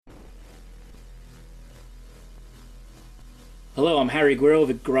Hello, I'm Harry Guerro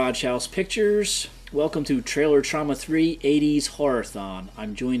of Garage House Pictures. Welcome to Trailer Trauma 3 80's Horrorthon.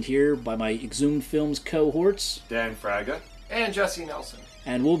 I'm joined here by my Exhumed Films cohorts, Dan Fraga, and Jesse Nelson.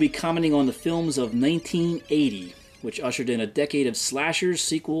 And we'll be commenting on the films of 1980, which ushered in a decade of slashers,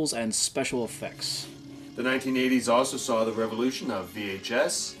 sequels, and special effects. The 1980s also saw the revolution of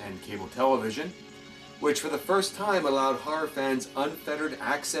VHS and cable television, which for the first time allowed horror fans unfettered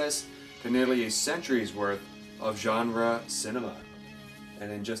access to nearly a century's worth of genre cinema.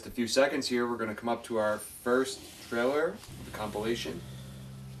 And in just a few seconds here, we're going to come up to our first trailer, the compilation,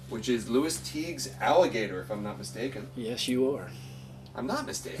 which is Louis Teague's Alligator, if I'm not mistaken. Yes, you are. I'm not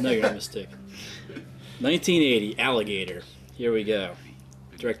mistaken. No, you're not mistaken. 1980, Alligator. Here we go.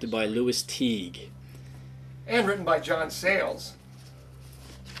 Directed by Louis Teague. And written by John Sayles,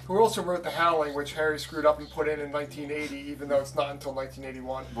 who also wrote The Howling, which Harry screwed up and put in 1980, even though it's not until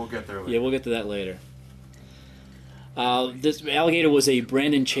 1981. We'll get there later. Yeah, we'll get to that later. This Alligator was a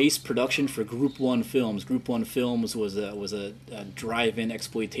Brandon Chase production for Group One Films. Group One Films was a drive-in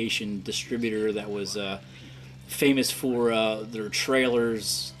exploitation distributor that was famous for their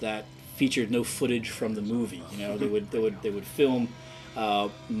trailers that featured no footage from the movie. You know, they would film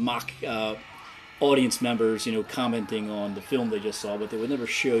mock audience members, commenting on the film they just saw, but they would never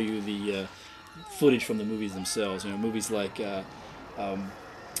show you the footage from the movies themselves. movies like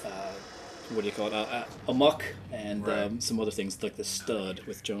what do you call it? Amok, and right. Some other things like The Stud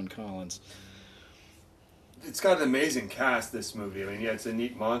with Joan Collins. It's got an amazing cast, this movie. I mean, yeah, it's a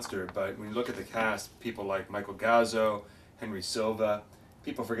neat monster, but when you look at the cast, people like Michael Gazzo, Henry Silva.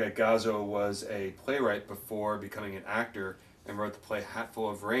 People forget Gazzo was a playwright before becoming an actor and wrote the play Hatful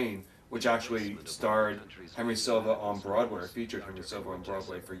of Rain, which actually starred Henry Silva on Broadway, featured Henry Silva on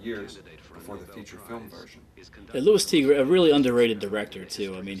Broadway for years before the feature film version. Louis Teague, a really underrated director,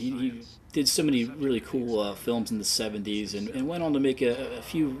 too. I mean, he did so many really cool films in the 70s and went on to make a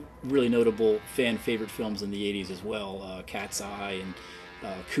few really notable fan-favorite films in the 80s as well. Cat's Eye and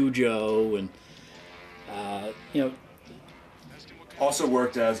Cujo and, Also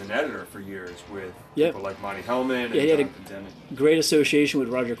worked as an editor for years with people like Monty Hellman and he had Jonathan Demme. Great association with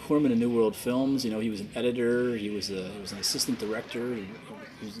Roger Corman in New World Films. He was an editor. He was an assistant director. He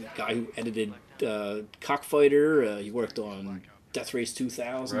was the guy who edited Cockfighter. He worked on Death Race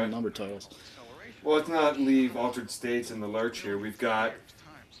 2000, right. A number of titles. Well, let's not leave Altered States in the lurch here. We've got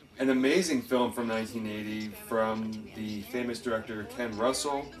an amazing film from 1980 from the famous director Ken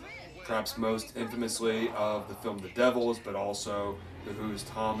Russell, perhaps most infamously of the film The Devils, but also The Who's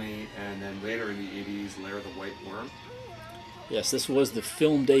Tommy, and then later in the 80s, Lair of the White Worm. Yes, this was the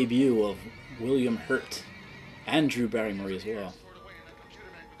film debut of William Hurt and Drew Barrymore as well.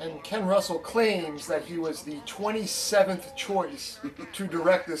 And Ken Russell claims that he was the 27th choice to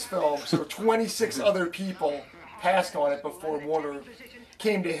direct this film, so 26 other people passed on it before Warner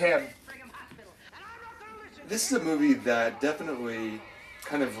came to him. This is a movie that definitely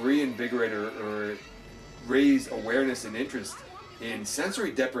kind of reinvigorated or raised awareness and interest in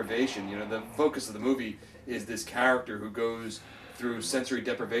sensory deprivation. The focus of the movie is this character who goes through sensory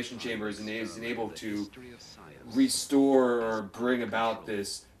deprivation chambers and is able to restore or bring about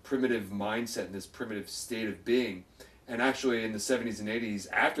this primitive mindset and this primitive state of being. And actually in the 70s and 80s,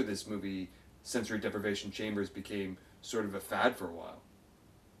 after this movie, sensory deprivation chambers became sort of a fad for a while.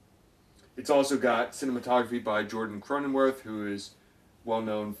 It's also got cinematography by Jordan Cronenworth, who is well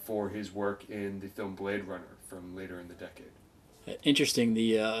known for his work in the film Blade Runner from later in the decade. Interesting,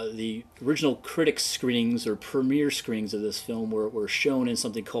 the original critic screenings or premiere screenings of this film were shown in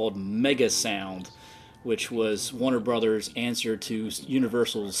something called Mega Sound, which was Warner Brothers' answer to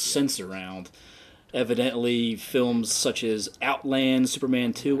Universal's Sensurround. Evidently, films such as Outland,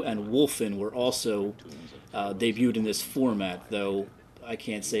 Superman 2, and Wolfen were also debuted in this format, though I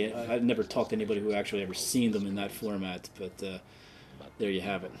can't say, I've never talked to anybody who actually ever seen them in that format, but there you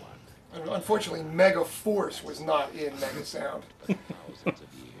have it. Unfortunately, Mega Force was not in Mega Sound.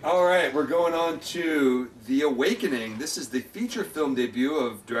 All right, we're going on to The Awakening. This is the feature film debut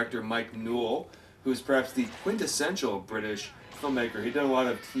of director Mike Newell, who's perhaps the quintessential British filmmaker. He'd done a lot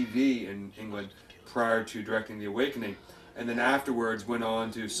of TV in England prior to directing The Awakening, and then afterwards went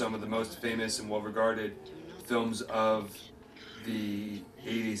on to some of the most famous and well-regarded films of the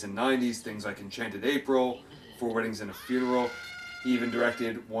 80s and 90s, things like Enchanted April, Four Weddings and a Funeral. He even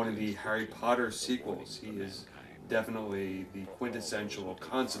directed one of the Harry Potter sequels. He is definitely the quintessential,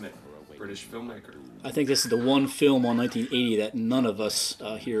 consummate British filmmaker. I think this is the one film on 1980 that none of us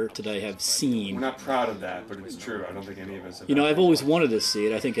here today have seen. We're not proud of that, but it's true. I don't think any of us have. I've always wanted to see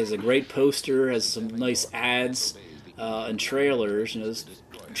it. I think it has a great poster, has some nice ads and trailers. This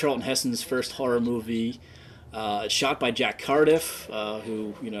Charlton Heston's first horror movie. It's shot by Jack Cardiff,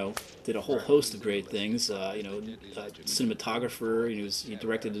 who did a whole host of great things. Cinematographer. He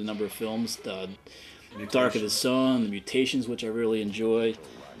directed a number of films. Dark of the Sun, The Mutations, which I really enjoy.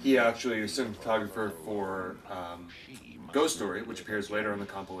 He actually is cinematographer for Ghost Story, which appears later on the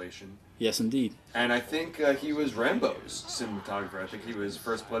compilation. Yes, indeed. And I think he was Rambo's cinematographer. I think he was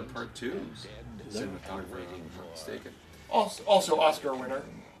First Blood Part 2's cinematographer, if I'm not mistaken. Also Oscar winner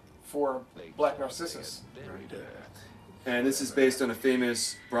for Black Narcissus. Right. And this is based on a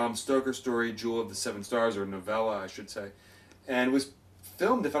famous Bram Stoker story, Jewel of the Seven Stars, or novella, I should say. And was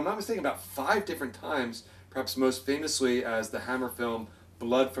filmed, if I'm not mistaken, about 5 different times, perhaps most famously as the Hammer film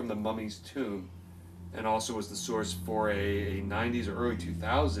Blood from the Mummy's Tomb, and also was the source for a 90s or early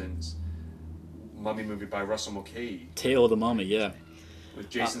 2000s mummy movie by Russell Mulcahy. Tale of the Mummy, yeah. With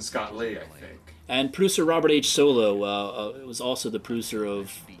Jason Scott Lee, I think. And producer Robert H. Solo was also the producer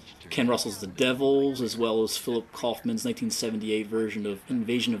of Ken Russell's The Devils, as well as Philip Kaufman's 1978 version of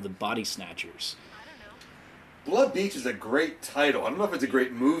Invasion of the Body Snatchers. Blood Beach is a great title. I don't know if it's a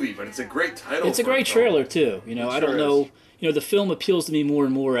great movie, but it's a great title. It's a great trailer, too. I don't know. The film appeals to me more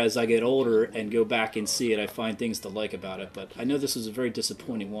and more as I get older and go back and see it. I find things to like about it, but I know this was a very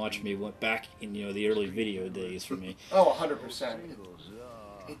disappointing watch for me. Went back in the early video days for me. Oh, 100%.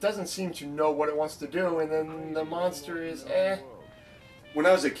 It doesn't seem to know what it wants to do, and then the monster is When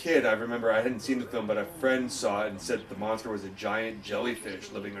I was a kid, I remember I hadn't seen the film, but a friend saw it and said the monster was a giant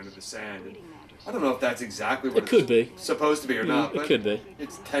jellyfish living under the sand. And I don't know if that's exactly what it's supposed to be or not, but it could be.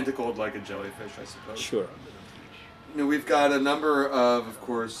 It's tentacled like a jellyfish, I suppose. Sure. We've got a number of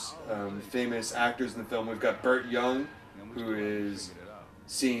course, famous actors in the film. We've got Burt Young, who is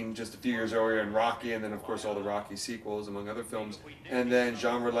seen just a few years earlier in Rocky, and then, of course, all the Rocky sequels, among other films. And then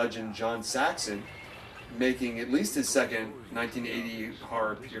genre legend John Saxon, making at least his second 1980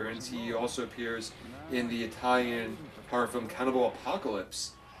 horror appearance. He also appears in the Italian horror film Cannibal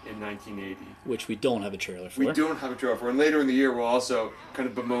Apocalypse in 1980. Which we don't have a trailer for. We don't have a trailer for. And later in the year, we'll also kind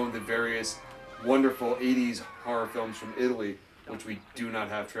of bemoan the various wonderful 80s horror films from Italy, which we do not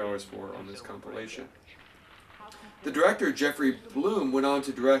have trailers for on this compilation. The director, Jeffrey Bloom, went on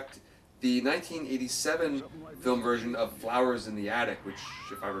to direct the 1987 film version of Flowers in the Attic, which,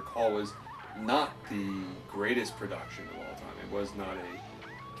 if I recall, was not the greatest production of all time. It was not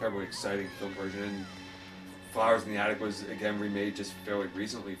a terribly exciting film version. And Flowers in the Attic was, again, remade just fairly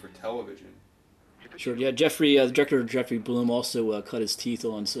recently for television. Sure, yeah. The director Jeffrey Bloom also cut his teeth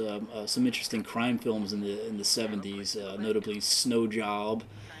on some interesting crime films in the 70s, notably Snow Job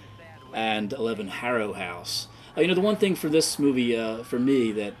and 11 Harrow House. The one thing for this movie, for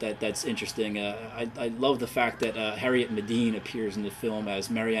me, that's interesting, I love the fact that Harriet Medine appears in the film as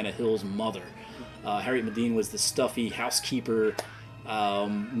Mariana Hill's mother. Harriet Medine was the stuffy housekeeper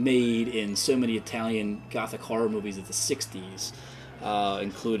maid in so many Italian Gothic horror movies of the 60s.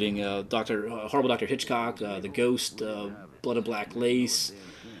 Including Horrible Dr. Hitchcock, The Ghost, Blood and Black Lace,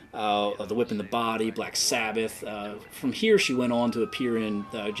 The Whip in the Body, Black Sabbath. From here, she went on to appear in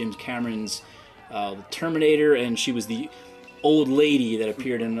James Cameron's The Terminator, and she was the old lady that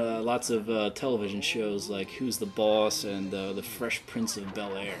appeared in lots of television shows like Who's the Boss and The Fresh Prince of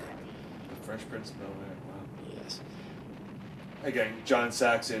Bel-Air. The Fresh Prince of Bel-Air, wow. Yes. Again, John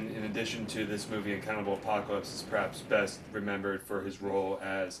Saxon, in addition to this movie and Cannibal Apocalypse, is perhaps best remembered for his role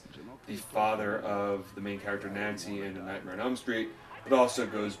as the father of the main character Nancy in A Nightmare on Elm Street, but also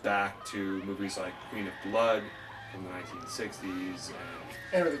goes back to movies like Queen of Blood from the 1960s.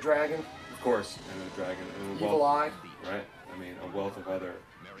 Enter the Dragon. Of course, Enter the Dragon. And Evil Eye. Right? I mean, a wealth of other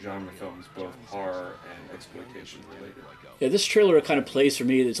genre films, both horror and exploitation related. Yeah, this trailer kind of plays for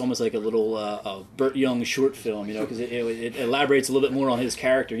me. It's almost like a little Burt Young short film, because it elaborates a little bit more on his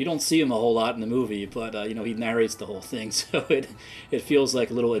character. You don't see him a whole lot in the movie, but he narrates the whole thing, so it feels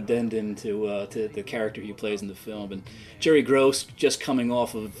like a little addendum to the character he plays in the film. And Jerry Gross, just coming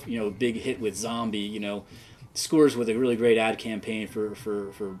off of big hit with Zombie, scores with a really great ad campaign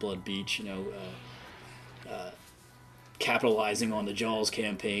for Blood Beach, capitalizing on the Jaws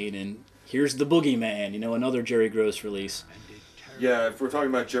campaign, and here's the Boogeyman, another Jerry Gross release. Yeah, if we're talking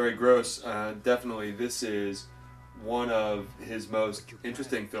about Jerry Gross, definitely this is one of his most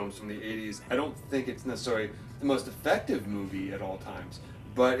interesting films from the 80s. I don't think it's necessarily the most effective movie at all times,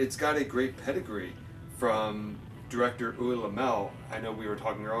 but it's got a great pedigree from director Uwe Lamel. I know we were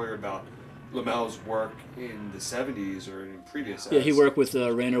talking earlier about Lamel's work in the 70s or in previous Yeah, he worked with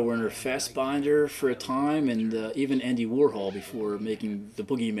Rainer Werner Fassbinder for a time, and even Andy Warhol before making The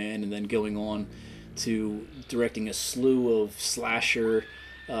Boogeyman, and then going on to directing a slew of slasher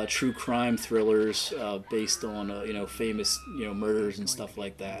true crime thrillers based on famous murders and stuff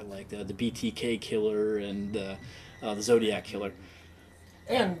like that, like the BTK killer and the Zodiac killer.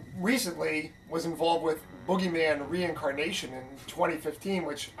 And recently was involved with Boogeyman Reincarnation in 2015,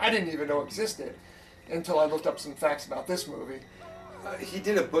 which I didn't even know existed until I looked up some facts about this movie. He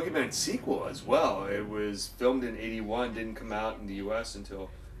did a Boogeyman sequel as well. It was filmed in '81, didn't come out in the U.S. until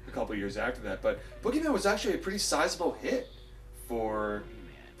a couple of years after that. But Boogeyman was actually a pretty sizable hit for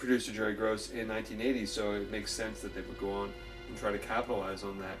producer Jerry Gross in 1980, so it makes sense that they would go on and try to capitalize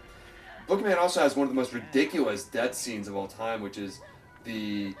on that. Boogeyman also has one of the most ridiculous death scenes of all time, which is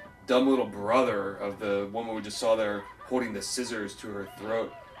the dumb little brother of the woman we just saw there holding the scissors to her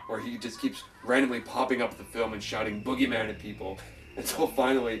throat, where he just keeps randomly popping up the film and shouting Boogeyman at people until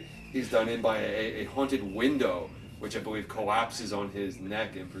finally he's done in by a haunted window, which I believe collapses on his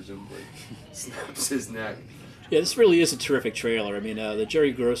neck and presumably snaps his neck. Yeah, this really is a terrific trailer. I mean, the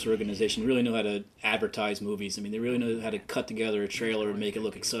Jerry Gross organization really know how to advertise movies. I mean, they really know how to cut together a trailer and make it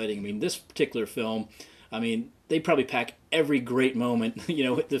look exciting. I mean, this particular film, I mean, they probably pack every great moment,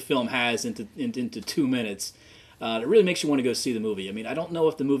 the film has into 2 minutes. It really makes you want to go see the movie. I mean, I don't know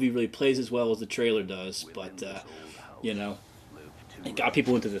if the movie really plays as well as the trailer does, but, it got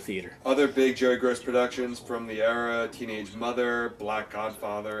people into the theater. Other big Jerry Gross productions from the era, Teenage Mother, Black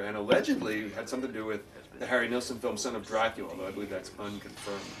Godfather, and allegedly had something to do with the Harry Nilsson film Son of Dracula, although I believe that's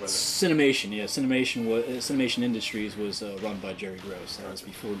unconfirmed. Cinemation, yeah. Cinemation Industries was run by Jerry Gross. That was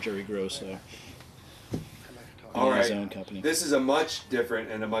before Jerry Gross All his right. own company. This is a much different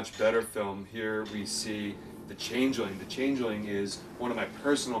and a much better film. Here we see The Changeling. The Changeling is one of my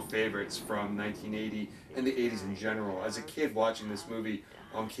personal favorites from 1980 and the 80s in general. As a kid watching this movie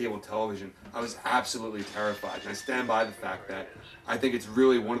on cable television, I was absolutely terrified. And I stand by the fact that I think it's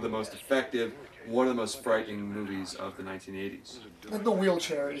really one of the most effective, one of the most frightening movies of the 1980s. And the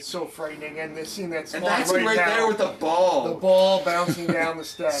wheelchair is so frightening, and the scene that's And on that's right right now, there with the ball. the ball bouncing down the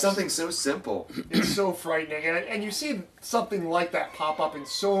steps. Something so simple. It's so frightening, and you see something like that pop up in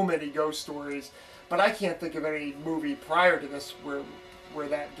so many ghost stories, but I can't think of any movie prior to this where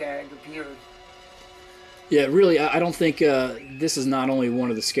that gag appeared. Yeah, really, I don't think this is not only one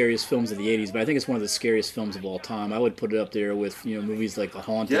of the scariest films of the 80s, but I think it's one of the scariest films of all time. I would put it up there with movies like The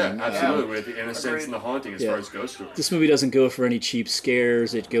Haunting. Yeah, absolutely. With The Innocents and The Haunting as far as ghost stories. This movie doesn't go for any cheap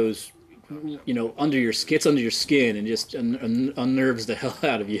scares. It goes, under your skin and just unnerves the hell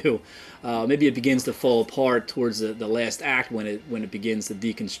out of you. Maybe it begins to fall apart towards the last act when it begins to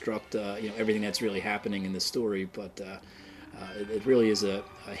deconstruct everything that's really happening in the story. But it really is a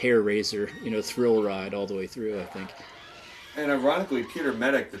hair raiser, thrill ride all the way through, I think. And ironically, Peter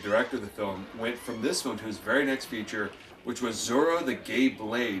Medic, the director of the film, went from this film to his very next feature, which was Zorro the Gay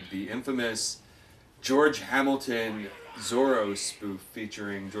Blade, the infamous George Hamilton Zorro spoof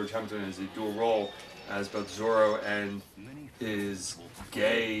featuring George Hamilton as a dual role as both Zorro and his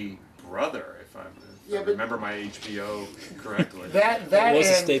gay brother, if I remember my HBO correctly. That was a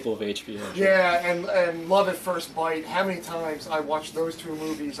and, staple of HBO. Yeah, and Love at First Bite. How many times I watched those two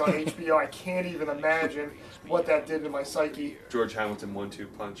movies on HBO? I can't even imagine what that did to my psyche. George Hamilton 1-2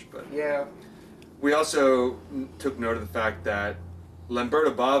 punch, but Yeah. we also took note of the fact that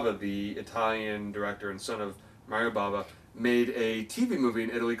Lamberto Bava, the Italian director and son of Mario Bava, made a TV movie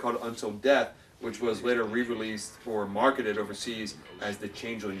in Italy called Until Death, which was later re-released or marketed overseas as The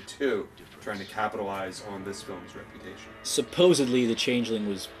Changeling 2, trying to capitalize on this film's reputation. Supposedly, The Changeling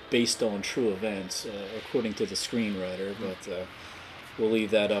was based on true events, according to the screenwriter, but we'll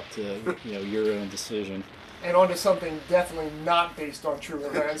leave that up to your own decision. And onto something definitely not based on true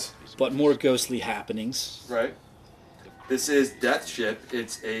events. But more ghostly happenings. Right. This is Death Ship.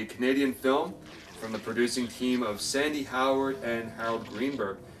 It's a Canadian film from the producing team of Sandy Howard and Harold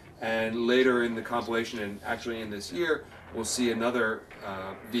Greenberg. And later in the compilation, and actually in this year, we'll see another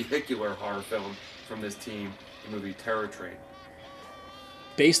vehicular horror film from this team, the movie Terror Train.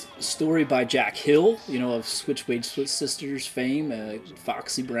 Based story by Jack Hill, of Switchblade Sisters fame,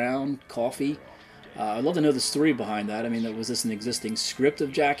 Foxy Brown, Coffee. I'd love to know the story behind that. I mean, was this an existing script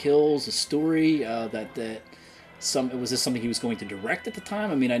of Jack Hill's, a story was this something he was going to direct at the time?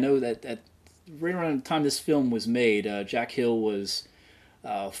 I mean, I know that right around the time this film was made, Jack Hill was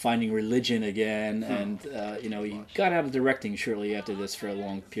finding religion again, and he got out of directing shortly after this for a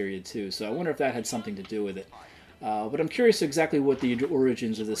long period too. So I wonder if that had something to do with it. But I'm curious exactly what the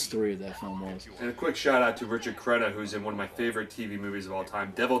origins of this story of that film was. And a quick shout out to Richard Crenna, who's in one of my favorite TV movies of all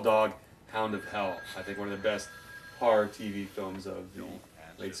time, Devil Dog, Hound of Hell. I think one of the best horror TV films of the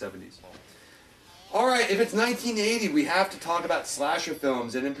late 70s. All right, if it's 1980, we have to talk about slasher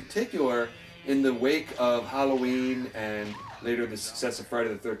films, and in particular, in the wake of Halloween and later the success of Friday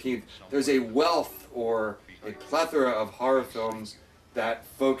the 13th, there's a wealth or a plethora of horror films that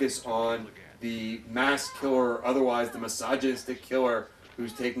focus on the mass killer, or otherwise the misogynistic killer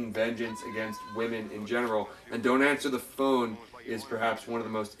who's taking vengeance against women in general. And Don't Answer the Phone is perhaps one of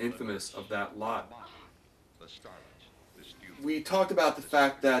the most infamous of that lot. We talked about the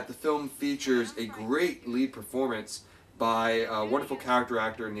fact that the film features a great lead performance by a wonderful character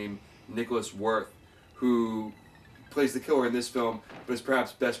actor named Nicholas Worth, who plays the killer in this film, but is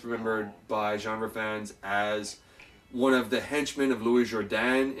perhaps best remembered by genre fans as one of the henchmen of Louis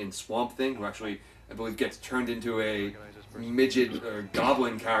Jourdan in Swamp Thing, who actually, I believe, gets turned into a midget or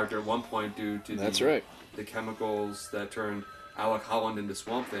goblin character at one point due to the chemicals that turned Alec Holland into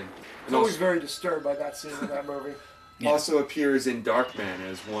Swamp Thing. I'm always very disturbed by that scene in that movie. Also appears in Darkman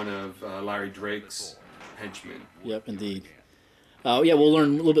as one of Larry Drake's henchmen. Yep, indeed. Yeah, we'll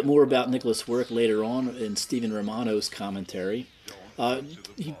learn a little bit more about Nicholas' work later on in Stephen Romano's commentary.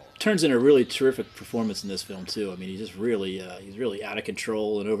 He turns in a really terrific performance in this film too. I mean, he's really out of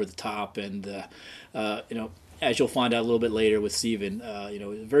control and over the top, and as you'll find out a little bit later with Stephen,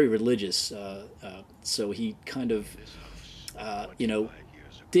 very religious. So he kind of,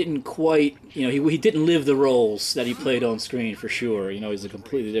 didn't quite, he didn't live the roles that he played on screen for sure. He's a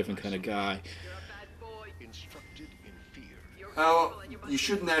completely different kind of guy. You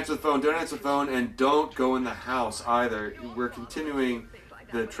shouldn't answer the phone, don't answer the phone, and don't go in the house either. We're continuing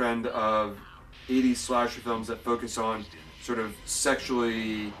the trend of 80s slasher films that focus on sort of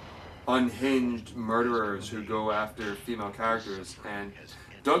sexually unhinged murderers who go after female characters. And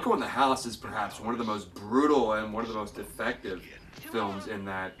Don't Go in the House is perhaps one of the most brutal and one of the most effective films in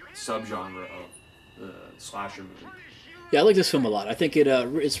that subgenre of slasher movie. Yeah, I like this film a lot. I think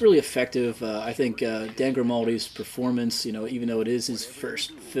it's really effective. I think Dan Grimaldi's performance, even though it is his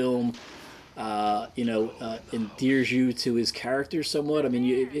first film, endears you to his character somewhat. I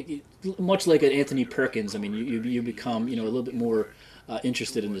mean, much like an Anthony Perkins, I mean, you become a little bit more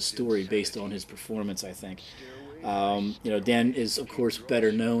interested in the story based on his performance, I think. Dan is, of course,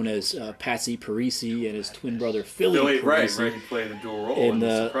 better known as Patsy Parisi and his twin brother Philly Parisi. Right. He played a dual role in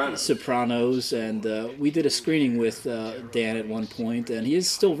The Sopranos. And we did a screening with Dan at one point, and he is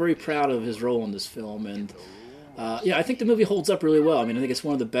still very proud of his role in this film. And I think the movie holds up really well. I mean, I think it's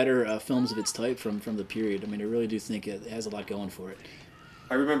one of the better films of its type from the period. I mean, I really do think it has a lot going for it.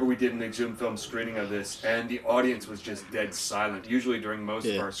 I remember we did an Exhumed film screening of this, and the audience was just dead silent. Usually during most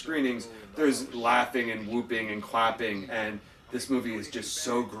of our screenings, there's laughing and whooping and clapping, and this movie is just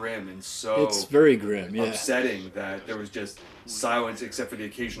so grim and so it's very grim, upsetting that there was just silence except for the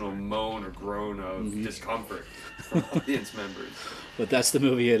occasional moan or groan of discomfort from audience members. But that's the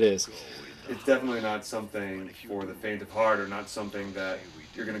movie it is. It's definitely not something for the faint of heart, or not something that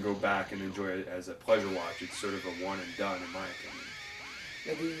you're going to go back and enjoy it as a pleasure watch. It's sort of a one and done, in my opinion.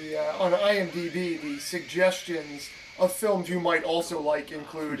 On IMDb, the suggestions of films you might also like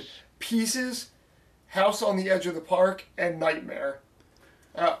include Pieces, House on the Edge of the Park, and Nightmare.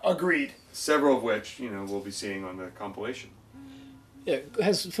 Agreed. Several of which, we'll be seeing on the compilation. Yeah,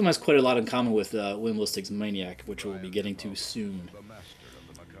 the film has quite a lot in common with William Lustig's Maniac, which we'll be getting to soon.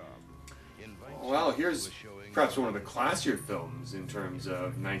 Well, here's perhaps one of the classier films in terms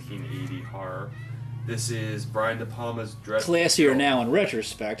of 1980 horror. This is Brian De Palma's Dress. Classier now in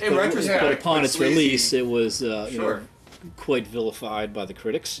retrospect. But upon its release, it was quite vilified by the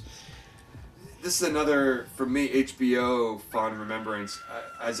critics. This is another, for me, HBO fond remembrance.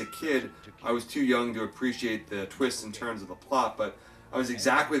 As a kid, I was too young to appreciate the twists and turns of the plot, but I was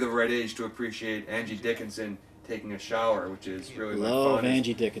exactly the right age to appreciate Angie Dickinson taking a shower, which is really my fondest.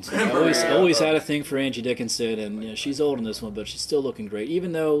 Angie Dickinson. I always had a thing for Angie Dickinson, and she's old in this one, but she's still looking great,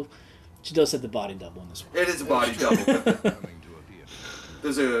 even though she does have the body double in this one. It is a body double.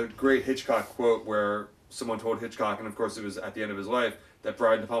 There's a great Hitchcock quote where someone told Hitchcock, and of course it was at the end of his life, that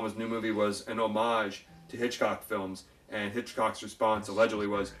Brian De Palma's new movie was an homage to Hitchcock films, and Hitchcock's response allegedly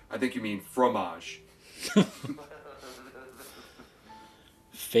was, "I think you mean fromage."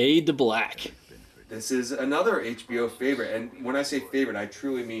 Fade to black. This is another HBO favorite, and when I say favorite, I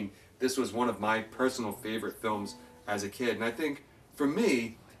truly mean this was one of my personal favorite films as a kid. And I think, for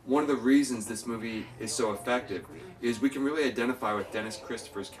me, one of the reasons this movie is so effective is we can really identify with Dennis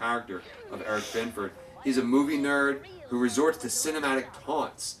Christopher's character of Eric Binford. He's a movie nerd who resorts to cinematic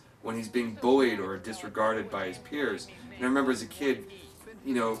taunts when he's being bullied or disregarded by his peers. And I remember as a kid,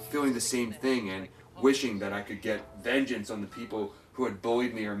 feeling the same thing and wishing that I could get vengeance on the people who had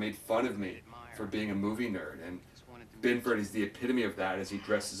bullied me or made fun of me for being a movie nerd. And Binford is the epitome of that as he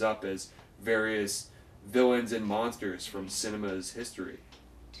dresses up as various villains and monsters from cinema's history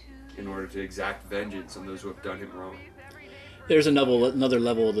in order to exact vengeance on those who have done him wrong. There's another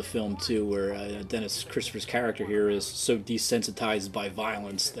level of the film too, where Dennis Christopher's character here is so desensitized by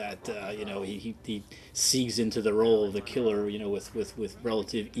violence that he seeks into the role of the killer, with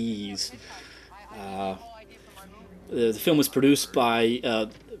relative ease. The film was produced by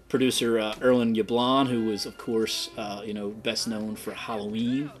producer Erlen Yablon, who was, of course, best known for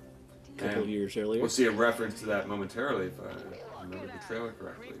Halloween a couple of years earlier. We'll see a reference to that momentarily, if I remember the trailer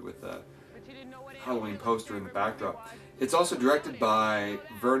correctly, with the Halloween poster in the backdrop. It's also directed by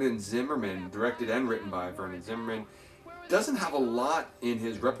Vernon Zimmerman, directed and written by Vernon Zimmerman. Doesn't have a lot in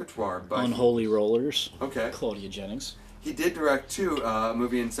his repertoire, but Unholy Rollers. Okay. Claudia Jennings. He did direct too a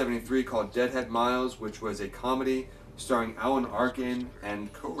movie in '73 called Deadhead Miles, which was a comedy starring Alan Arkin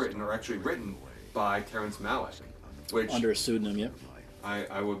and co-written, or actually written, by Terrence Malick, which Under a pseudonym, yeah.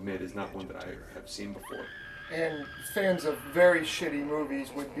 I will admit is not one that I have seen before. And fans of very shitty movies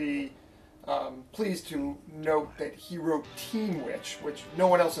would be pleased to note that he wrote Teen Witch, which no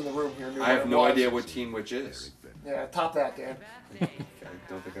one else in the room here knew. I have no idea what Teen Witch is. Yeah, top that, Dan. I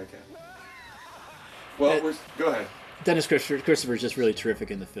don't think I can. Well, go ahead. Dennis Christopher is just really terrific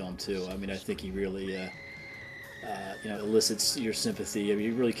in the film too. I mean, I think he really, elicits your sympathy. I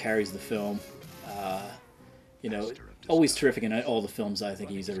mean, he really carries the film. Always terrific in all the films I think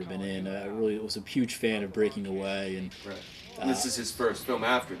he's ever been in. I really was a huge fan of Breaking Away, and right. This is his first film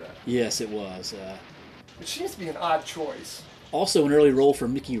after that. Yes, it was. It seems to be an odd choice. Also, an early role for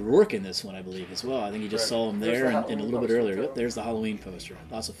Mickey Rourke in this one, I believe, as well. I think you just saw him there, and a little bit earlier. Yep, there's the Halloween poster.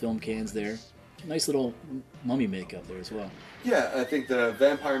 Lots of film cans there. Nice little mummy makeup there as well. Yeah, I think the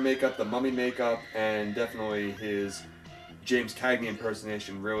vampire makeup, the mummy makeup, and definitely his James Cagney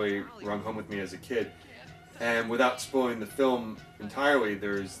impersonation really rung home with me as a kid. And without spoiling the film entirely,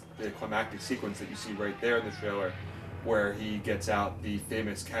 there's the climactic sequence that you see right there in the trailer, where he gets out the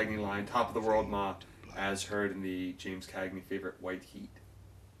famous Cagney line, "Top of the world, ma," as heard in the James Cagney favorite White Heat.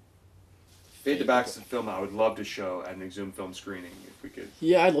 Fade to Black is a film I would love to show at an Exhumed film screening if we could.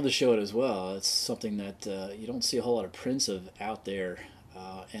 Yeah, I'd love to show it as well. It's something that you don't see a whole lot of prints of out there.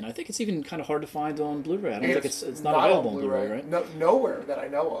 And I think it's even kind of hard to find on Blu-ray. I don't think it's not available on Blu-ray, right? No, nowhere that I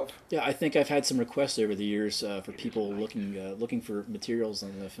know of. Yeah, I think I've had some requests over the years for people looking for materials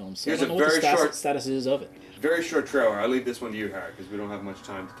on the film. So Here's I don't know what the status is of it. Very short trailer. I'll leave this one to you, Harry, because we don't have much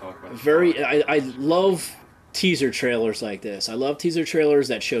time to talk about it. I love teaser trailers like this. I love teaser trailers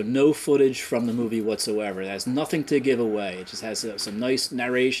that show no footage from the movie whatsoever. It has nothing to give away. It just has some nice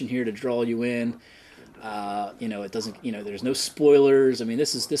narration here to draw you in. It doesn't. There's no spoilers. I mean,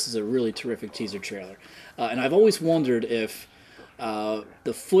 this is a really terrific teaser trailer, and I've always wondered if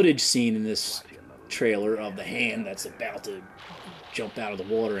the footage scene in this trailer of the hand that's about to jump out of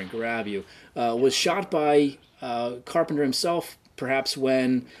the water and grab you was shot by Carpenter himself. Perhaps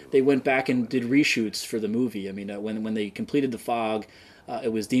when they went back and did reshoots for the movie. I mean, when they completed The Fog,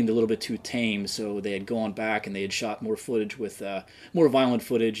 it was deemed a little bit too tame, so they had gone back and they had shot more footage with more violent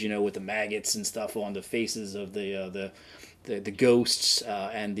footage, with the maggots and stuff on the faces of the ghosts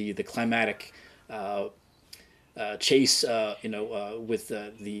and the climatic chase, with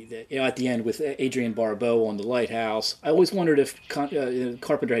the at the end with Adrienne Barbeau on the lighthouse. I always wondered if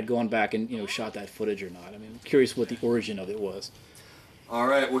Carpenter had gone back and shot that footage or not. I mean, I'm curious what the origin of it was. All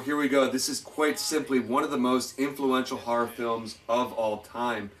right, well, here we go. This is quite simply one of the most influential horror films of all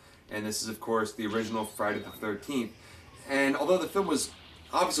time. And this is, of course, the original Friday the 13th. And although the film was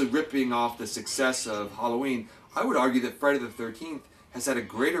obviously ripping off the success of Halloween, I would argue that Friday the 13th has had a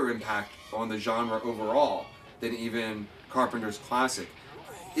greater impact on the genre overall than even Carpenter's classic.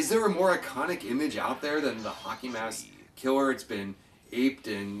 Is there a more iconic image out there than the hockey mask killer? It's been aped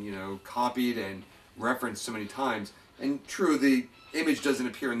and, copied and referenced so many times. And true, the image doesn't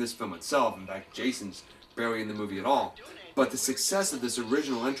appear in this film itself. In fact, Jason's barely in the movie at all. But the success of this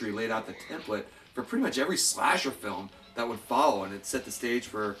original entry laid out the template for pretty much every slasher film that would follow, and it set the stage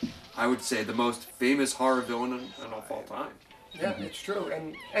for, I would say, the most famous horror villain of all time. Yeah, it's true.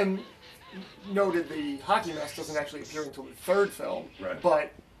 And noted the hockey mask doesn't actually appear until the third film. Right.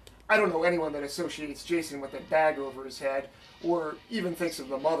 But I don't know anyone that associates Jason with a bag over his head, or even thinks of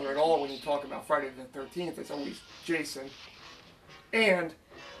the mother at all when you talk about Friday the 13th. It's always Jason. And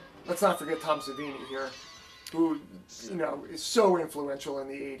let's not forget Tom Savini here, who, is so influential in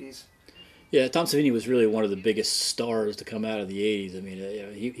the 80s. Yeah, Tom Savini was really one of the biggest stars to come out of the 80s. I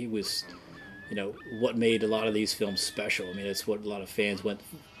mean, he was, what made a lot of these films special. I mean, it's what a lot of fans went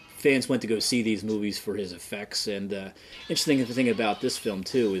to go see these movies for his effects. And interesting thing about this film,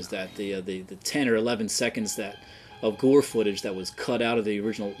 too, is that the 10 or 11 seconds of gore footage that was cut out of the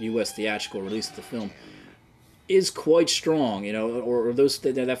original U.S. theatrical release of the film, is quite strong, or those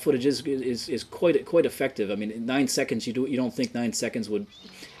that footage is quite effective. I mean, in 9 seconds, you don't think 9 seconds would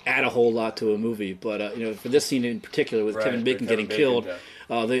add a whole lot to a movie, but for this scene in particular with Kevin Bacon getting killed,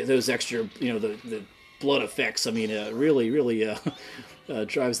 those extra, the blood effects. I mean, really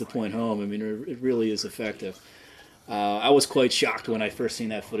drives the point home. I mean, it really is effective. I was quite shocked when I first seen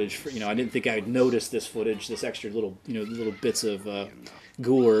that footage. I didn't think I'd noticed this footage, this extra little bits of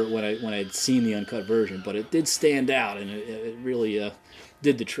gore when I'd seen the uncut version, but it did stand out, and it really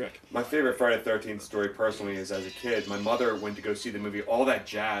did the trick. My favorite Friday the 13th story personally is, as a kid, my mother went to go see the movie All That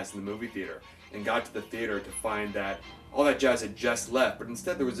Jazz in the movie theater, and got to the theater to find that All That Jazz had just left, but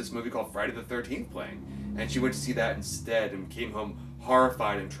instead there was this movie called Friday the 13th playing, and she went to see that instead and came home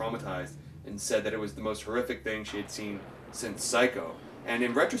horrified and traumatized, and said that it was the most horrific thing she had seen since Psycho. And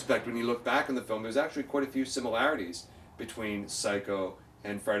in retrospect, when you look back on the film, there's actually quite a few similarities between Psycho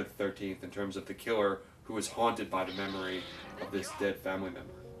and Friday the 13th in terms of the killer who was haunted by the memory of this dead family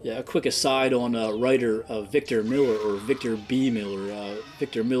member. Yeah, a quick aside on writer Victor Miller, or Victor B. Miller.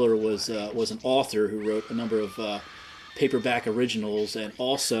 Victor Miller was an author who wrote a number of paperback originals, and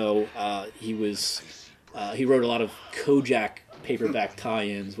also he wrote a lot of Kojak paperback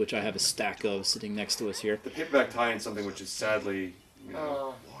tie-ins, which I have a stack of sitting next to us here. The paperback tie-in is something which is sadly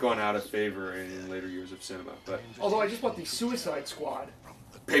gone out of favor in later years of cinema. But although I just bought the Suicide Squad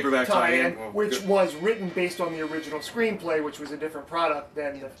paperback tie-in, which was written based on the original screenplay, which was a different product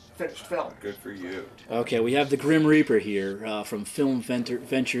than the finished film. Good for you. Okay, we have the Grim Reaper here from Film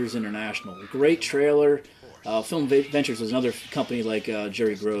Ventures International. Great trailer. Film Ventures was another company like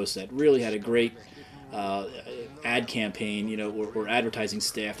Jerry Gross that really had a great ad campaign, or advertising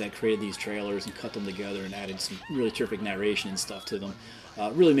staff that created these trailers and cut them together and added some really terrific narration and stuff to them.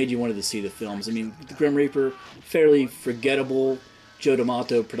 Really made you wanted to see the films. I mean, the Grim Reaper, fairly forgettable Joe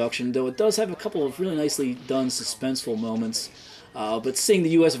D'Amato production, though it does have a couple of really nicely done suspenseful moments. But seeing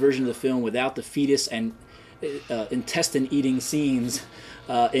the U.S. version of the film without the fetus and intestine-eating scenes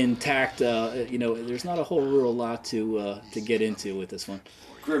intact, there's not a whole real lot to get into with this one.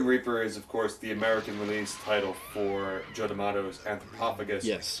 Grim Reaper is, of course, the American release title for Joe D'Amato's Anthropophagus.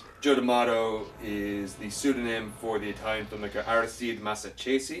 Yes. Joe D'Amato is the pseudonym for the Italian filmmaker Aristide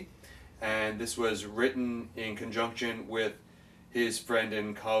Massachesi, and this was written in conjunction with his friend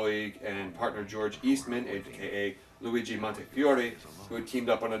and colleague and partner George Eastman, a.k.a. Luigi Montefiore, who had teamed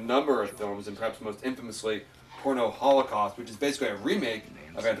up on a number of films, and perhaps most infamously Porno Holocaust, which is basically a remake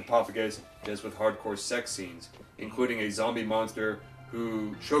of Anthropophagus, just with hardcore sex scenes, including a zombie monster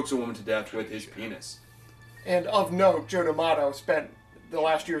who chokes a woman to death with his penis. And of note, Joe D'Amato spent the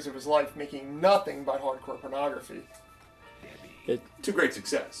last years of his life making nothing but hardcore pornography. To great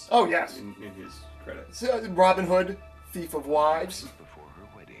success. Oh, yes. In his credit. Robin Hood, Thief of Wives.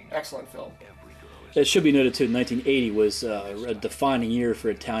 Excellent film. It should be noted, too, 1980 was a defining year for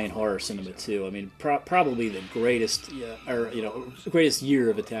Italian horror cinema, too. I mean, probably the greatest, greatest year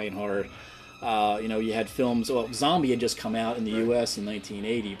of Italian horror. You had films. Well, Zombie had just come out in the U.S. in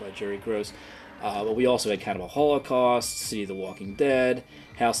 1980 by Jerry Gross, but we also had kind of a Holocaust, City of the Walking Dead,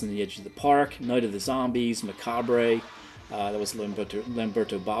 House on the Edge of the Park, Night of the Zombies, Macabre. That was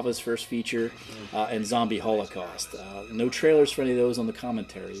Lamberto Bava's first feature, and Zombie Holocaust. No trailers for any of those on the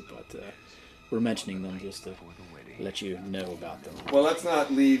commentary, but we're mentioning them just to let you know about them. Well, let's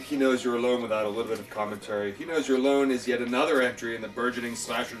not leave He Knows You're Alone without a little bit of commentary. He Knows You're Alone is yet another entry in the burgeoning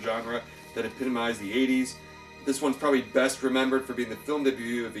slasher genre that epitomized the 80s. This one's probably best remembered for being the film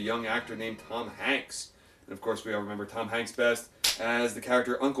debut of a young actor named Tom Hanks. And of course, we all remember Tom Hanks best as the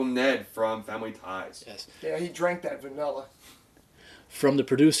character Uncle Ned from Family Ties. Yes. Yeah, he drank that vanilla. From the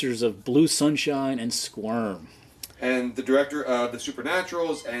producers of Blue Sunshine and Squirm. And the director of The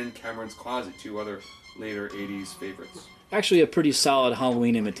Supernaturals and Cameron's Closet, two other later 80s favorites. Actually, a pretty solid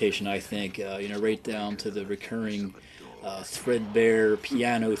Halloween imitation, I think. Right down to the recurring threadbare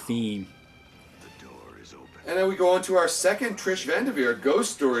piano theme. And then we go on to our second Trish Vanderveer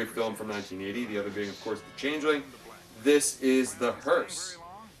ghost story film from 1980, the other being, of course, The Changeling. This is The Hearse.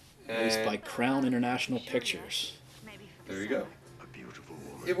 Released by Crown International Pictures. There you go.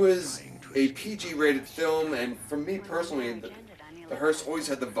 It was a PG-rated film, and for me personally, The Hearse always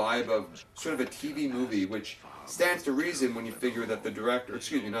had the vibe of sort of a TV movie, which stands to reason when you figure that the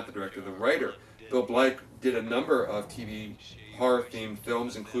writer, Bill Blake, did a number of TV horror-themed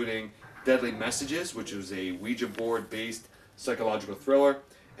films, including Deadly Messages, which was a Ouija board-based psychological thriller,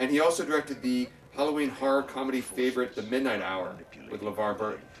 and he also directed the Halloween horror comedy favorite, The Midnight Hour, with LeVar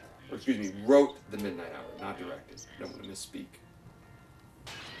Burton. Wrote The Midnight Hour, not directed. Don't want to misspeak.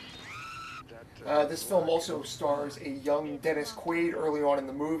 This film also stars a young Dennis Quaid early on in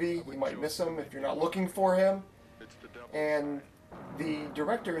the movie. You might miss him if you're not looking for him. And the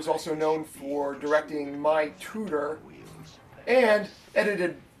director is also known for directing My Tutor and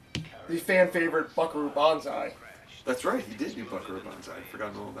edited the fan favorite Buckaroo Banzai. That's right, he did do Buckaroo Banzai. I'd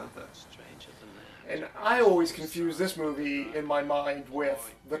forgotten all about that. And I always confuse this movie in my mind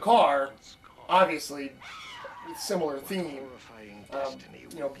with The Car, obviously similar theme.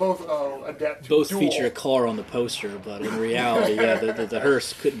 Both owe a debt to Both Duel. feature a car on the poster, but in reality, yeah, the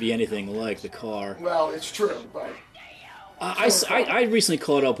hearse couldn't be anything like the car. Well, it's true, but... I recently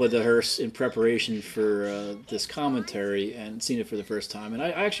caught up with the hearse in preparation for this commentary and seen it for the first time, and I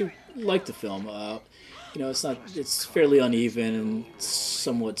actually liked the film. It's fairly uneven and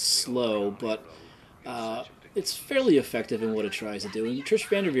somewhat slow, but it's fairly effective in what it tries to do. And Trish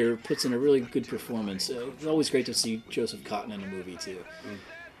Vanderveer puts in a really good performance. It's always great to see Joseph Cotten in a movie too.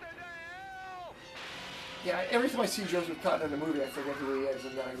 Yeah, every time I see Joseph Cotten in a movie, I forget who he is,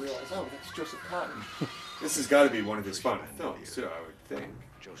 and then I realize, oh, that's Joseph Cotten. This has got to be one of his final films, too, I would think.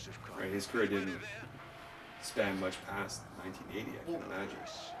 Right, his career didn't span much past 1980, I can imagine.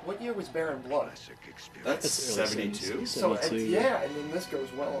 What year was Baron Blood? That's 72. So, 72, yeah, and then this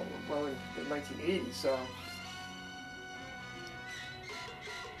goes well in the 1980s, so...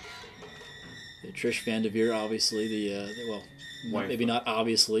 Trish Vanderveer, obviously, Wife. maybe not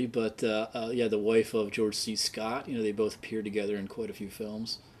obviously, but the wife of George C. Scott. They both appeared together in quite a few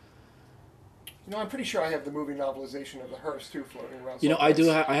films. I'm pretty sure I have the movie novelization of The Hearse, too, floating around. I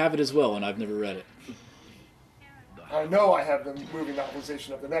do. I have it as well, and I've never read it. I know I have the movie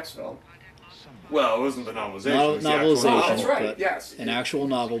novelization of the next film. Well, it wasn't the novelization. It was the actual Novelization, novel. That's right, but yes. an actual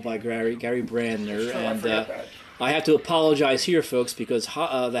novel by Gary Brandner, Sure, I and forgot that. I have to apologize here, folks, because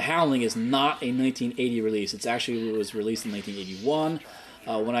The Howling is not a 1980 release. It was released in 1981.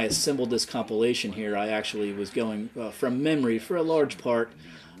 When I assembled this compilation here, I actually was going from memory for a large part,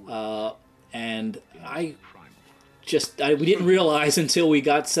 and we didn't realize until we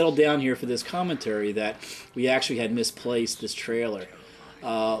got settled down here for this commentary that we actually had misplaced this trailer.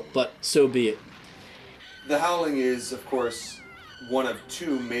 But so be it. The Howling is, of course, one of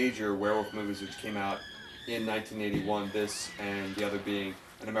two major werewolf movies which came out in 1981, this and the other being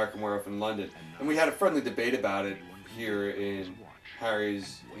An American Werewolf in London. And we had a friendly debate about it here in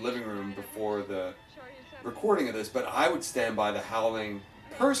Harry's living room before the recording of this, but I would stand by The Howling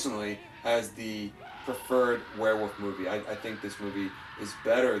personally as the preferred werewolf movie. I think this movie is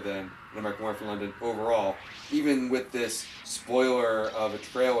better than An American Werewolf in London overall, even with this spoiler of a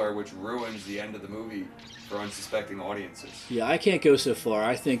trailer which ruins the end of the movie for unsuspecting audiences. Yeah, I can't go so far.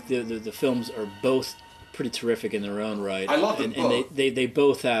 I think the films are both pretty terrific in their own right. I love them both. And they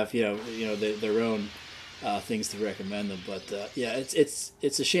both have their own things to recommend them. But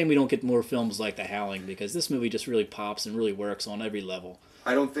it's a shame we don't get more films like The Howling, because this movie just really pops and really works on every level.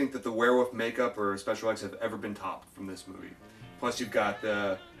 I don't think that the werewolf makeup or special effects have ever been topped from this movie. Plus, you've got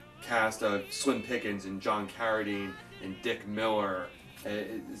the cast of Slim Pickens and John Carradine and Dick Miller.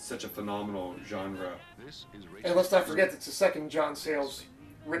 It's such a phenomenal genre. And let's not forget it's the second John Sayles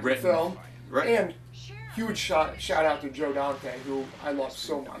written film. Right. And huge shout out to Joe Dante, who I love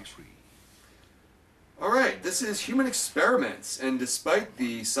so much. All right, this is Human Experiments, and despite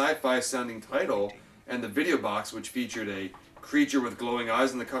the sci-fi sounding title and the video box, which featured a creature with glowing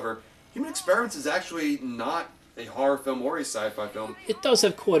eyes on the cover, Human Experiments is actually not a horror film or a sci-fi film. It does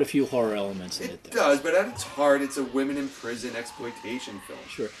have quite a few horror elements in it. It does, but at its heart, it's a women in prison exploitation film.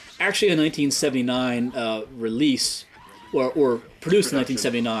 Sure. Actually, a 1979 release, or produced in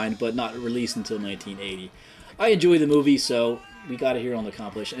 1979, but not released until 1980. I enjoy the movie, so we got it here on the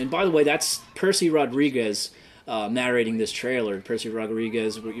compilation. And by the way, that's Percy Rodriguez narrating this trailer. Percy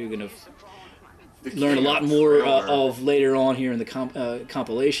Rodriguez, you're going to learn a lot more of later on here in the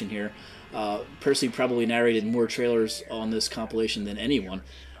compilation here. Percy probably narrated more trailers on this compilation than anyone.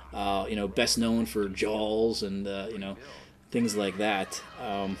 Best known for Jaws and things like that.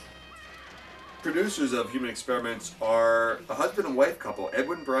 Producers of Human Experiments are a husband and wife couple,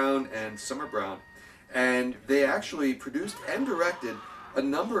 Edwin Brown and Summer Brown, and they actually produced and directed a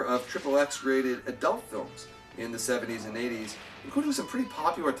number of XXX rated adult films in the 70s and 80s, including some pretty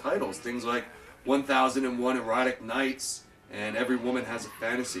popular titles, things like 1001 Erotic Nights and Every Woman Has a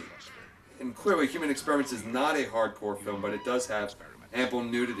Fantasy. And clearly Human Experiments is not a hardcore film, but it does have ample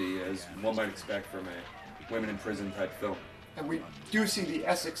nudity, as one might expect from a women in prison type film. And we do see the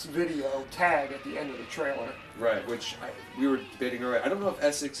Essex video tag at the end of the trailer. Right, which we were debating earlier. I don't know if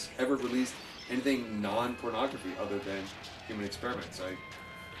Essex ever released anything non-pornography other than Human Experiments. I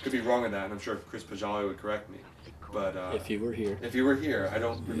could be wrong on that, and I'm sure Chris Poggiali would correct me. But if you were here. If you were here, I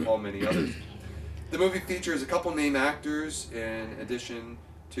don't recall many others. The movie features a couple name actors in addition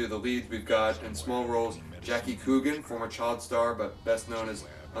to the leads, we've got in small roles Jackie Coogan, former child star, but best known as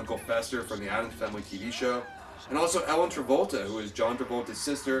Uncle Fester from the Addams Family TV show. And also Ellen Travolta, who is John Travolta's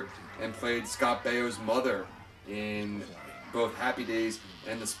sister and played Scott Baio's mother in both Happy Days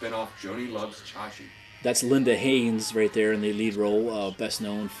and the spin-off Joni Loves Chachi. That's Linda Haynes right there in the lead role, best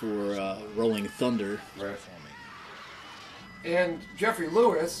known for Rolling Thunder. Right. And Jeffrey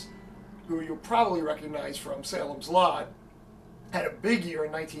Lewis, who you'll probably recognize from Salem's Lot, had a big year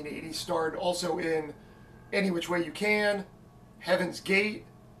in 1980. Starred also in Any Which Way You Can, Heaven's Gate,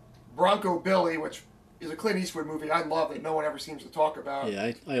 Bronco Billy, which is a Clint Eastwood movie I love that no one ever seems to talk about.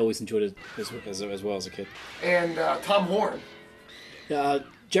 Yeah, I always enjoyed it as well as a kid. And Tom Horn.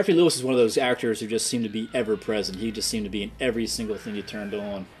 Jeffrey Lewis is one of those actors who just seemed to be ever present. He just seemed to be in every single thing you turned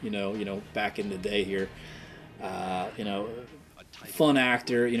on. Back in the day here. Fun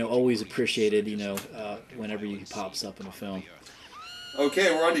actor. Always appreciated. Whenever he pops up in a film.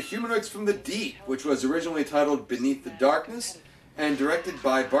 Okay, we're on to Humanoids from the Deep, which was originally titled Beneath the Darkness and directed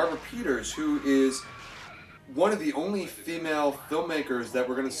by Barbara Peters, who is one of the only female filmmakers that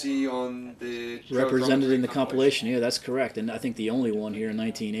we're going to see on the represented in the compilation. Yeah, that's correct, and I think the only one here in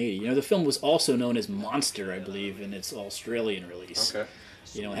 1980. The film was also known as Monster, I believe, in its Australian release. Okay.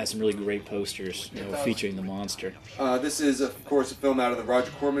 It has some really great posters, featuring the monster. This is, of course, a film out of the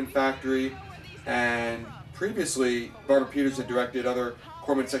Roger Corman factory, and previously Barbara Peters had directed other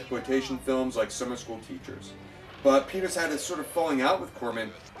Corman's exploitation films like Summer School Teachers. But Peters had a sort of falling out with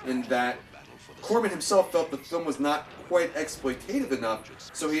Corman in that Corman himself felt the film was not quite exploitative enough,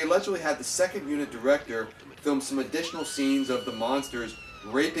 so he allegedly had the second unit director film some additional scenes of the monsters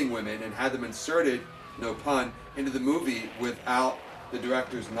raping women and had them inserted, no pun, into the movie without the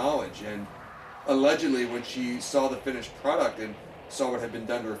director's knowledge. And allegedly, when she saw the finished product and saw what had been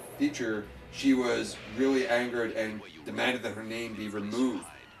done to her feature, she was really angered and demanded that her name be removed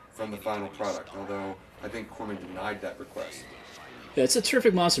from the final product, although I think Corman denied that request. Yeah, it's a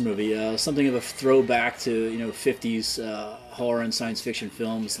terrific monster movie. Something of a throwback to 50s horror and science fiction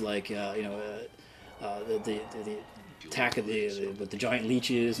films like the Attack of the giant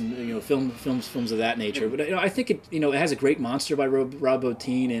leeches and films of that nature. But I think it has a great monster by Rob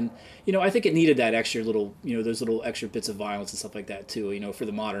Bottin, and I think it needed that extra little those little extra bits of violence and stuff like that too for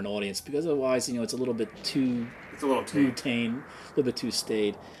the modern audience, because otherwise it's a little bit too tame, a little bit too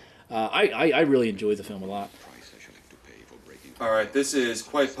staid. I really enjoyed the film a lot. Alright, this is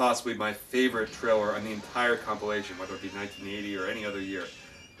quite possibly my favorite trailer on the entire compilation, whether it be 1980 or any other year.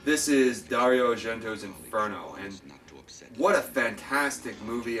 This is Dario Argento's Inferno, and what a fantastic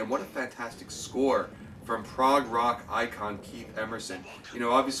movie and what a fantastic score from prog rock icon Keith Emerson.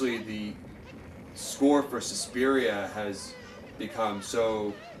 Obviously the score for Suspiria has become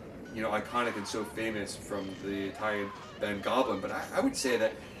so iconic and so famous from the Italian band Goblin, but I would say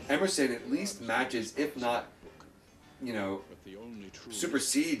that Emerson at least matches, if not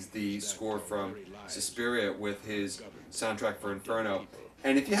supersedes the score from Suspiria with his soundtrack for Inferno.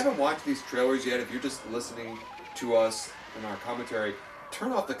 And if you haven't watched these trailers yet, if you're just listening to us in our commentary,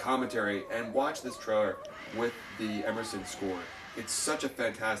 turn off the commentary and watch this trailer with the Emerson score. It's such a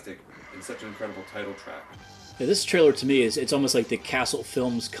fantastic and such an incredible title track. Yeah, this trailer to me it's almost like the Castle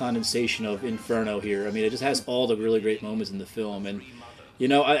Films condensation of Inferno here. I mean, it just has all the really great moments in the film, and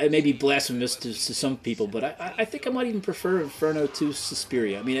it may be blasphemous to some people, but I think I might even prefer Inferno to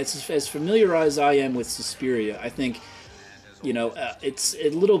Suspiria. I mean, as familiar as I am with Suspiria, I think, it's a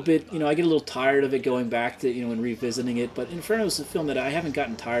little bit, I get a little tired of it going back to, and revisiting it, but Inferno is a film that I haven't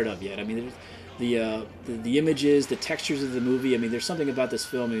gotten tired of yet. I mean, the images, the textures of the movie, I mean, there's something about this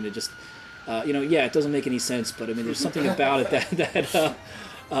film, I mean, it just, it doesn't make any sense, but I mean, there's something about it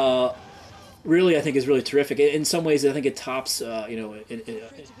that really, I think is really terrific. In some ways, I think it tops,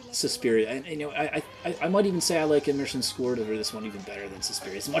 Suspiria. And I might even say I like Emerson's score to this one even better than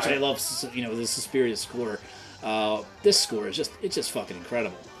Suspiria. As much as I love, the Suspiria score, this score is just fucking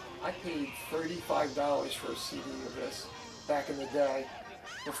incredible. I paid $35 for a CD of this back in the day,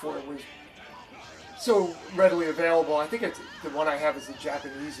 before it was so readily available. I think it's the one I have is the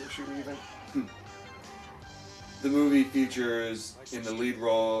Japanese issue even. The movie features in the lead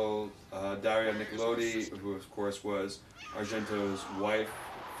role Daria Nicolodi, who of course was Argento's wife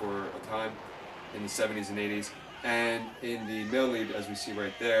for a time in the 70s and 80s. And in the male lead, as we see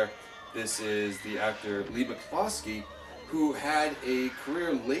right there, this is the actor Lee McCloskey, who had a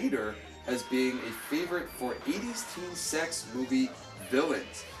career later as being a favorite for 80s teen sex movie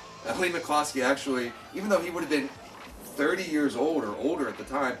villains. Lee McCloskey actually, even though he would have been 30 years old or older at the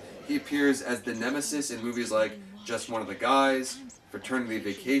time, he appears as the nemesis in movies like Just One of the Guys, Fraternity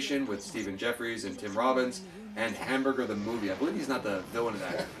Vacation with Stephen Jeffries and Tim Robbins, and Hamburger the movie. I believe he's not the villain of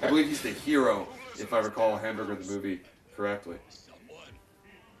that. I believe he's the hero, if I recall Hamburger the movie correctly.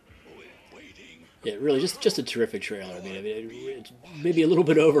 Yeah, really, just a terrific trailer. I mean, it's maybe a little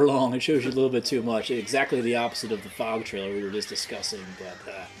bit overlong. It shows you a little bit too much. Exactly the opposite of the Fog trailer we were just discussing.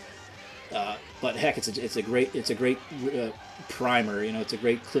 But heck, it's a great primer. You know, it's a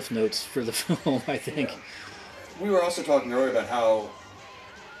great cliff notes for the film, I think. Yeah. We were also talking earlier about how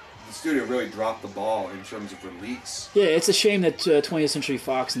the studio really dropped the ball in terms of release. Yeah, it's a shame that 20th Century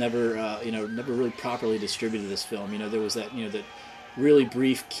Fox never really properly distributed this film. You know, there was that really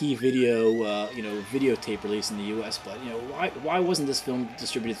brief key video, videotape release in the U.S. But why wasn't this film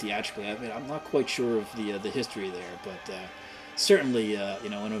distributed theatrically? I mean, I'm not quite sure of the history there, but certainly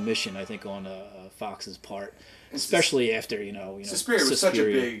an omission, I think, on Fox's part, especially after Suspiria was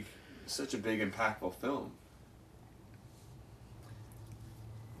such a big impactful film.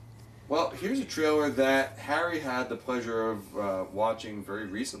 Well, here's a trailer that Harry had the pleasure of watching very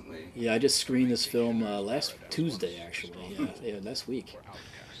recently. Yeah, I just screened this film last Tuesday, actually. Yeah, last week.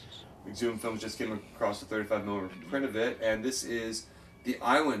 Exhumed Films just came across the 35mm print of it, and this is The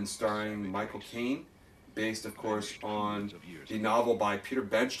Island, starring Michael Caine, based, of course, on the novel by Peter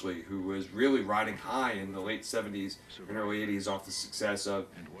Benchley, who was really riding high in the late 70s and early 80s off the success of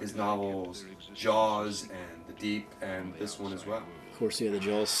his novels Jaws and The Deep, and this one as well. Of course, the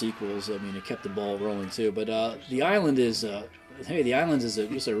Jaws sequels. I mean, it kept the ball rolling too. But The Island is,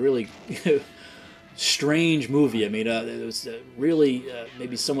 just a really strange movie. I mean, it was really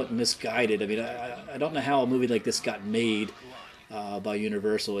maybe somewhat misguided. I mean, I don't know how a movie like this got made by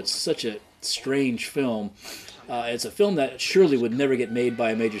Universal. It's such a strange film. It's a film that surely would never get made by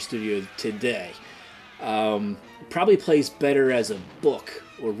a major studio today. Probably plays better as a book,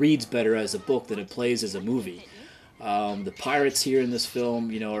 or reads better as a book than it plays as a movie. The pirates here in this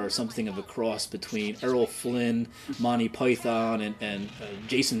film, are something of a cross between Errol Flynn, Monty Python, and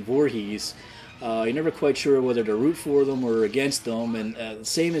Jason Voorhees. You're never quite sure whether to root for them or against them. And the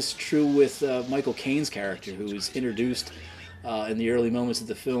same is true with Michael Caine's character, who is introduced in the early moments of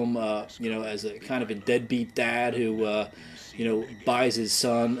the film, as a kind of a deadbeat dad who, buys his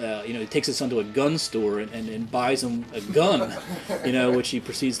son, he takes his son to a gun store and buys him a gun, which he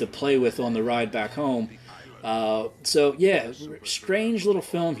proceeds to play with on the ride back home. Strange little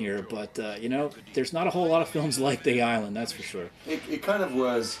film here, but, there's not a whole lot of films like The Island, that's for sure. It kind of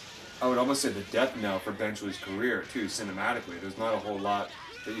was, I would almost say, the death knell for Benchley's career, too, cinematically. There's not a whole lot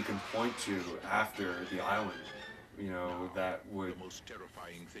that you can point to after The Island, that would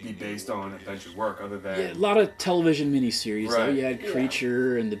be based on Benchley's work, other than... Yeah, a lot of television miniseries, right. You had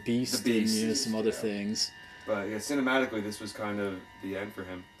Creature and The Beast, and some other things. But, cinematically, this was kind of the end for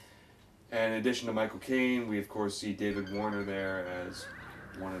him. And in addition to Michael Caine, we of course see David Warner there as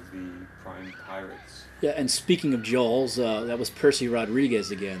one of the prime pirates. Yeah, and speaking of Jaws, that was Percy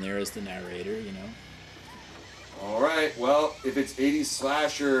Rodriguez again there as the narrator, Alright, well, if it's 80s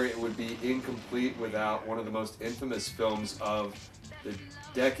slasher, it would be incomplete without one of the most infamous films of the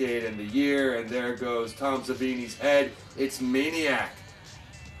decade and the year, and there goes Tom Savini's head. It's Maniac,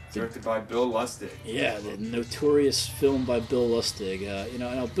 directed by Bill Lustig. Yeah, the notorious film by Bill Lustig.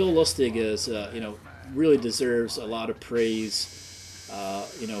 Bill Lustig is, really deserves a lot of praise,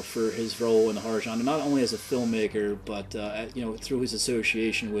 for his role in the horror genre, not only as a filmmaker, but, through his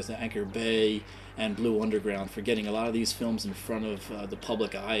association with Anchor Bay and Blue Underground, for getting a lot of these films in front of the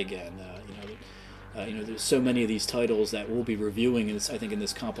public eye again. There's so many of these titles that we'll be reviewing, in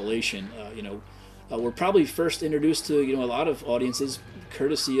this compilation, were probably first introduced to a lot of audiences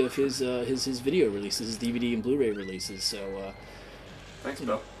courtesy of his video releases, his DVD and Blu-ray releases. So thanks,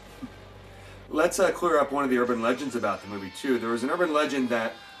 Bill. Let's clear up one of the urban legends about the movie too. There was an urban legend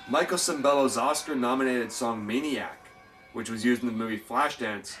that Michael Cimbello's Oscar-nominated song "Maniac," which was used in the movie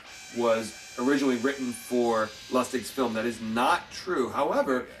Flashdance, was originally written for Lustig's film. That is not true.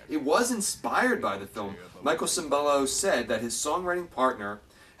 However, it was inspired by the film. Michael Cimbello said that his songwriting partner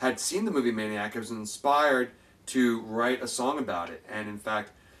had seen the movie Maniac and was inspired to write a song about it, and in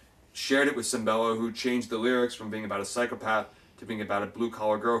fact shared it with Cimbello, who changed the lyrics from being about a psychopath to being about a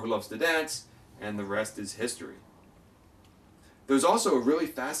blue-collar girl who loves to dance, and the rest is history. There's also a really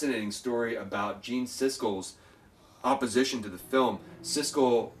fascinating story about Gene Siskel's opposition to the film.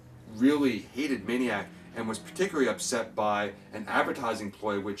 Siskel really hated Maniac and was particularly upset by an advertising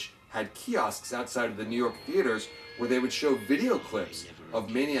ploy which had kiosks outside of the New York theaters where they would show video clips of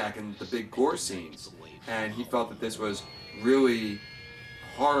Maniac and the big gore scenes. And he felt that this was really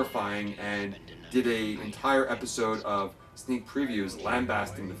horrifying and did an entire episode of sneak previews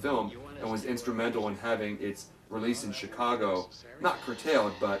lambasting the film, and was instrumental in having its release in Chicago not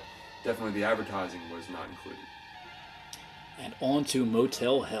curtailed, but definitely the advertising was not included. And on to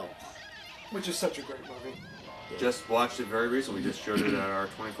Motel Hell. Which is such a great movie. Just watched it very recently. We just showed it at our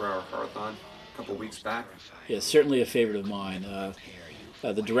 24-hour Horrorthon a couple weeks back. Yeah, certainly a favorite of mine.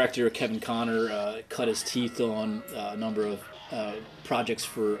 The director, Kevin Conner, cut his teeth on a number of projects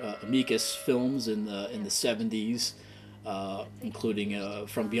for Amicus films in the 70s, including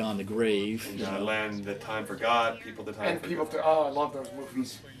From Beyond the Grave. Land That Time Forgot, People That Time Forgot. I love those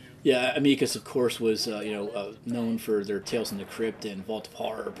movies. Yeah, Amicus, of course, was known for their Tales from the Crypt and Vault of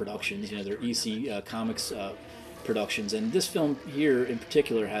Horror productions. Their EC Comics productions, and this film here in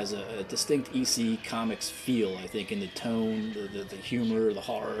particular has a distinct EC Comics feel. I think in the tone, the humor, the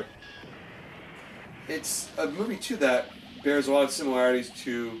horror. It's a movie too that bears a lot of similarities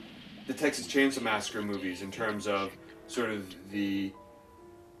to the Texas Chainsaw Massacre movies in terms of sort of the,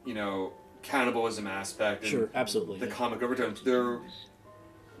 cannibalism aspect. Sure, absolutely. The comic overtones. There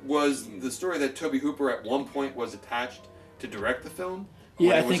was the story that Tobe Hooper at one point was attached to direct the film.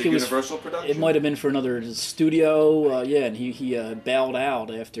 Yeah, I think it was Universal production. It might have been for another studio. And he bailed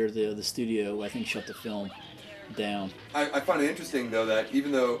out after the studio, I think, shut the film down. I find it interesting, though, that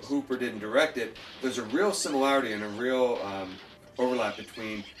even though Hooper didn't direct it, there's a real similarity and a real overlap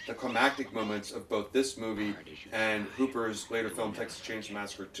between the climactic moments of both this movie and Hooper's later film Texas Chainsaw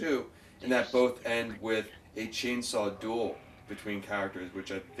Massacre 2, in that both end with a chainsaw duel between characters,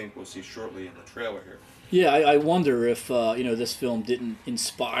 which I think we'll see shortly in the trailer here. Yeah, I wonder if this film didn't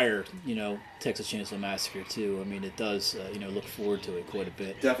inspire Texas Chainsaw Massacre 2. I mean, it does look forward to it quite a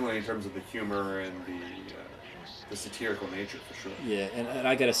bit. Definitely in terms of the humor and the satirical nature, for sure. Yeah, and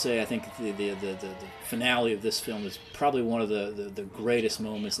I gotta say, I think the finale of this film is probably one of the greatest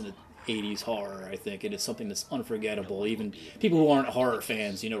moments in the 80s horror, I think, and it's something that's unforgettable. Even people who aren't horror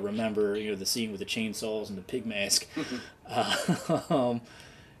fans, remember the scene with the chainsaws and the pig mask.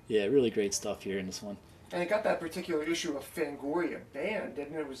 Yeah, really great stuff here in this one. And it got that particular issue of Fangoria banned,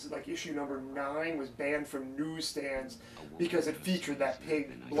 didn't it? It was like issue number 9 was banned from newsstands because it featured that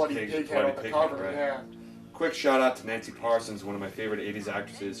bloody pig head on the cover. Right. Yeah. Quick shout out to Nancy Parsons, one of my favorite 80s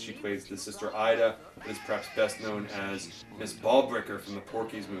actresses. She plays the sister Ida, but is perhaps best known as Miss Ballbricker from the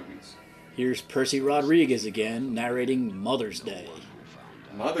Porky's movies. Here's Percy Rodriguez again, narrating Mother's Day.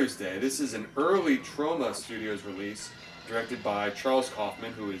 Mother's Day. This is an early Troma Studios release, directed by Charles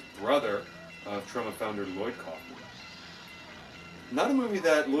Kaufman, who is brother of Troma founder Lloyd Kaufman. Not a movie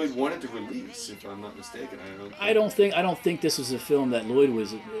that Lloyd wanted to release, if I'm not mistaken. I don't think this was a film that Lloyd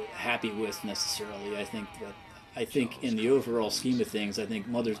was happy with necessarily. I think in the overall scheme of things, I think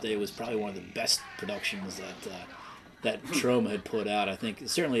Mother's Day was probably one of the best productions that Troma had put out. I think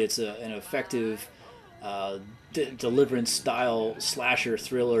certainly it's an effective Deliverance style slasher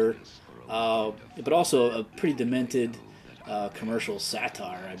thriller, but also a pretty demented commercial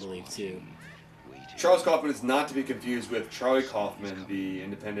satire, I believe, too. Charles Kaufman is not to be confused with Charlie Kaufman, the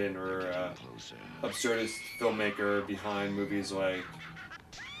independent or absurdist filmmaker behind movies like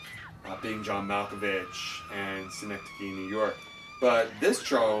Being John Malkovich and Synecdoche, New York. But this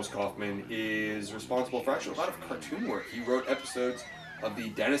Charles Kaufman is responsible for actually a lot of cartoon work. He wrote episodes of the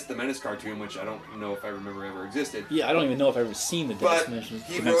Dennis the Menace cartoon, which I don't know if I remember ever existed. Yeah, I don't even know if I've ever seen the Dennis the Menace. But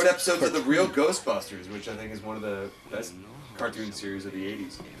he wrote episodes of The Real Ghostbusters, which I think is one of the best cartoon series of the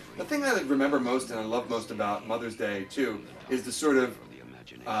 80s. The thing that I remember most and I love most about Mother's Day, too, is the sort of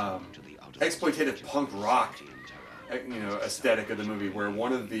exploitative punk rock aesthetic of the movie, where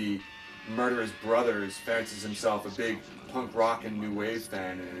one of the murderous brothers fancies himself a big punk rock and new wave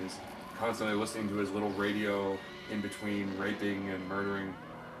fan and is constantly listening to his little radio in between raping and murdering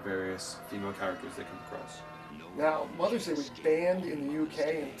various female characters they come across. Now, Mother's Day was banned in the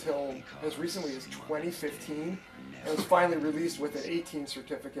UK until as recently as 2015, and was finally released with an 18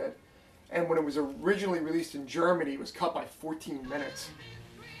 certificate. And when it was originally released in Germany, it was cut by 14 minutes.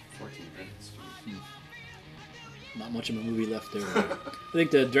 14 minutes. Not much of a movie left there. I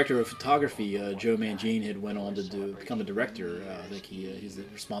think the director of photography, Joe Mangine, had went on to become a director. I think he's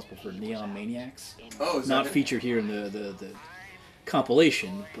responsible for Neon Maniacs. Oh, is not that featured here in the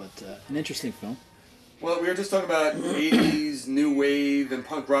compilation, but an interesting film. Well, we were just talking about 80s new wave and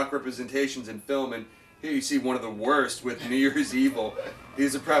punk rock representations in film, and here you see one of the worst with New Year's Evil.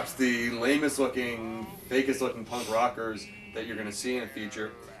 These are perhaps the lamest looking, fakest looking punk rockers that you're going to see in a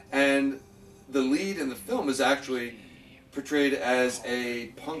feature. And the lead in the film is actually portrayed as a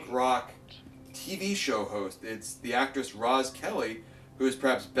punk rock TV show host. It's the actress Roz Kelly, who is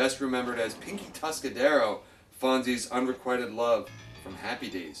perhaps best remembered as Pinky Tuscadero, Fonzie's unrequited love from Happy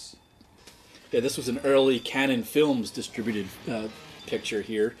Days. Yeah, this was an early Canon Films distributed picture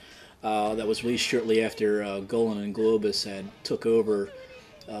here that was released shortly after Golan and Globus had took over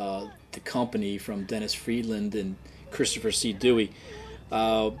The Company from Dennis Friedland and Christopher C. Dewey.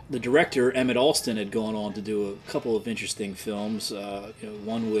 The director, Emmett Alston, had gone on to do a couple of interesting films.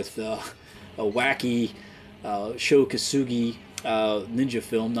 One with a wacky Sho Kosugi ninja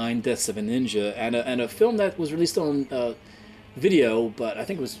film, Nine Deaths of a Ninja, and a film that was released on video, but I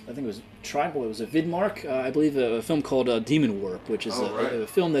think it was Tribal. It was a Vidmark, I believe, a film called Demon Warp, which is a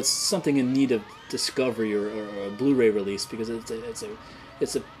film that's something in need of discovery or a Blu-ray release, because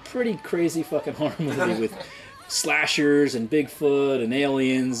it's a pretty crazy fucking horror movie with slashers and Bigfoot and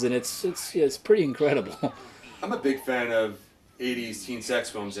aliens, and it's pretty incredible. I'm a big fan of 80s teen sex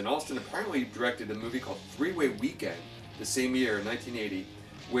films, and Alston apparently directed a movie called Three-Way Weekend the same year, in 1980,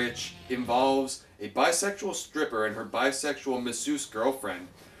 which involves a bisexual stripper and her bisexual masseuse girlfriend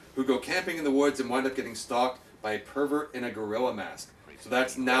who go camping in the woods and wind up getting stalked by a pervert in a gorilla mask. So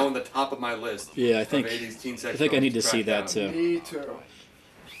that's now on the top of my list. Yeah, I think of 80s teen sex I think I films need to see that down. too. Me too.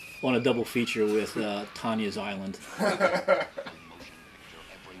 On a double feature with Tanya's Island.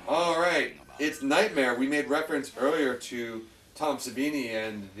 All right, it's Nightmare. We made reference earlier to Tom Savini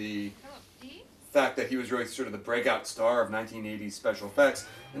and the fact that he was really sort of the breakout star of 1980s special effects.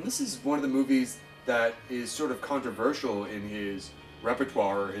 And this is one of the movies that is sort of controversial in his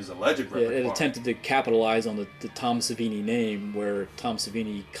repertoire, or his alleged repertoire. It attempted to capitalize on the Tom Savini name, where Tom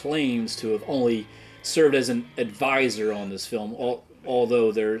Savini claims to have only served as an advisor on this film,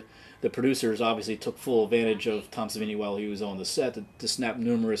 although the producers obviously took full advantage of Tom Savini while he was on the set to snap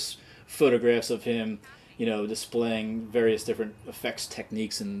numerous photographs of him, displaying various different effects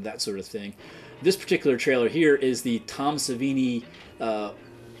techniques and that sort of thing. This particular trailer here is the Tom Savini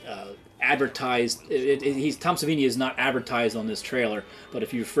advertised. Tom Savini is not advertised on this trailer, but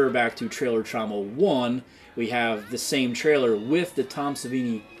if you refer back to Trailer Trauma 1, we have the same trailer with the Tom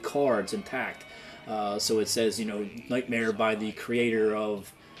Savini cards intact. So it says, Nightmare by the creator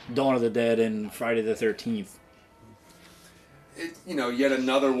of Dawn of the Dead and Friday the 13th. Yet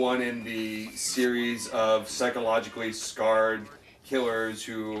another one in the series of psychologically scarred killers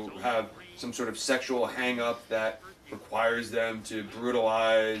who have some sort of sexual hang-up that requires them to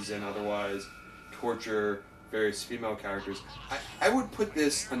brutalize and otherwise torture various female characters. I would put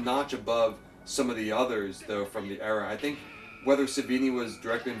this a notch above some of the others, though, from the era. I think whether Savini was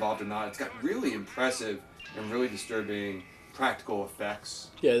directly involved or not, it's got really impressive and really disturbing practical effects.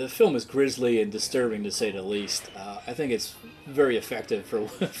 Yeah, the film is grisly and disturbing, to say the least. I think it's very effective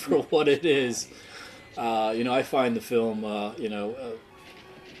for what it is. I find the film,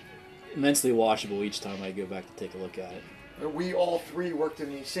 immensely watchable each time I go back to take a look at it. We all three worked in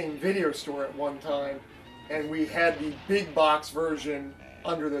the same video store at one time, and we had the big box version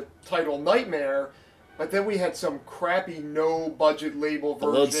under the title Nightmare, but then we had some crappy no-budget label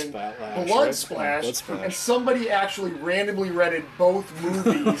version, Blood Splash, and somebody actually randomly rented both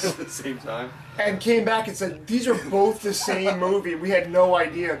movies at the same time, and came back and said, these are both the same movie. We had no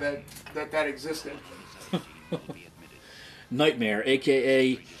idea that existed. Nightmare,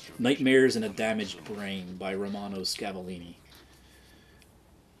 a.k.a. Nightmares in a Damaged Brain by Romano Scavallini.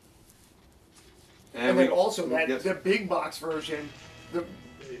 And then also the big box version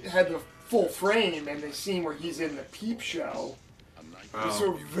had the full frame, and the scene where he's in the peep show. There's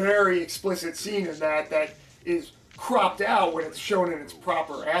a very explicit scene in that is cropped out when it's shown in its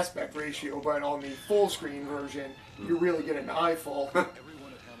proper aspect ratio, but on the full screen version, you really get an eyeful.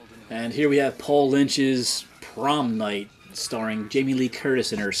 And here we have Paul Lynch's Prom Night, starring Jamie Lee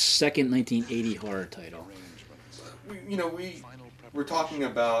Curtis in her second 1980 horror title. We were talking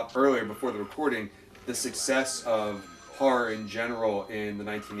about earlier before the recording the success of horror in general in the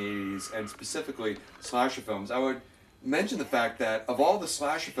 1980s, and specifically slasher films. I would mention the fact that of all the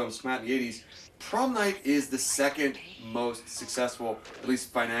slasher films from out in the 80s, Prom Night is the second most successful, at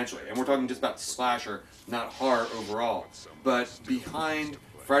least financially. And we're talking just about slasher, not horror overall. But behind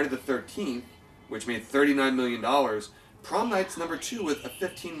Friday the 13th, which made $39 million, Prom Night's number 2 with a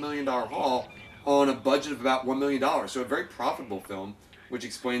 $15 million haul on a budget of about $1 million. So a very profitable film, which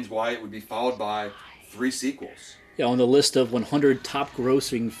explains why it would be followed by 3 sequels. Yeah, on the list of 100 top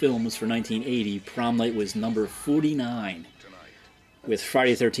grossing films for 1980, Prom Night was number 49, with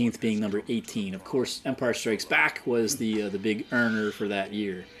Friday the 13th being number 18. Of course, Empire Strikes Back was the big earner for that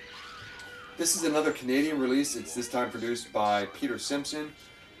year. This is another Canadian release. It's this time produced by Peter Simpson,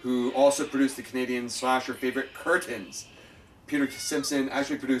 who also produced the Canadian slasher favorite Curtains. Peter Simpson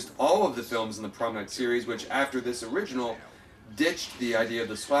actually produced all of the films in the Prom Night series, which after this original ditched the idea of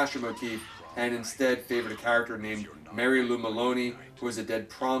the slasher motif and instead favored a character named Mary Lou Maloney, who is a dead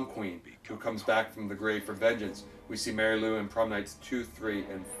prom queen who comes back from the grave for vengeance. We see Mary Lou in Prom Nights 2, 3,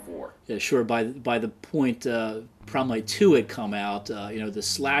 and 4. Yeah, sure. By the point Prom Night 2 had come out, the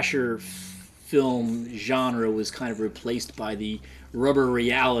slasher film genre was kind of replaced by the rubber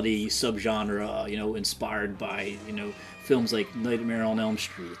reality subgenre, inspired by, films like Nightmare on Elm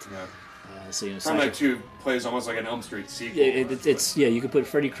Street. Yeah. Prom Night 2 plays almost like an Elm Street sequel. Yeah, you could put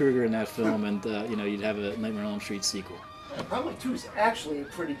Freddy Krueger in that film and, you'd have a Nightmare on Elm Street sequel. Yeah, Prom Night 2 is actually a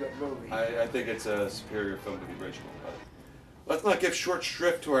pretty good movie. I think it's a superior film to the original. But let's not give short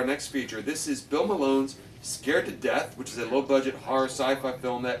shrift to our next feature. This is Bill Malone's Scared to Death, which is a low-budget horror sci-fi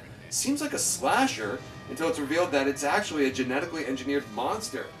film that seems like a slasher until it's revealed that it's actually a genetically engineered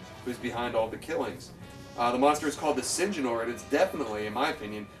monster who's behind all the killings. The monster is called the Sinjanor, and it's definitely, in my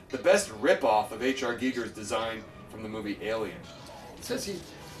opinion, the best rip-off of H.R. Giger's design from the movie Alien. It says he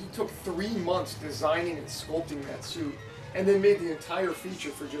took 3 months designing and sculpting that suit, and then made the entire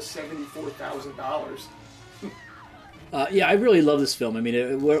feature for just $74,000. Yeah, I really love this film. I mean,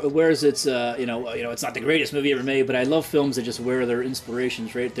 it wears its, it's not the greatest movie ever made, but I love films that just wear their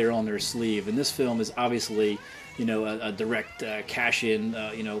inspirations right there on their sleeve. And this film is obviously, a direct cash-in,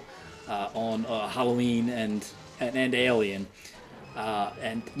 on Halloween and Alien.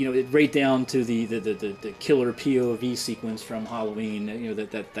 And right down to the killer POV sequence from Halloween,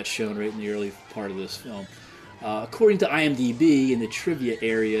 that's shown right in the early part of this film. According to IMDb, in the trivia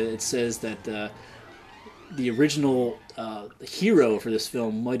area, it says that the original hero for this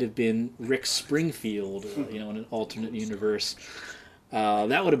film might have been Rick Springfield, in an alternate universe.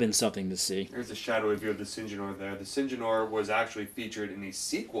 That would have been something to see. There's a shadowy view of the Sinjanor there. The Sinjanor was actually featured in a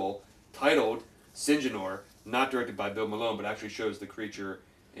sequel titled Sinjanor, not directed by Bill Malone, but actually shows the creature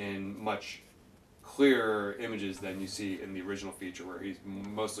in much clearer images than you see in the original feature, where he's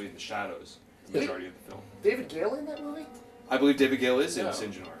mostly in the shadows the majority of the film. David Gale in that movie? I believe David Gale is in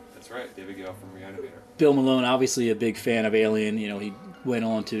Sinjanor. That's right, David Gale from Reanimator. Bill Malone, obviously a big fan of Alien. He went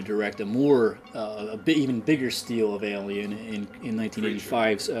on to direct even bigger steal of Alien in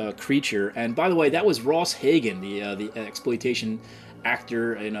 1985's Creature. And by the way, that was Ross Hagen, the exploitation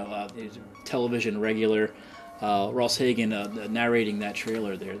actor, television regular. Ross Hagen narrating that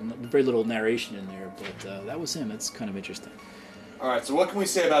trailer there. Very little narration in there, but that was him. That's kind of interesting. All right, so what can we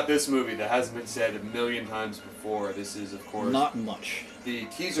say about this movie that hasn't been said a million times before? This is, of course, not much. The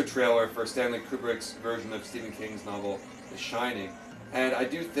teaser trailer for Stanley Kubrick's version of Stephen King's novel, The Shining. And I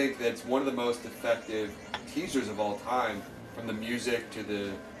do think that it's one of the most effective teasers of all time, from the music to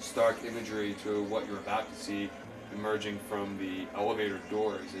the stark imagery to what you're about to see emerging from the elevator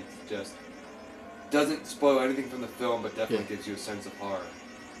doors. It just doesn't spoil anything from the film, but definitely gives you a sense of horror.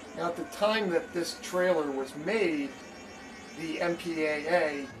 Now, at the time that this trailer was made, the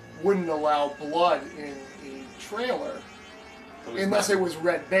MPAA wouldn't allow blood in a trailer unless it was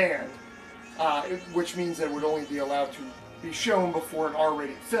red band, which means that it would only be allowed to be shown before an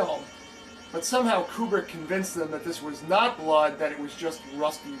R-rated film. But somehow Kubrick convinced them that this was not blood, that it was just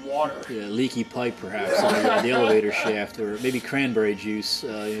rusty water. Yeah, leaky pipe perhaps in the elevator shaft, or maybe cranberry juice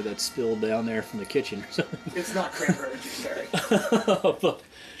that spilled down there from the kitchen or something. It's not cranberry juice, Harry.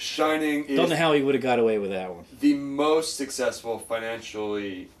 Shining is... Don't know how he would have got away with that one. The most successful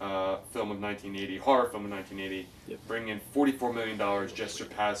financially film of 1980, horror film of 1980, bringing in $44 million, just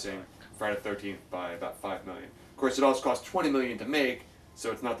surpassing Friday the 13th by about $5 million. Of course, it also cost $20 million to make,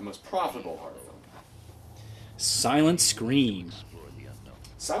 so it's not the most profitable horror film. Silent Scream.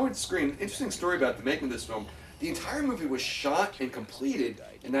 Silent Scream, interesting story about the making of this film. The entire movie was shot and completed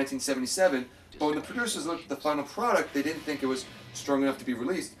in 1977, but when the producers looked at the final product, they didn't think it was strong enough to be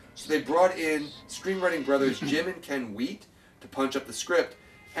released. So they brought in screenwriting brothers Jim and Ken Wheat to punch up the script,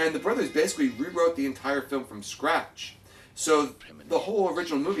 and the brothers basically rewrote the entire film from scratch. So the whole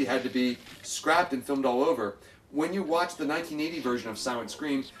original movie had to be scrapped and filmed all over. When you watch the 1980 version of Silent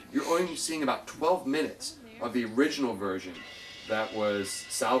Scream, you're only seeing about 12 minutes of the original version that was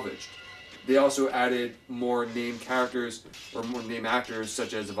salvaged. They also added more named characters, or more named actors,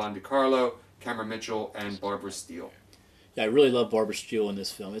 such as Yvonne DiCarlo, Cameron Mitchell, and Barbara Steele. Yeah, I really love Barbara Steele in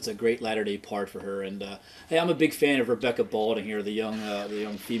this film. It's a great latter-day part for her. And hey, I'm a big fan of Rebecca Balding here, the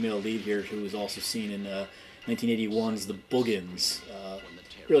young female lead here, who was also seen in 1981's The Boogans.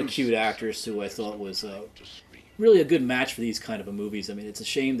 Really cute actress who I thought was really a good match for these kind of movies. I mean, it's a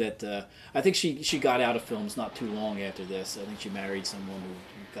shame that I think she got out of films not too long after this. I think she married someone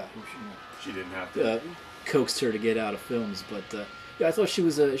who she didn't have to coaxed her to get out of films. But yeah, I thought she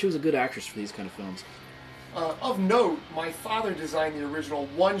was a good actress for these kind of films. Of note, my father designed the original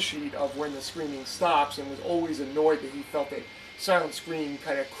one sheet of When the Screaming Stops and was always annoyed that he felt that silent screen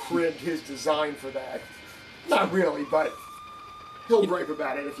kind of cribbed his design for that. Not really, but he'll gripe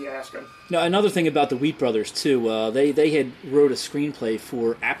about it if you ask him. Now, another thing about the Wheat Brothers, too, they had wrote a screenplay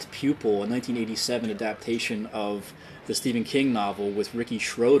for Apt Pupil, a 1987 adaptation of the Stephen King novel with Ricky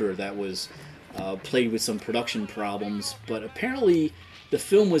Schroeder that was played with some production problems, but apparently the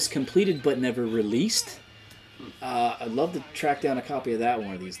film was completed but never released. I'd love to track down a copy of that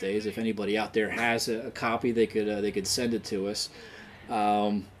one of these days. If anybody out there has a copy, they could send it to us.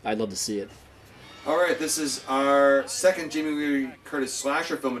 I'd love to see it. All right, this is our second Jamie Lee Curtis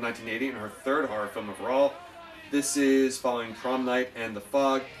slasher film of 1980 and her third horror film overall. This is following Prom Night and The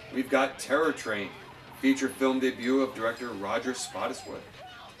Fog. We've got Terror Train, feature film debut of director Roger Spottiswoode.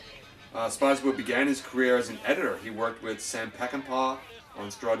 Spottiswoode began his career as an editor. He worked with Sam Peckinpah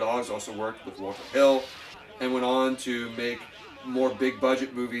on Straw Dogs, also worked with Walter Hill, and went on to make more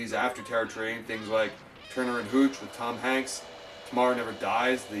big-budget movies after Terror Train, things like Turner and Hooch with Tom Hanks, Tomorrow Never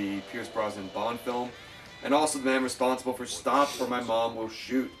Dies, the Pierce Brosnan Bond film, and also the man responsible for Stop or My Mom Will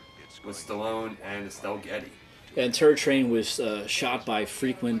Shoot with Stallone and Estelle Getty. And Terror Train was shot by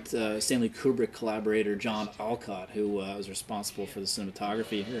frequent Stanley Kubrick collaborator John Alcott, who was responsible for the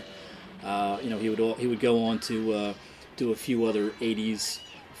cinematography here. He would go on to do a few other 80s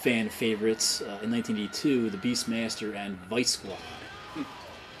fan favorites. In 1982, The Beastmaster and Vice Squad.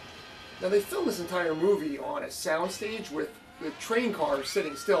 Now they filmed this entire movie on a soundstage with the train cars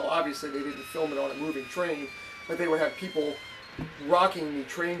sitting still. Obviously, they didn't film it on a moving train, but they would have people rocking the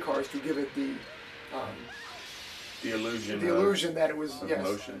train cars to give it the illusion that it was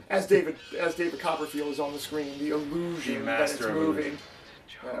motion. As David Copperfield is on the screen, the illusion that it's moving.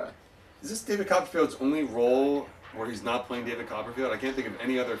 Is this David Copperfield's only role where he's not playing David Copperfield? I can't think of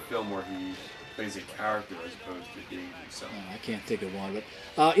any other film where he plays a character as opposed to being himself. I can't think of one, but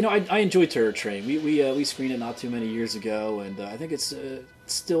I enjoyed Terror Train. We screened it not too many years ago, and I think it's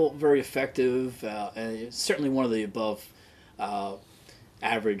still very effective. And it's certainly one of the above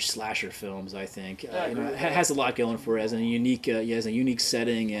average slasher films. I think it has a lot going for it. Has a unique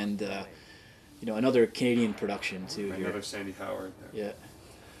setting, and another Canadian production too. Another Sandy Howard. There. Yeah.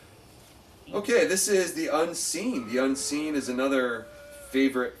 Okay, this is The Unseen. The Unseen is another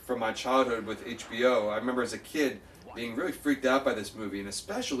favorite from my childhood with HBO. I remember as a kid being really freaked out by this movie, and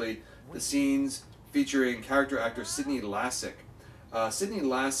especially the scenes featuring character actor Sidney Lassick. Sidney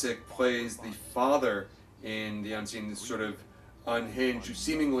Lassick plays the father in The Unseen, this sort of unhinged,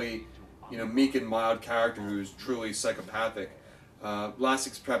 seemingly meek and mild character who's truly psychopathic.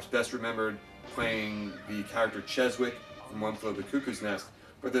 Lassick's perhaps best remembered playing the character Cheswick from One Flew Over the Cuckoo's Nest.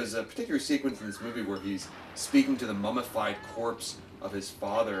 But there's a particular sequence in this movie where he's speaking to the mummified corpse of his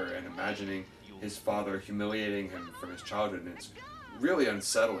father and imagining his father humiliating him from his childhood, and it's really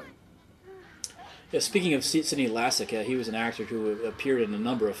unsettling. Yeah, speaking of Sidney Lassick, he was an actor who appeared in a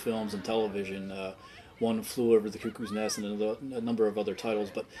number of films and television. One Flew Over the Cuckoo's Nest and a number of other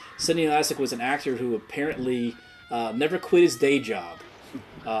titles. But Sidney Lassick was an actor who apparently never quit his day job.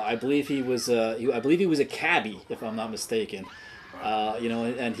 I believe he was a cabbie, if I'm not mistaken.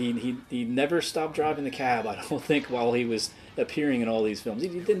 And he never stopped driving the cab, I don't think, while he was appearing in all these films. He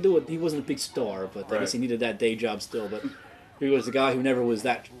didn't do it. He wasn't a big star, but I guess he needed that day job still. But he was the guy who never was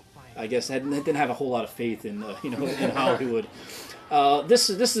that. I guess didn't have a whole lot of faith in in Hollywood. This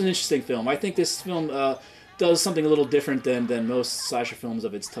is an interesting film. I think this film does something a little different than most slasher films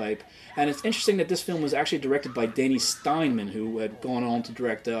of its type. And it's interesting that this film was actually directed by Danny Steinman, who had gone on to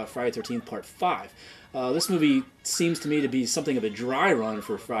direct Friday the 13th Part 5. This movie seems to me to be something of a dry run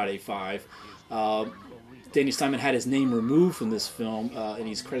for Friday 5. Danny Steinman had his name removed from this film, and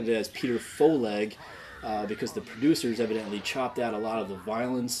he's credited as Peter Foleg because the producers evidently chopped out a lot of the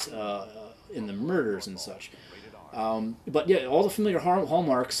violence in the murders and such. But yeah, all the familiar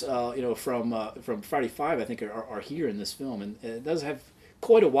hallmarks, from Friday 5, I think, are here in this film, and it does have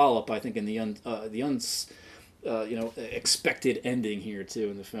quite a wallop, I think, in the expected ending here too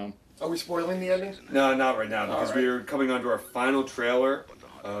in the film. Are we spoiling the ending? No, not right now, because we're coming on to our final trailer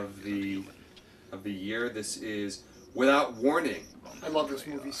of the year. This is Without Warning. I love this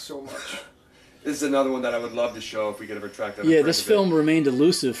movie so much. This is another one that I would love to show if we could ever track that. Yeah, this film remained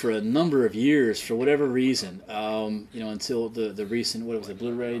elusive for a number of years for whatever reason. Until the recent, what was it,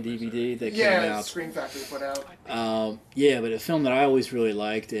 Blu-ray, DVD that came out. Yeah, Screen Factory put out. But a film that I always really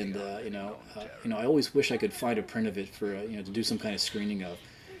liked, and I always wish I could find a print of it for to do some kind of screening of.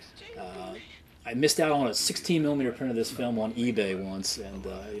 I missed out on a 16mm print of this film on eBay once, and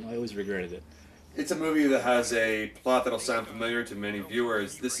I always regretted it. It's a movie that has a plot that'll sound familiar to many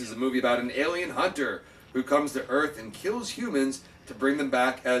viewers. This is a movie about an alien hunter who comes to Earth and kills humans to bring them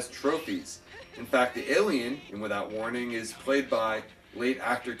back as trophies. In fact, the alien in Without Warning is played by late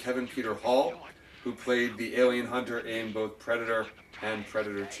actor Kevin Peter Hall, who played the alien hunter in both Predator and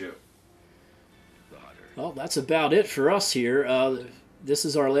Predator 2. Well, that's about it for us here. This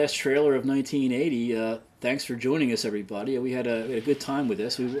is our last trailer of 1980. Thanks for joining us, everybody. We had a good time with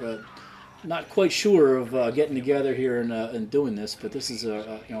this. We were not quite sure of getting together here and doing this, but this is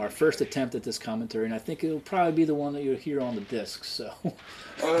our first attempt at this commentary, and I think it'll probably be the one that you'll hear on the disc. So.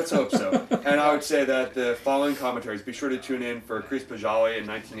 Well, let's hope so. And I would say that the following commentaries, be sure to tune in for Chris Poggiali in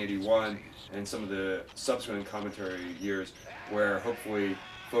 1981 and some of the subsequent commentary years, where hopefully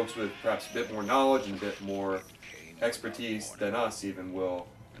folks with perhaps a bit more knowledge and a bit more expertise than us even will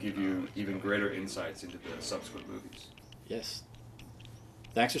give you even greater insights into the subsequent movies. Yes.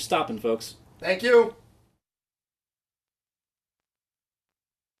 Thanks for stopping, folks. Thank you.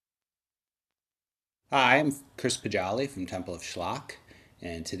 Hi, I'm Chris Poggiali from Temple of Schlock,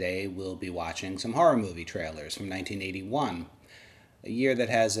 and today we'll be watching some horror movie trailers from 1981, a year that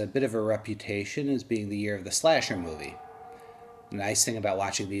has a bit of a reputation as being the year of the slasher movie. The nice thing about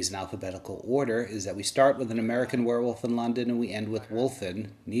watching these in alphabetical order is that we start with An American Werewolf in London and we end with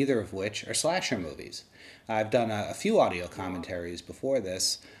Wolfen, neither of which are slasher movies. I've done a few audio commentaries before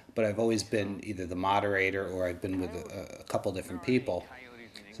this, but I've always been either the moderator or I've been with a couple different people.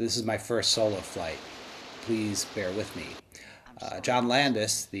 So this is my first solo flight. Please bear with me. John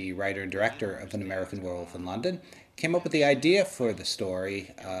Landis, the writer and director of An American Werewolf in London, came up with the idea for the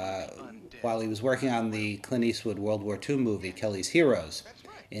story while he was working on the Clint Eastwood World War II movie Kelly's Heroes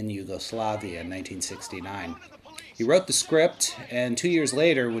in Yugoslavia in 1969. He wrote the script, and 2 years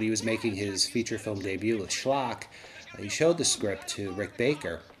later, when he was making his feature film debut with Schlock, he showed the script to Rick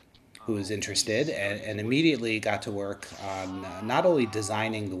Baker, who was interested and immediately got to work on not only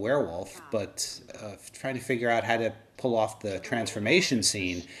designing the werewolf, but trying to figure out how to pull off the transformation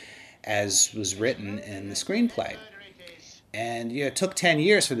scene as was written in the screenplay. And it took 10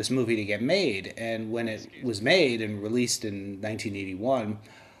 years for this movie to get made, and when it was made and released in 1981,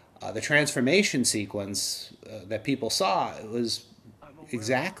 the transformation sequence that people saw was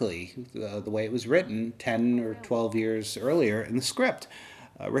exactly the way it was written 10 or 12 years earlier in the script.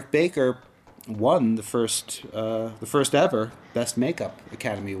 Rick Baker won the first ever Best Makeup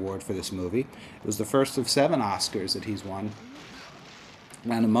Academy Award for this movie. It was the first of 7 Oscars that he's won.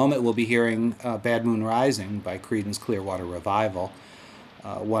 Now, in a moment, we'll be hearing Bad Moon Rising by Creedence Clearwater Revival,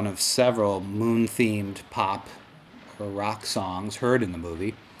 one of several moon-themed pop or rock songs heard in the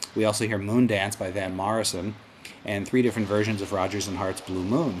movie. We also hear Moon Dance by Van Morrison, and 3 different versions of Rodgers and Hart's Blue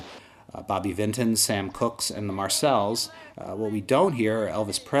Moon. Bobby Vinton's, Sam Cooke's, and the Marcells. What we don't hear are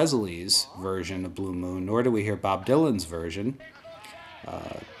Elvis Presley's version of Blue Moon, nor do we hear Bob Dylan's version.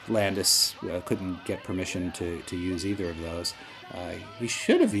 Landis couldn't get permission to use either of those. He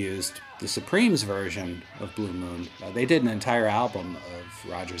should have used the Supremes' version of Blue Moon. They did an entire album of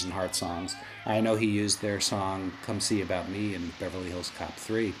Rodgers and Hart songs. I know he used their song Come See About Me in Beverly Hills Cop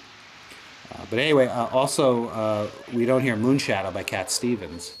 3. But anyway, also we don't hear Moonshadow by Cat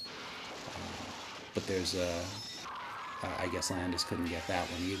Stevens. But there's I guess Landis couldn't get that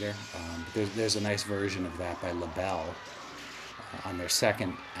one either. But there's a nice version of that by LaBelle on their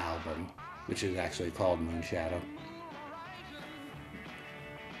second album, which is actually called Moonshadow.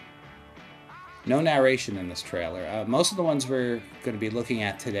 No narration in this trailer. Most of the ones we're going to be looking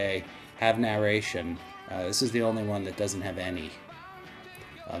at today have narration. This is the only one that doesn't have any.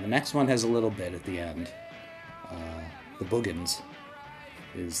 The next one has a little bit at the end. The Boogans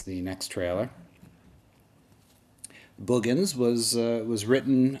is the next trailer. Boogans was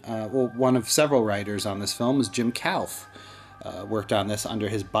written, one of several writers on this film is Jim Kauf. Worked on this under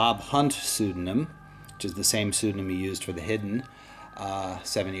his Bob Hunt pseudonym, which is the same pseudonym he used for The Hidden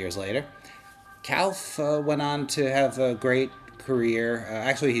 7 years later. Kauf went on to have a great career.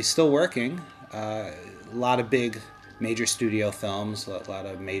 Actually, he's still working. A lot of big major studio films, a lot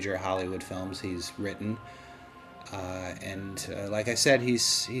of major Hollywood films he's written. And like I said,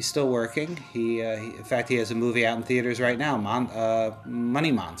 he's still working. In fact, he has a movie out in theaters right now,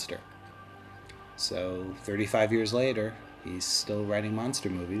 Money Monster. So 35 years later, he's still writing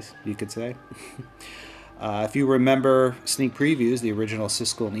monster movies, you could say. If you remember sneak previews, the original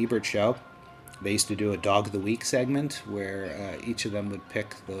Siskel and Ebert show, they used to do a Dog of the Week segment where each of them would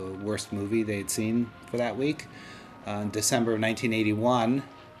pick the worst movie they'd seen for that week. In December of 1981,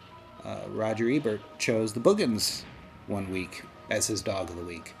 Roger Ebert chose The Boogans one week as his Dog of the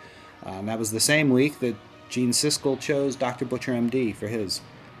Week. And that was the same week that Gene Siskel chose Dr. Butcher MD for his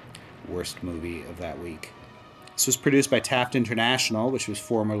worst movie of that week. This was produced by Taft International, which was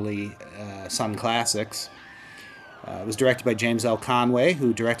formerly Sun Classics. It was directed by James L. Conway,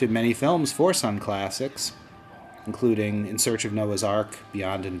 who directed many films for Sun Classics, including In Search of Noah's Ark,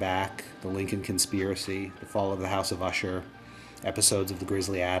 Beyond and Back, The Lincoln Conspiracy, The Fall of the House of Usher, episodes of The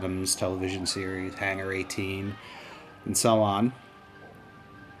Grizzly Adams television series, Hangar 18, and so on.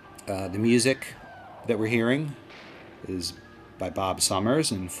 The music that we're hearing is by Bob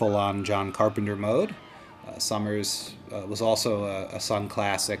Summers in full-on John Carpenter mode. Summers was also a Sun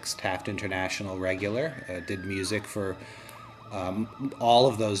Classics Taft International regular, did music for all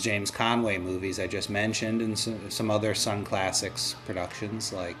of those James Conway movies I just mentioned, and some other Sun Classics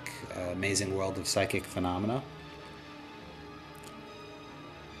productions like Amazing World of Psychic Phenomena.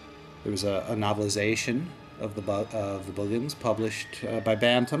 There was a novelization of the Boogans published by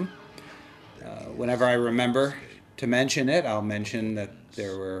Bantam. Whenever I remember to mention it, I'll mention that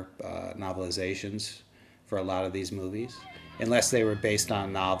there were novelizations for a lot of these movies, unless they were based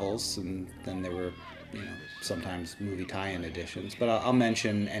on novels, and then there were, sometimes movie tie-in editions. But I'll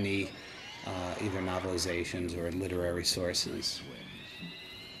mention any either novelizations or literary sources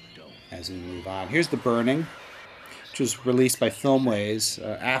as we move on. Here's The Burning, which was released by Filmways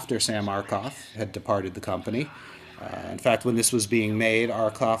after Sam Arkoff had departed the company. In fact, when this was being made,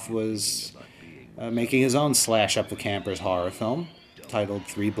 Arkoff was making his own slash-up-the-campers horror film titled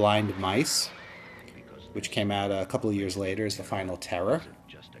Three Blind Mice, which came out a couple of years later as The Final Terror.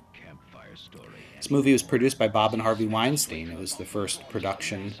 This movie was produced by Bob and Harvey Weinstein. It was the first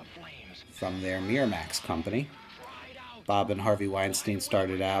production from their Miramax company. Bob and Harvey Weinstein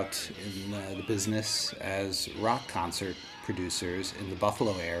started out in the business as rock concert producers in the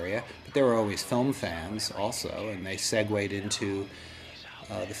Buffalo area, but they were always film fans also, and they segued into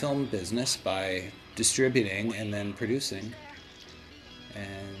the film business by distributing and then producing.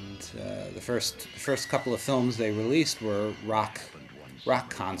 And the first couple of films they released were rock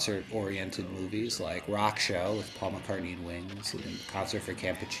concert-oriented movies like Rock Show with Paul McCartney and Wings, and Concert for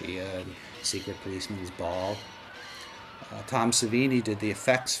Kampuchea, and Secret Policeman's Ball. Tom Savini did the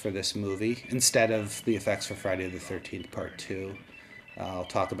effects for this movie instead of the effects for Friday the 13th Part 2. I'll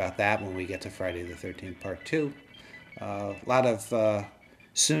talk about that when we get to Friday the 13th Part 2. A lot of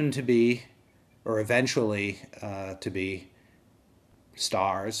soon-to-be, or eventually to be,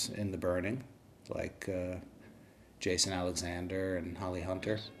 stars in The Burning, like Jason Alexander and Holly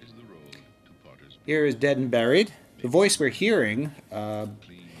Hunter. Here is Dead and Buried. The voice we're hearing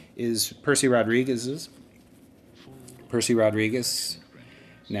is Percy Rodriguez's. Percy Rodriguez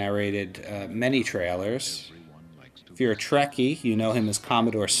narrated many trailers. If you're a Trekkie, you know him as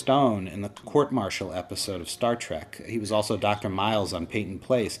Commodore Stone in the court-martial episode of Star Trek. He was also Dr. Miles on Peyton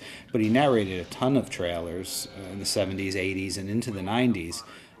Place, but he narrated a ton of trailers in the 70s, 80s, and into the 90s,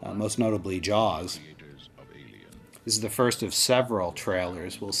 most notably Jaws. This is the first of several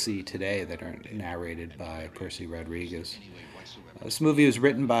trailers we'll see today that are narrated by Percy Rodriguez. This movie was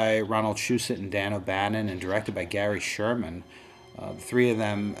written by Ronald Shusett and Dan O'Bannon and directed by Gary Sherman. The three of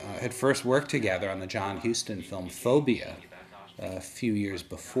them had first worked together on the John Huston film Phobia a few years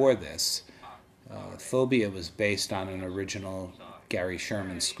before this. Phobia was based on an original Gary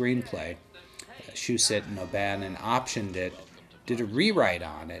Sherman screenplay. Shusett and O'Bannon optioned it, did a rewrite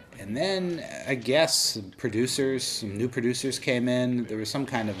on it, and then I guess some new producers came in. There was some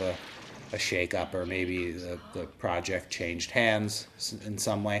kind of a shake-up, or maybe the project changed hands in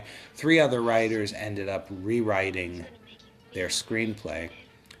some way. Three other writers ended up rewriting their screenplay.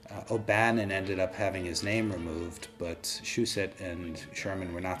 O'Bannon ended up having his name removed, but Shusett and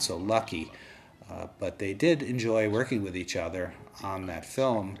Sherman were not so lucky. But they did enjoy working with each other on that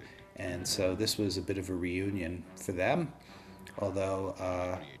film, and so this was a bit of a reunion for them, although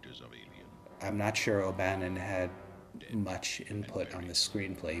I'm not sure O'Bannon had much input on the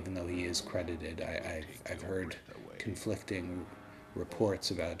screenplay, even though he is credited. I've heard conflicting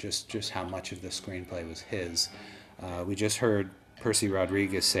reports about just how much of the screenplay was his. We just heard Percy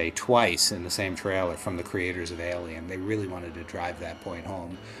Rodriguez say twice in the same trailer from the creators of Alien. They really wanted to drive that point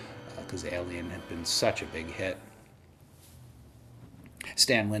home because Alien had been such a big hit.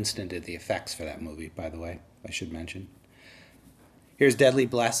 Stan Winston did the effects for that movie, by the way, I should mention. Here's Deadly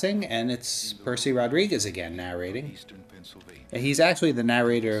Blessing, and it's Percy Rodriguez again narrating. And he's actually the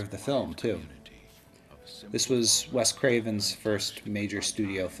narrator of the film, too. This was Wes Craven's first major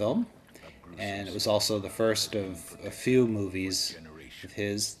studio film, and it was also the first of a few movies of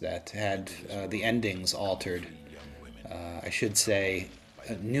his that had the endings altered. I should say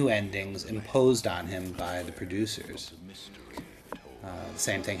new endings imposed on him by the producers. The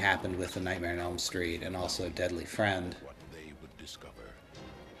same thing happened with The Nightmare on Elm Street and also Deadly Friend.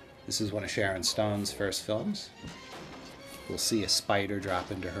 This is one of Sharon Stone's first films. We'll see a spider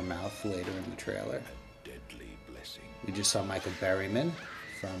drop into her mouth later in the trailer. We just saw Michael Berryman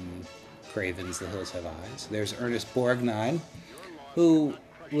from Craven's The Hills Have Eyes. There's Ernest Borgnine, who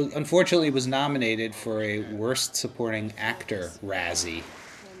unfortunately was nominated for a Worst Supporting Actor Razzie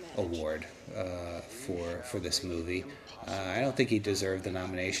Award for this movie. I don't think he deserved the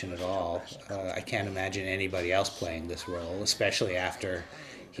nomination at all. I can't imagine anybody else playing this role, especially after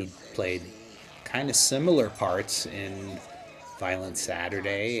he played kind of similar parts in Violent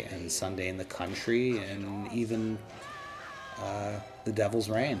Saturday and Sunday in the Country and even The Devil's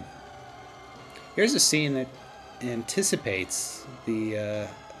Reign. Here's a scene that anticipates a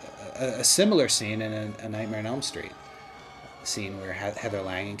similar scene in A Nightmare on Elm Street. A scene where Heather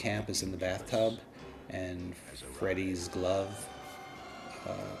Langenkamp is in the bathtub and Freddy's glove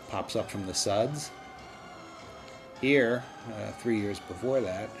pops up from the suds. Here, 3 years before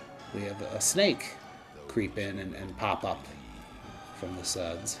that, we have a snake creep in and pop up from the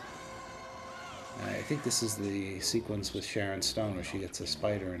suds. I think this is the sequence with Sharon Stone where she gets a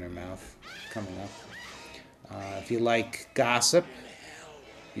spider in her mouth coming up. If you like gossip,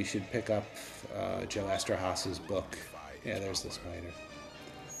 you should pick up Joe Esterhaus's book. Yeah, there's the spider.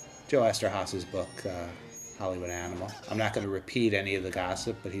 Joe Esterhaus's book, Hollywood Animal. I'm not going to repeat any of the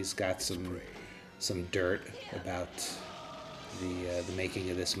gossip, but he's got some dirt about the making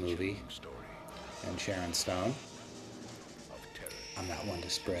of this movie and Sharon Stone. I'm not one to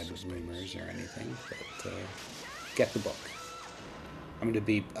spread rumors or anything, but get the book. I'm going to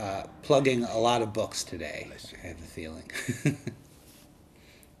be plugging a lot of books today, I have a feeling.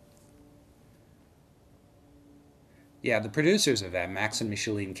 Yeah, the producers of that, Max and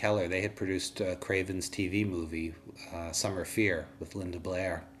Micheline Keller, they had produced Craven's TV movie, Summer Fear, with Linda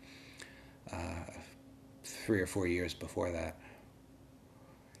Blair, 3 or 4 years before that.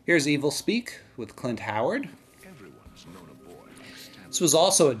 Here's Evil Speak with Clint Howard. This was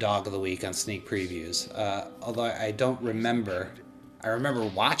also a Dog of the Week on Sneak Previews, although I don't remember. I remember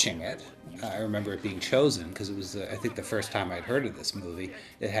watching it. I remember it being chosen because it was, I think, the first time I'd heard of this movie.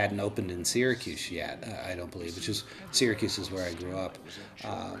 It hadn't opened in Syracuse yet, I don't believe, which is, Syracuse is where I grew up.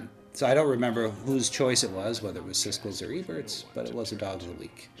 So I don't remember whose choice it was, whether it was Siskel's or Ebert's, but it was a Dog of the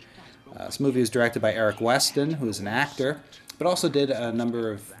Week. This movie was directed by Eric Weston, who is an actor, but also did a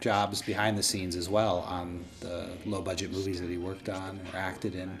number of jobs behind the scenes as well on the low-budget movies that he worked on or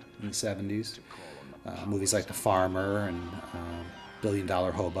acted in the 70s. Movies like The Farmer and $1 Billion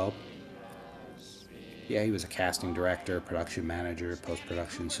Hobo. Yeah, he was a casting director, production manager,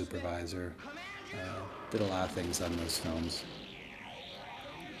 post-production supervisor. Did a lot of things on those films.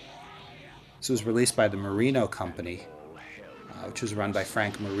 This was released by the Marino Company, which was run by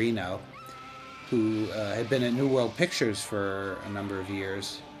Frank Marino, who had been at New World Pictures for a number of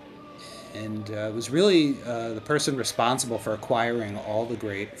years, and was really the person responsible for acquiring all the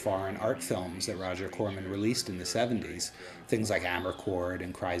great foreign art films that Roger Corman released in the 70s. Things like Amarcord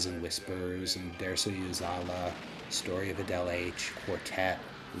and Cries and Whispers and Dare Soyuz Allah, Story of Adele H., Quartet,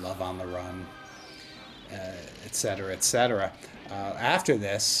 Love on the Run, etc., etc. After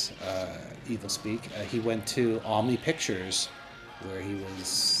this, Evil Speak, he went to Almy Pictures, where he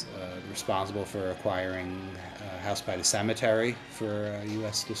was responsible for acquiring House by the Cemetery for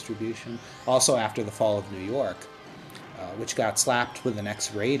U.S. distribution. Also after The Fall of New York, which got slapped with an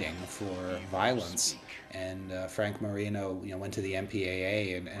X rating for violence. And Frank Marino, went to the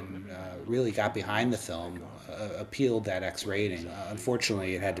MPAA and really got behind the film, appealed that X rating.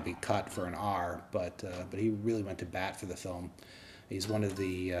 Unfortunately, it had to be cut for an R, but he really went to bat for the film. He's one of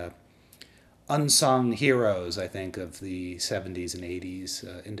the unsung heroes, I think, of the 70s and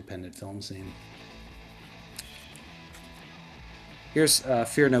 80s independent film scene. Here's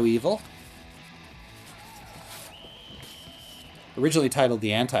Fear No Evil. Originally titled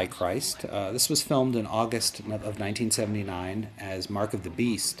The Antichrist, this was filmed in August of 1979 as Mark of the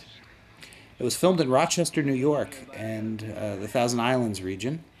Beast. It was filmed in Rochester, New York, and the Thousand Islands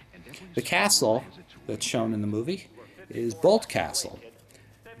region. The castle that's shown in the movie is Bolt Castle,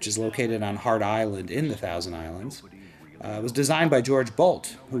 which is located on Hart Island in the Thousand Islands. It was designed by George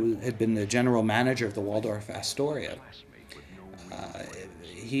Bolt, who had been the general manager of the Waldorf Astoria.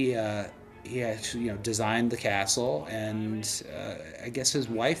 He actually, designed the castle, and I guess his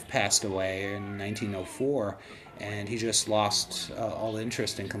wife passed away in 1904, and he just lost all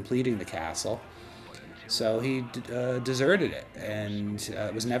interest in completing the castle. So he deserted it, and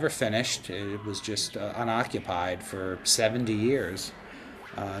it was never finished. It was just unoccupied for 70 years.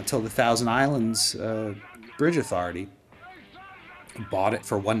 Until the Thousand Islands Bridge Authority bought it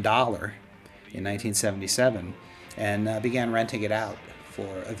for $1 in 1977 and began renting it out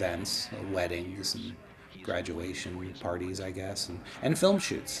for events, weddings, and graduation parties, I guess, and film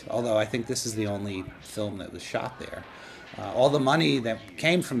shoots, although I think this is the only film that was shot there. All the money that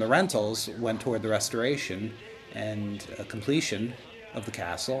came from the rentals went toward the restoration and completion of the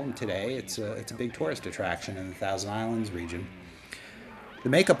castle, and today it's a big tourist attraction in the Thousand Islands region. The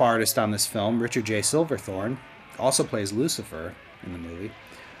makeup artist on this film, Richard J. Silverthorne, also plays Lucifer in the movie.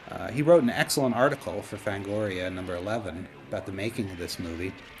 He wrote an excellent article for Fangoria number 11 about the making of this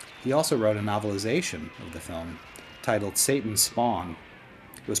movie. He also wrote a novelization of the film titled Satan's Spawn.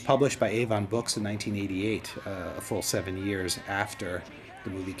 It was published by Avon Books in 1988, a full 7 years after the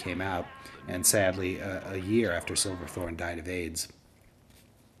movie came out, and sadly a year after Silverthorne died of AIDS.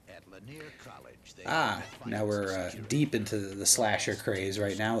 Now we're deep into the slasher craze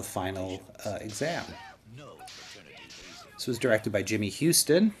right now with Final Exam. This was directed by Jimmy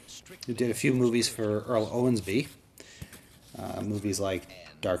Houston, who did a few movies for Earl Owensby, movies like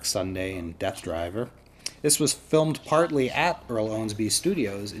Dark Sunday and Death Driver. This was filmed partly at Earl Owensby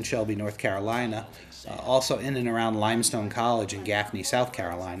Studios in Shelby, North Carolina, also in and around Limestone College in Gaffney, South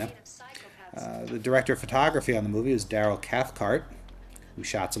Carolina. The director of photography on the movie was Darrell Cathcart, who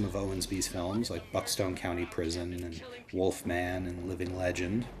shot some of Owensby's films like Buckstone County Prison and Wolfman and Living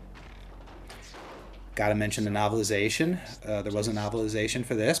Legend. Gotta mention the novelization. There was a novelization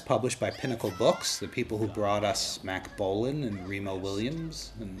for this, published by Pinnacle Books, the people who brought us Mac Bolan and Remo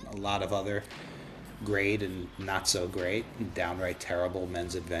Williams and a lot of other great and not so great and downright terrible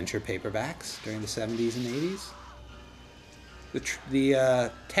men's adventure paperbacks during the 70s and 80s.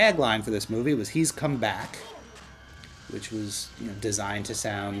 The tagline for this movie was "He's Come Back," which was designed to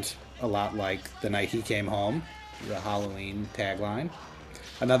sound a lot like "The Night He Came Home," the Halloween tagline.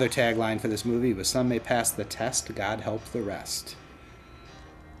 Another tagline for this movie was "Some may pass the test, God help the rest."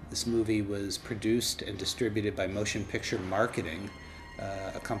 This movie was produced and distributed by Motion Picture Marketing,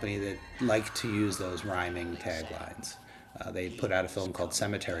 a company that liked to use those rhyming taglines. They put out a film called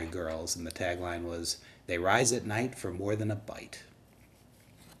Cemetery Girls, and the tagline was, "They rise at night for more than a bite."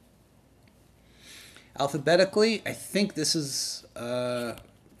 Alphabetically, I think this is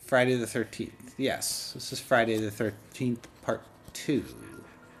Friday the 13th. Yes, this is Friday the 13th, Part 2.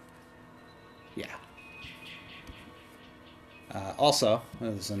 Yeah. Also,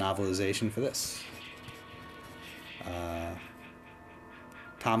 there's a novelization for this.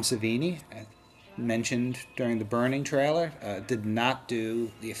 Tom Savini, mentioned during the Burning trailer, did not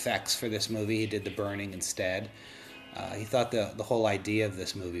do the effects for this movie. He did the Burning instead. He thought the whole idea of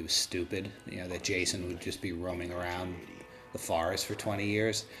this movie was stupid, that Jason would just be roaming around the forest for 20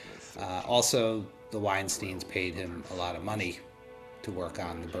 years. Also, the Weinsteins paid him a lot of money to work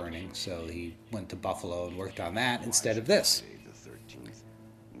on The Burning, so he went to Buffalo and worked on that instead of this.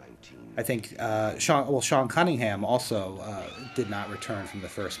 I think Sean Cunningham also did not return from the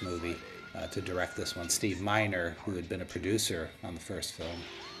first movie to direct this one. Steve Miner, who had been a producer on the first film,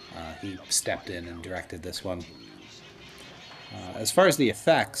 he stepped in and directed this one. As far as the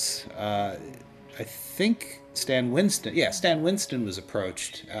effects, I think Stan Winston was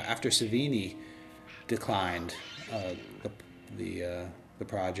approached after Savini declined the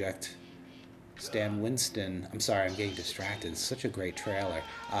project. Stan Winston, I'm sorry, I'm getting distracted. It's such a great trailer.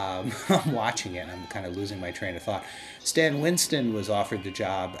 I'm watching it and I'm kind of losing my train of thought. Stan Winston was offered the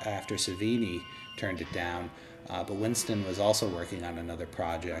job after Savini turned it down, but Winston was also working on another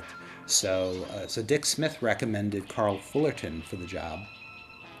project. So Dick Smith recommended Carl Fullerton for the job.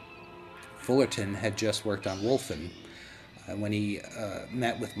 Fullerton had just worked on Wolfen. When he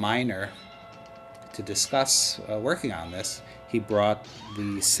met with Miner to discuss working on this, he brought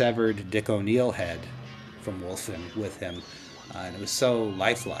the severed Dick O'Neill head from Wolfen with him, and it was so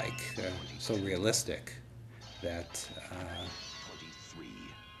lifelike, so realistic that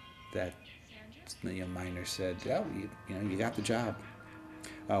Miner said, "Oh, you got the job."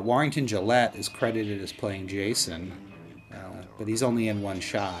 Warrington Gillette is credited as playing Jason, but he's only in one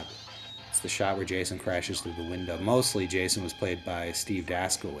shot. It's the shot where Jason crashes through the window. Mostly, Jason was played by Steve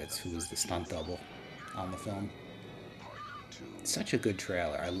Daskowitz, who was the stunt double on the film. Such a good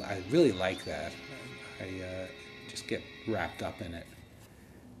trailer. I really like that. I just get wrapped up in it.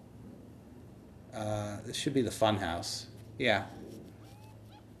 This should be the Funhouse. Yeah.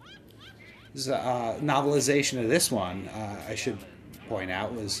 This is a novelization of this one, I should point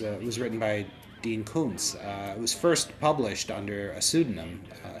out, was written by Dean Koontz. It was first published under a pseudonym.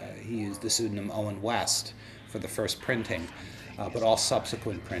 He used the pseudonym Owen West for the first printing, but all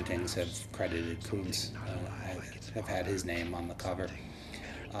subsequent printings have credited Koontz, have had his name on the cover.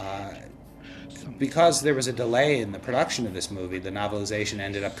 Because there was a delay in the production of this movie, the novelization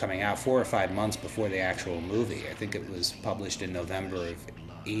ended up coming out 4 or 5 months before the actual movie. I think it was published in November of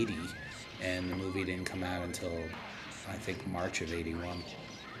 '80, and the movie didn't come out until, I think, March of '81.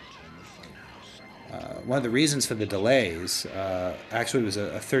 One of the reasons for the delays, actually it was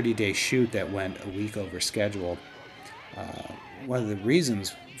a 30-day shoot that went a week over schedule. One of the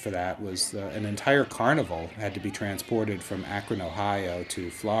reasons for that was an entire carnival had to be transported from Akron, Ohio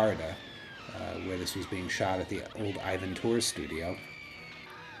to Florida, where this was being shot at the old Ivan Tours studio.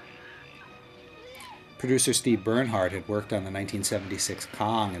 Producer Steve Bernhardt had worked on the 1976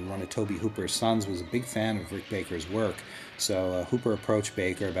 Kong, and one of Tobe Hooper's sons was a big fan of Rick Baker's work. So Hooper approached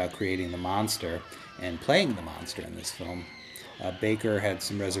Baker about creating the monster and playing the monster in this film. Baker had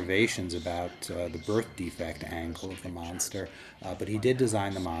some reservations about the birth defect angle of the monster, but he did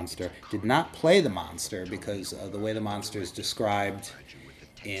design the monster, did not play the monster because the way the monster is described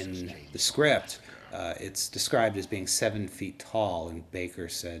in the script, it's described as being 7 feet tall, and Baker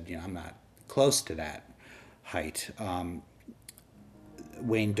said, I'm not close to that height.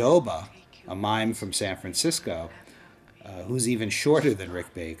 Wayne Doba, a mime from San Francisco, who's even shorter than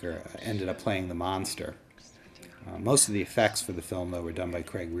Rick Baker, ended up playing the monster. Most of the effects for the film, though, were done by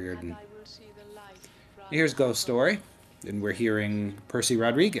Craig Reardon. Here's Ghost Story, and we're hearing Percy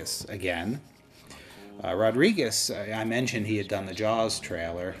Rodriguez again. Rodriguez, I mentioned he had done the Jaws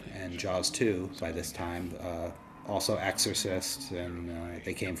trailer and Jaws 2 by this time, also Exorcist, and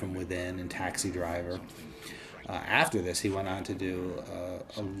They Came From Within, and Taxi Driver. After this, he went on to do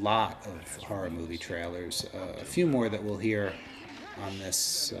a lot of horror movie trailers, a few more that we'll hear on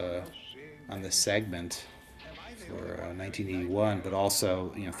this segment for 1981, but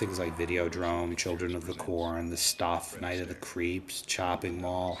also things like Videodrome, Children of the Corn, The Stuff, Night of the Creeps, Chopping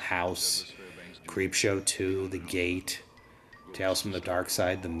Mall, House, Creepshow 2, The Gate, Tales from the Dark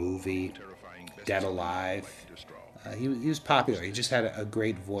Side, the movie, Dead Alive. He was popular. He just had a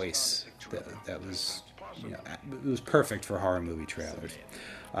great voice that was, it was perfect for horror movie trailers.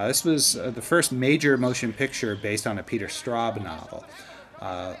 This was the first major motion picture based on a Peter Straub novel.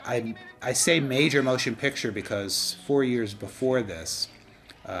 I say major motion picture because 4 years before this,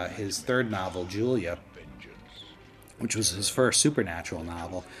 his third novel, Julia, which was his first supernatural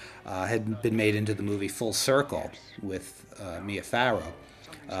novel, had been made into the movie Full Circle with Mia Farrow.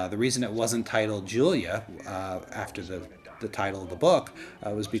 The reason it wasn't titled Julia after the title of the book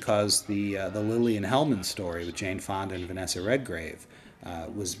was because the Lillian Hellman story with Jane Fonda and Vanessa Redgrave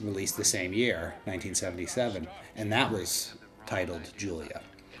was released the same year, 1977, and that was titled Julia.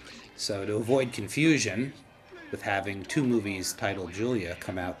 So to avoid confusion with having two movies titled Julia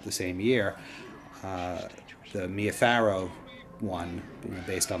come out the same year, the Mia Farrow one,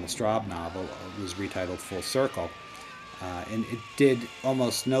 based on the Straub novel, was retitled Full Circle. And it did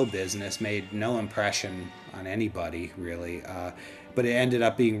almost no business, made no impression on anybody, really. But it ended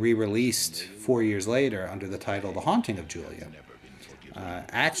up being re-released 4 years later under the title The Haunting of Julia.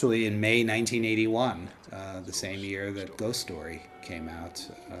 Actually, in May 1981, the same year that Ghost Story came out,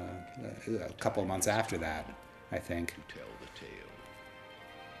 a couple of months after that, I think.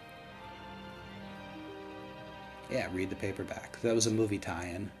 Yeah, read the paperback. That was a movie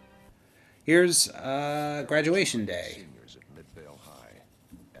tie-in. Here's Graduation Day.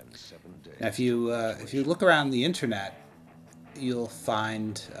 Now, if you look around the internet, you'll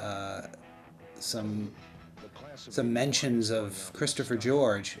find some mentions of Christopher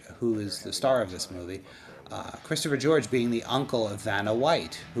George, who is the star of this movie. Christopher George being the uncle of Vanna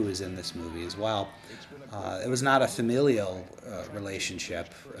White, who is in this movie as well. It was not a familial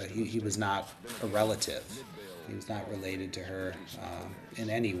relationship. He was not a relative. He was not related to her in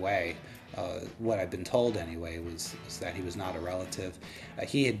any way. What I've been told anyway was that he was not a relative.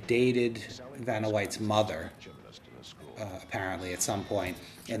 He had dated Vanna White's mother, apparently, at some point.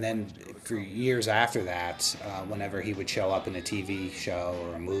 And then for years after that, whenever he would show up in a TV show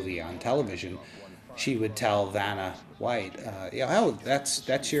or a movie on television, she would tell Vanna White, oh,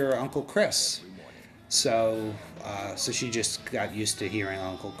 that's your Uncle Chris. So she just got used to hearing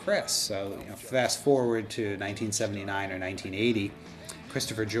Uncle Chris. So fast forward to 1979 or 1980,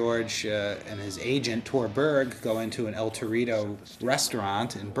 Christopher George and his agent, Tor Berg, go into an El Torito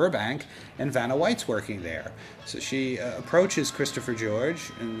restaurant in Burbank, and Vanna White's working there. So she approaches Christopher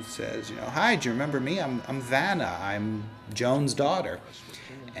George and says, hi, do you remember me? I'm Vanna. I'm Joan's daughter.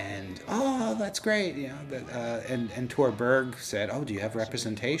 And, oh, that's great. And Tor Berg said, oh, do you have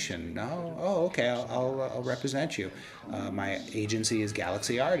representation? No? Oh, okay, I'll represent you. My agency is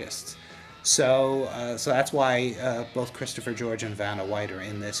Galaxy Artists. So that's why both Christopher George and Vanna White are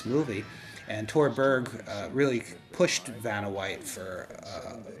in this movie. And Tor Berg really pushed Vanna White for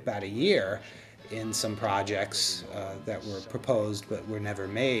about a year in some projects that were proposed but were never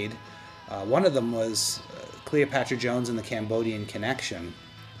made. One of them was Cleopatra Jones and the Cambodian Connection,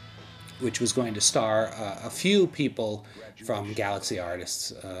 which was going to star a few people from Galaxy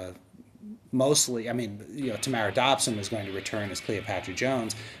artists. Mostly, I mean, Tamara Dobson was going to return as Cleopatra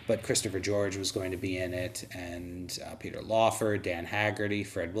Jones, but Christopher George was going to be in it, and Peter Lawford, Dan Haggerty,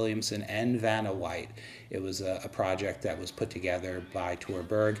 Fred Williamson, and Vanna White. It was a project that was put together by Tor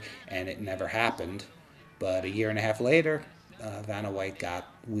Berg, and it never happened. But a year and a half later, Vanna White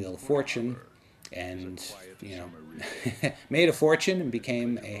got Wheel of Fortune, and made a fortune and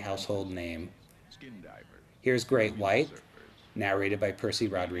became a household name. Here's Great White, narrated by Percy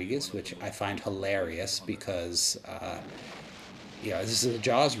Rodriguez, which I find hilarious because, this is a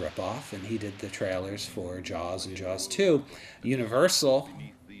Jaws ripoff, and he did the trailers for Jaws and Jaws 2. Universal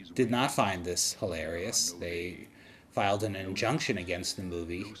did not find this hilarious. They filed an injunction against the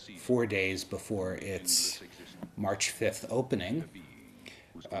movie 4 days before its March 5th opening.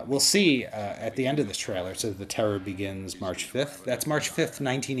 We'll see at the end of this trailer, so the terror begins March 5th. That's March 5th,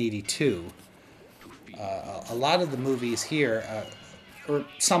 1982. A lot of the movies here, or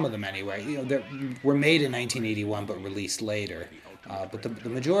some of them anyway, were made in 1981 but released later. But the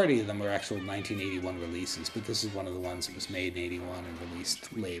majority of them were actual 1981 releases, but this is one of the ones that was made in 81 and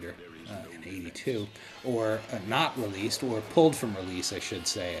released later in 82. Or not released, or pulled from release, I should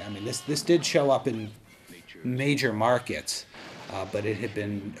say. I mean, this did show up in major markets, but it had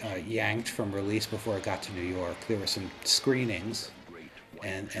been yanked from release before it got to New York. There were some screenings,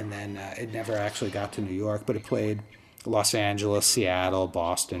 and then it never actually got to New York, but it played Los Angeles, Seattle,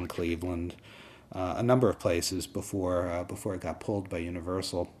 Boston, Cleveland, a number of places before it got pulled by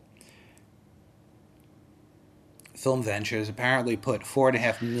Universal. Film Ventures apparently put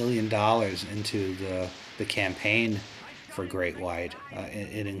 $4.5 million into the campaign for Great White.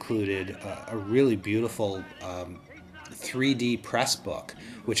 It included a really beautiful 3D press book,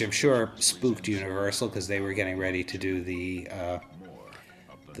 which I'm sure spooked Universal because they were getting ready to do the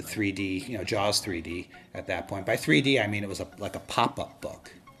 3D, Jaws 3D at that point. By 3D, I mean it was like a pop-up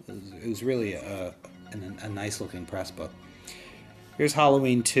book. It was really a nice-looking press book. Here's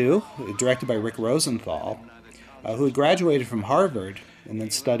Halloween 2, directed by Rick Rosenthal, who had graduated from Harvard and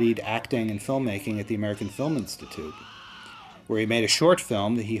then studied acting and filmmaking at the American Film Institute, where he made a short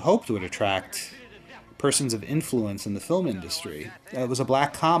film that he hoped would attract persons of influence in the film industry. It was a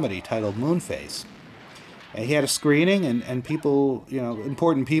black comedy titled Moonface. And he had a screening, and people,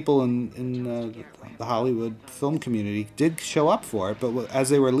 important people in the Hollywood film community did show up for it, but as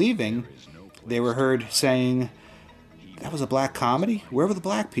they were leaving, they were heard saying, "That was a black comedy? Where were the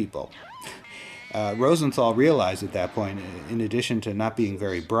black people?" Rosenthal realized at that point, in addition to not being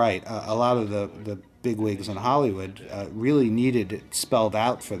very bright, a lot of the bigwigs in Hollywood really needed it spelled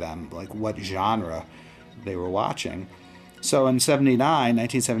out for them, like what genre they were watching. So in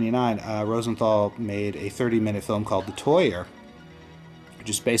 1979, Rosenthal made a 30-minute film called The Toyer, which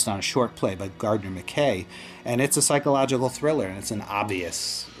is based on a short play by Gardner McKay, and it's a psychological thriller, and it's an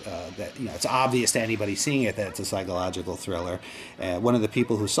obvious it's obvious to anybody seeing it that it's a psychological thriller. One of the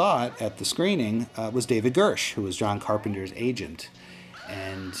people who saw it at the screening was David Gersh, who was John Carpenter's agent,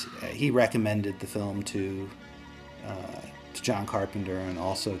 and he recommended the film to John Carpenter and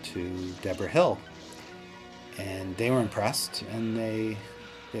also to Deborah Hill. And they were impressed, and they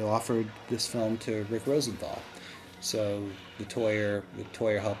offered this film to Rick Rosenthal. So the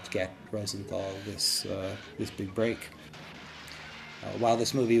Toyer helped get Rosenthal this big break. While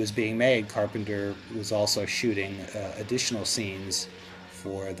this movie was being made, Carpenter was also shooting additional scenes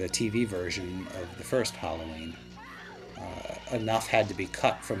for the TV version of the first Halloween. Enough had to be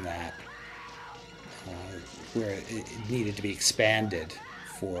cut from that where it needed to be expanded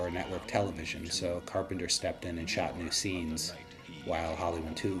for network television, so Carpenter stepped in and shot new scenes while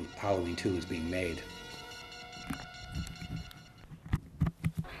Halloween 2 was being made.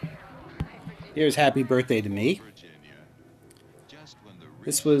 Here's Happy Birthday to Me.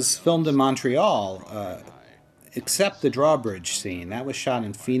 This was filmed in Montreal, except the drawbridge scene. That was shot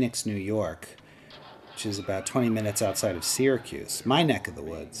in Phoenix, New York, which is about 20 minutes outside of Syracuse, my neck of the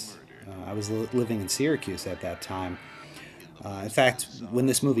woods. I was living in Syracuse at that time. In fact, when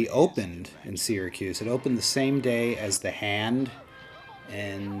this movie opened in Syracuse, it opened the same day as The Hand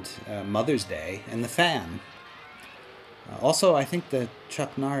and Mother's Day and The Fan. Also, I think the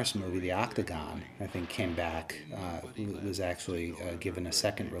Chuck Norris movie, The Octagon, came back. It was actually given a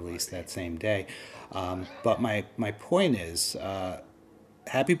second release that same day. But my point is,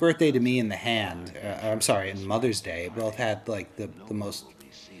 Happy Birthday to Me and The Hand, and Mother's Day, both had like the most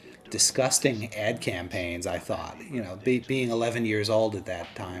disgusting ad campaigns, I thought. Being 11 years old at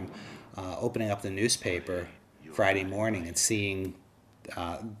that time, opening up the newspaper Friday morning and seeing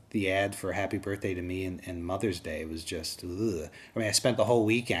the ad for Happy Birthday to Me and Mother's Day was just, ugh. I mean, I spent the whole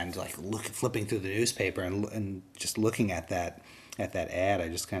weekend like flipping through the newspaper and just looking at that ad. I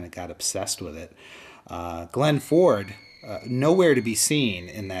just kind of got obsessed with it. Glenn Ford, nowhere to be seen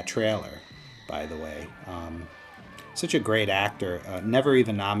in that trailer, by the way. Such a great actor, never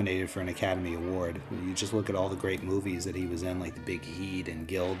even nominated for an Academy Award. You just look at all the great movies that he was in, like The Big Heat and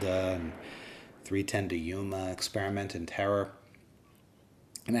Gilda and 3:10 to Yuma, Experiment in Terror.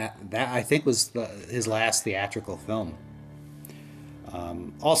 And that I think was his last theatrical film.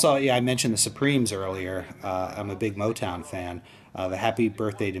 Also, yeah, I mentioned the Supremes earlier. I'm a big Motown fan. The Happy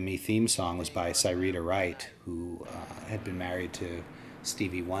Birthday to Me theme song was by Syreeta Wright, who had been married to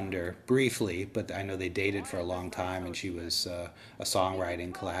Stevie Wonder briefly, but I know they dated for a long time, and she was a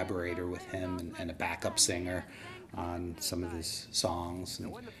songwriting collaborator with him and a backup singer on some of his songs.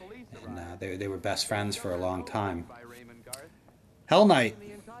 And they were best friends for a long time. Hell Night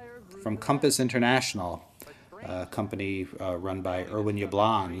from Compass International, a company run by Erwin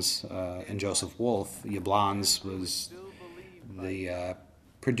Yablans and Joseph Wolf. Yablans was the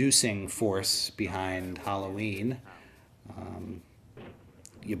producing force behind Halloween.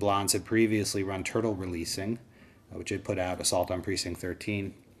 Yablans had previously run Turtle Releasing, which had put out Assault on Precinct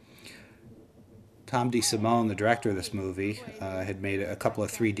 13. Tom DeSimone, the director of this movie, had made a couple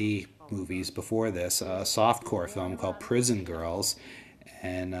of 3D movies before this, a softcore film called Prison Girls,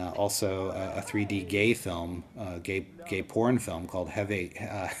 and also a 3D gay film, gay porn film called Heavy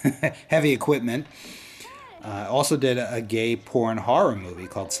Equipment. Also did a gay porn horror movie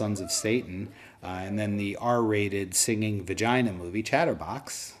called Sons of Satan, and then the R-rated singing vagina movie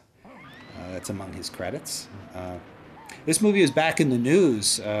Chatterbox. That's among his credits. This movie was back in the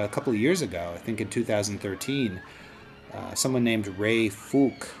news a couple of years ago, I think in 2013. Someone named Ray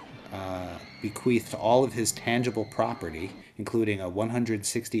Fook bequeathed all of his tangible property, including a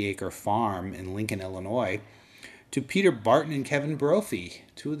 160-acre farm in Lincoln, Illinois, to Peter Barton and Kevin Brophy,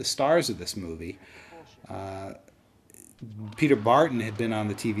 two of the stars of this movie. Peter Barton had been on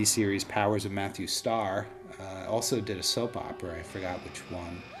the TV series Powers of Matthew Starr, also did a soap opera, I forgot which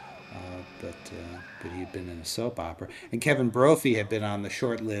one, but he had been in a soap opera. And Kevin Brophy had been on the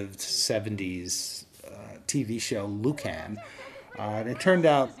short-lived 70s TV show Lucan. And it turned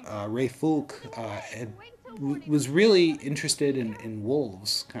out Ray Fook was really interested in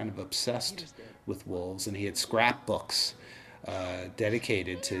wolves, kind of obsessed with wolves, and he had scrapbooks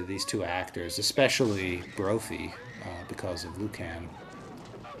dedicated to these two actors, especially Brophy, because of Lucan.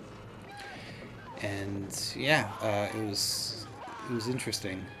 And yeah, it was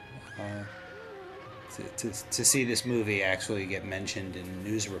interesting to see this movie actually get mentioned in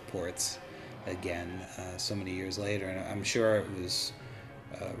news reports again so many years later. And I'm sure it was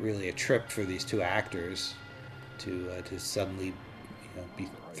really a trip for these two actors to suddenly be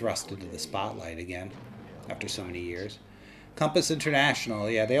thrust into the spotlight again after so many years. Compass International,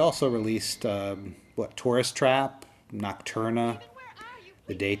 yeah, they also released Tourist Trap, Nocturna,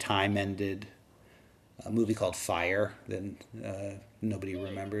 The Day Time Ended, a movie called Fire that nobody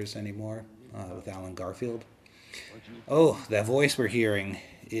remembers anymore, with Alan Garfield. Oh, that voice we're hearing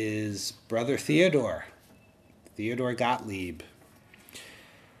is Brother Theodore Gottlieb.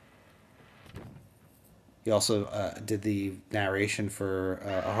 He also did the narration for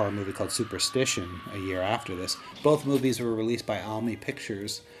a horror movie called Superstition a year after this. Both movies were released by Almy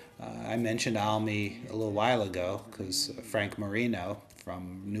Pictures. I mentioned Almy a little while ago because Frank Marino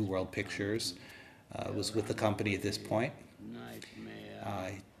from New World Pictures was with the company at this point.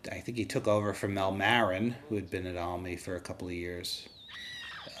 I think he took over from Mel Marin, who had been at Almy for a couple of years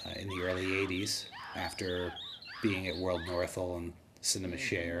in the early 80s, after being at World Northel and Cinema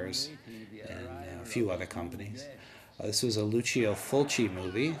Shares and a few other companies. This was a Lucio Fulci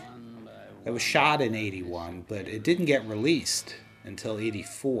movie that was shot in 81, but it didn't get released until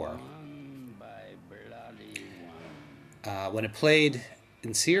 84. When it played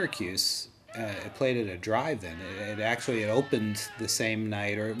in Syracuse, it played at a drive-in. It opened the same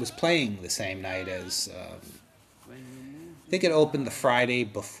night, or it was playing the same night as, I think it opened the Friday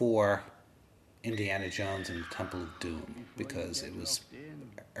before Indiana Jones and the Temple of Doom, because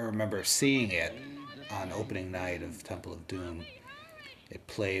I remember seeing it on opening night of Temple of Doom. It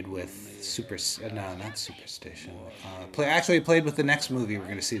played with not Superstition. It played with the next movie we're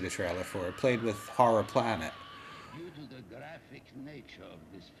going to see the trailer for. It played with Horror Planet. Due to the graphic nature of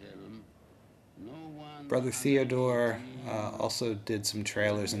this film, Brother Theodore also did some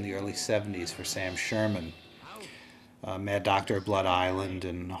trailers in the early 70s for Sam Sherman. Mad Doctor of Blood Island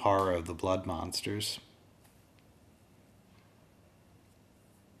and Horror of the Blood Monsters.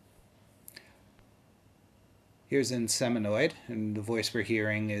 Here's Inseminoid, and the voice we're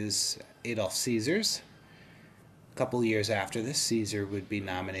hearing is Adolf Caesar's. A couple years after this, Caesar would be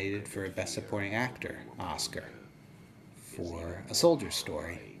nominated for a Best Supporting Actor Oscar for A Soldier's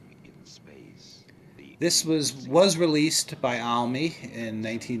Story. This was released by Almy in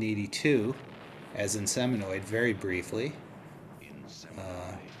 1982 as Inseminoid, very briefly.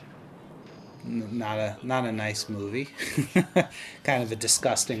 Not a nice movie. Kind of a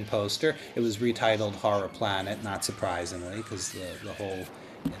disgusting poster. It was retitled Horror Planet, not surprisingly, because the whole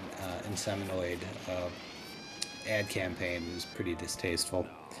Inseminoid ad campaign was pretty distasteful.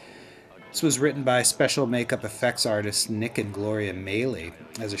 This was written by special makeup effects artists Nick and Gloria Maley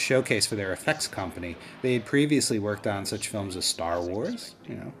as a showcase for their effects company. They had previously worked on such films as Star Wars,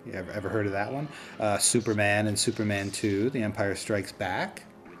 you ever heard of that one? Superman and Superman 2, The Empire Strikes Back.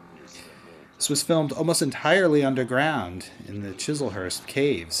 This was filmed almost entirely underground in the Chislehurst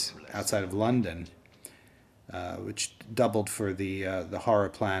Caves outside of London, which doubled for the Horror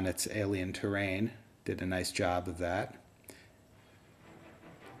Planet's alien terrain. Did a nice job of that.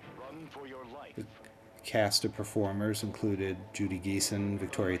 The cast of performers included Judy Geeson,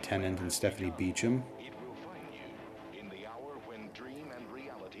 Victoria Tennant, and Stephanie Beacham.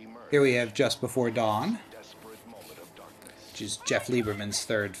 Here we have Just Before Dawn, which is Jeff Lieberman's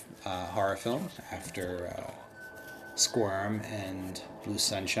third horror film after Squirm and Blue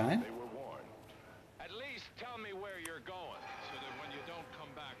Sunshine. At least tell me where you're going, so that when you don't come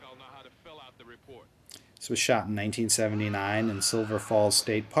back, I'll know how to fill out the report. This was shot in 1979 in Silver Falls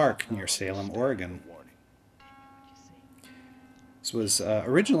State Park near Salem, Oregon. This was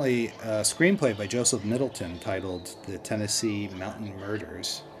originally a screenplay by Joseph Middleton titled The Tennessee Mountain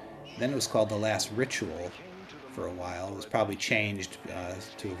Murders. Then it was called The Last Ritual for a while. It was probably changed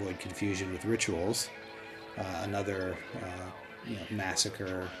to avoid confusion with Rituals, another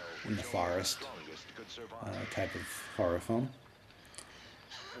massacre in the forest type of horror film.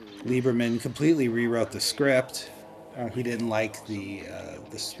 Lieberman completely rewrote the script. He didn't like the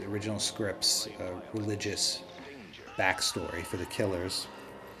original script's religious backstory for the killers.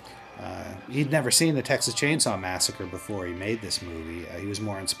 He'd never seen the Texas Chainsaw Massacre before he made this movie. He was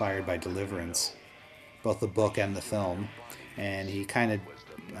more inspired by Deliverance, both the book and the film, and he kind of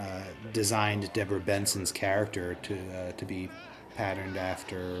designed Deborah Benson's character to be patterned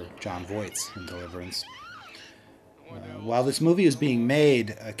after John Voight's in Deliverance. While this movie was being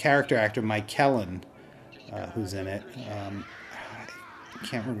made, a character actor, Mike Kellen, who's in it, I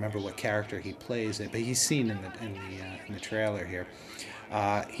can't remember what character he plays it, but he's seen in the trailer here.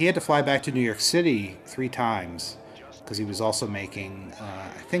 He had to fly back to New York City 3 times because he was also making, I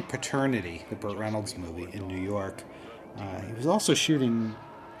think, Paternity, the Burt Reynolds movie, in New York. He was also shooting,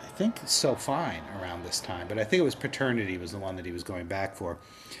 I think, So Fine around this time, but I think it was Paternity was the one that he was going back for.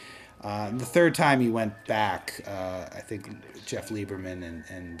 The third time he went back, I think Jeff Lieberman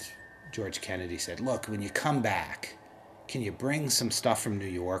and George Kennedy said, look, when you come back, can you bring some stuff from New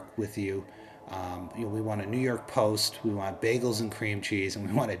York with you? We want a New York Post, we want bagels and cream cheese, and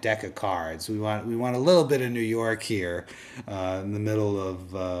we want a deck of cards. We want a little bit of New York here in the middle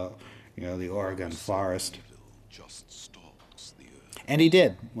of the Oregon forest. And he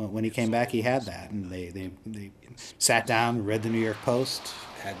did. When he came back, he had that, and they sat down, read the New York Post,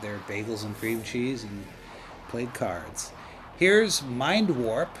 had their bagels and cream cheese, and played cards. Here's Mind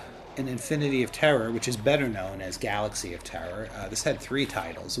Warp, an Infinity of Terror, which is better known as Galaxy of Terror. This had 3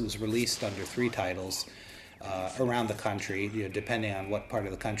 titles. It was released under 3 titles around the country. Depending on what part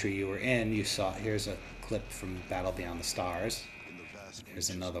of the country you were in, you saw. Here's a clip from Battle Beyond the Stars. Here's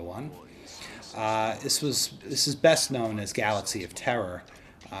another one. This is best known as Galaxy of Terror,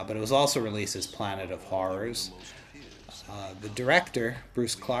 but it was also released as Planet of Horrors. The director,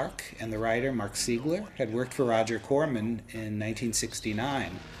 Bruce Clark, and the writer, Mark Siegler, had worked for Roger Corman in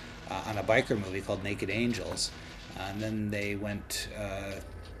 1969 on a biker movie called Naked Angels. And then they went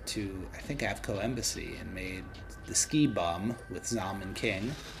to, I think, Avco Embassy and made The Ski Bum with Zalman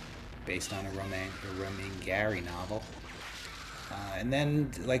King, based on a Romain Gary novel. And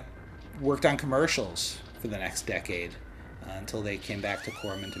then, worked on commercials for the next decade until they came back to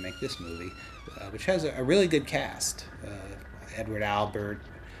Corman to make this movie, which has a really good cast. Edward Albert,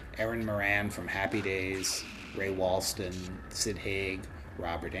 Erin Moran from Happy Days, Ray Walston, Sid Haig,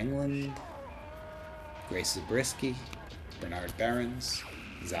 Robert Englund, Grace Zabriskie, Bernard Behrens,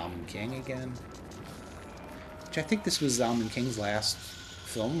 Zalman King again, which I think this was Zalman King's last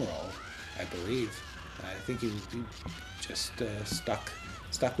film role, I believe. I think he just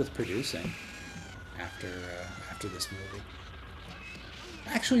stuck with producing after this movie.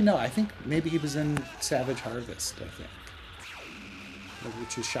 Actually, no, I think maybe he was in Savage Harvest, I think.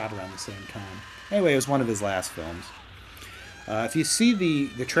 which was shot around the same time. Anyway, it was one of his last films. If you see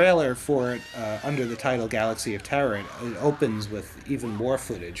the trailer for it under the title Galaxy of Terror, it opens with even more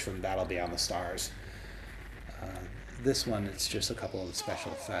footage from Battle Beyond the Stars. This one, it's just a couple of the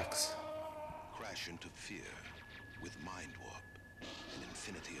special effects. Crash into fear with Mind Warp, an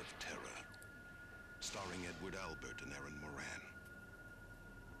infinity of terror. Starring Edward Albert and Aaron Moran.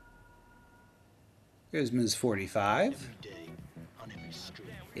 Here's Ms. 45.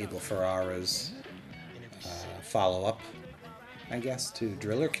 Abel Ferrara's follow-up, I guess, to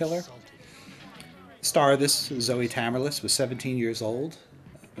Driller Killer. The star of this, Zoe Tamerlis, was 17 years old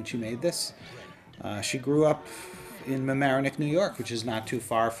when she made this. She grew up in Mamaroneck, New York, which is not too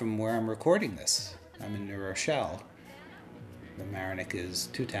far from where I'm recording this. I'm in New Rochelle. Mamaroneck is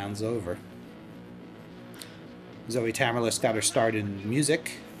 2 towns over. Zoe Tamerlis got her start in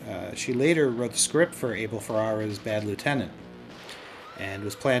music. She later wrote the script for Abel Ferrara's Bad Lieutenant and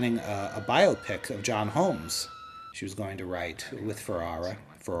was planning a biopic of John Holmes she was going to write with Ferrara.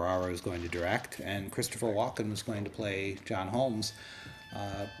 Ferrara was going to direct, and Christopher Walken was going to play John Holmes.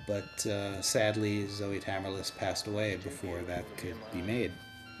 But sadly, Zoe Tamerlis passed away before that could be made.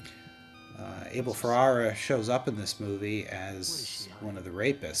 Abel Ferrara shows up in this movie as one of the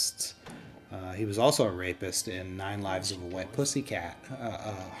rapists. He was also a rapist in 9 Lives of a Wet Pussycat,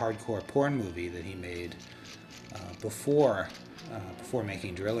 a hardcore porn movie that he made before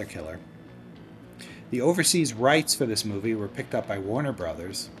making Driller Killer. The overseas rights for this movie were picked up by Warner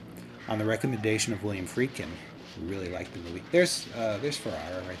Brothers on the recommendation of William Friedkin, who really liked the movie. There's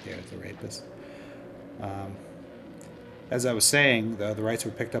Ferrara right there as the rapist. As I was saying, the rights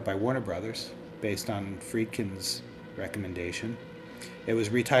were picked up by Warner Brothers based on Friedkin's recommendation. It was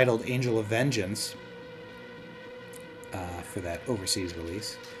retitled Angel of Vengeance for that overseas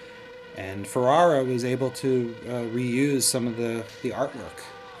release. And Ferrara was able to reuse some of the artwork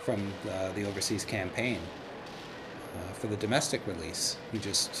from the overseas campaign for the domestic release. He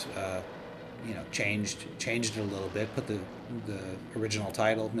just changed it a little bit, put the original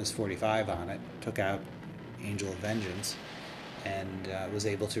title, Ms. 45, on it, took out Angel of Vengeance, and was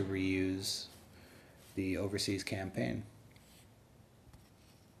able to reuse the overseas campaign.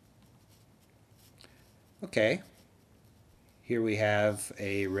 Okay, here we have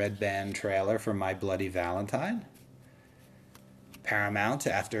a red band trailer for My Bloody Valentine. Paramount,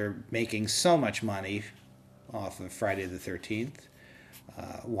 after making so much money off of Friday the 13th,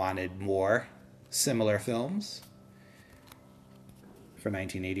 wanted more similar films for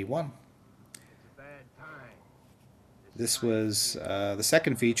 1981. This was the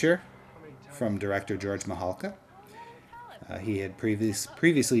second feature from director George Mahalka. He had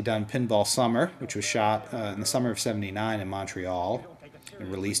previously done Pinball Summer, which was shot in the summer of '79 in Montreal and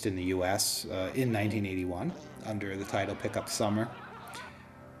released in the U.S. In 1981 under the title Pick Up Summer.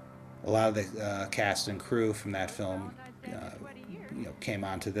 A lot of the cast and crew from that film came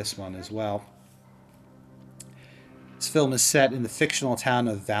onto this one as well. This film is set in the fictional town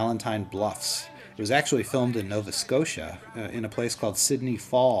of Valentine Bluffs. It was actually filmed in Nova Scotia, in a place called Sydney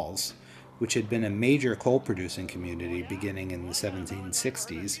Falls, which had been a major coal-producing community beginning in the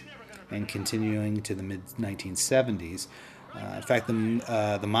 1760s and continuing to the mid-1970s. In fact,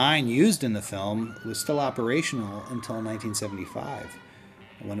 the mine used in the film was still operational until 1975,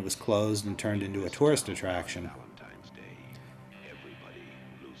 when it was closed and turned into a tourist attraction.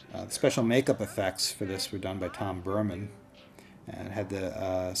 The special makeup effects for this were done by Tom Berman, and had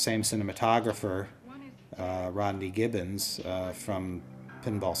the same cinematographer, Rodney Gibbons, from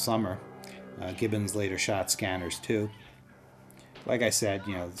Pinball Summer. Gibbons later shot Scanners too. Like I said,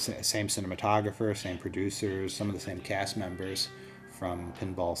 same cinematographer, same producers, some of the same cast members from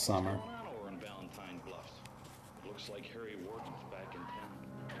Pinball Summer.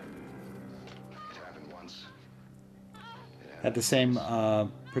 Had the same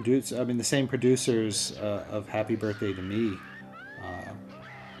the same producers of Happy Birthday to Me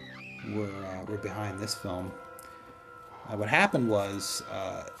were behind this film. What happened was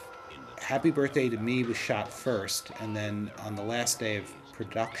Happy Birthday to Me was shot first, and then on the last day of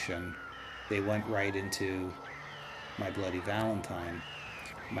production, they went right into My Bloody Valentine.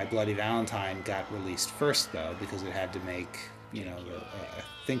 My Bloody Valentine got released first, though, because it had to make, I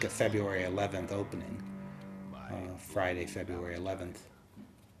think a February 11th opening. Friday, February 11th.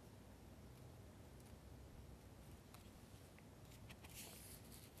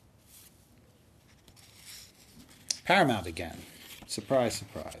 Paramount again. Surprise,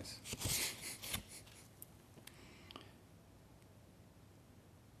 surprise.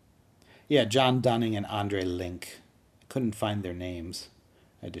 Yeah, John Dunning and Andre Link. I couldn't find their names.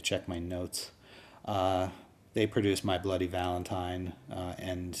 I had to check my notes. They produced My Bloody Valentine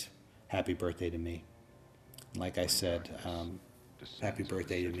and Happy Birthday to Me. Like I said, Happy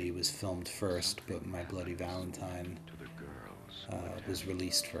Birthday to Me was filmed first, but My Bloody Valentine was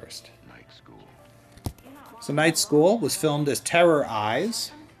released first. So Night School was filmed as Terror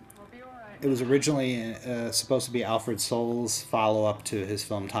Eyes. It was originally supposed to be Alfred Soll's follow-up to his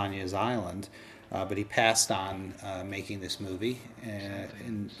film Tanya's Island, but he passed on making this movie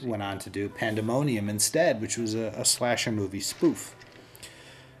and went on to do Pandemonium instead, which was a slasher movie spoof.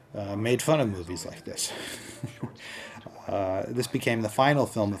 Made fun of movies like this. This became the final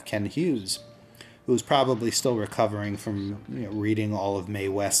film of Ken Hughes, who was probably still recovering from reading all of Mae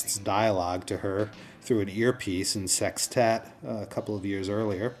West's dialogue to her through an earpiece in Sextet a couple of years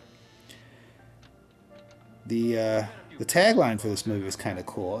earlier. The tagline for this movie was kind of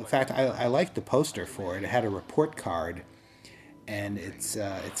cool. In fact, I liked the poster for it. It had a report card, and it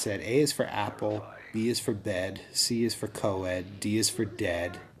said A is for apple, B is for bed, C is for co-ed, D is for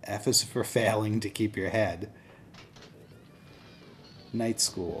dead, F is for failing to keep your head. Night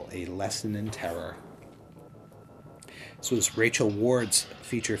School, a lesson in terror. This was Rachel Ward's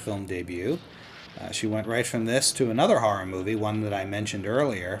feature film debut. She went right from this to another horror movie, one that I mentioned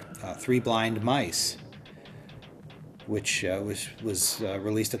earlier, Three Blind Mice, which was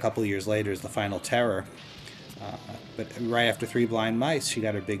released a couple years later as The Final Terror. But right after Three Blind Mice, she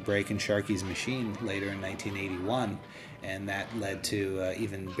got her big break in Sharky's Machine later in 1981, and that led to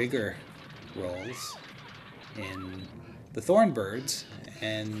even bigger roles in The Thornbirds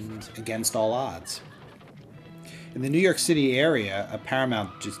and Against All Odds. In the New York City area,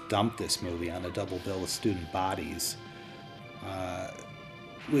 Paramount just dumped this movie on a double bill of Student Bodies,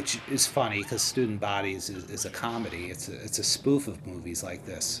 which is funny because Student Bodies is a comedy. It's a spoof of movies like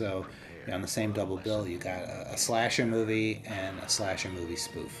this. So on the same double bill, you got a slasher movie and a slasher movie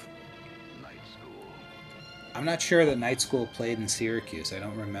spoof. I'm not sure that Night School played in Syracuse. I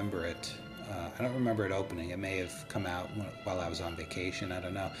don't remember it. I don't remember it opening. It may have come out while I was on vacation. I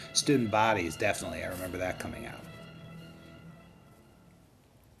don't know. Student Bodies, definitely. I remember that coming out.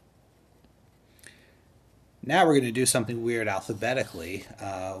 Now we're going to do something weird alphabetically.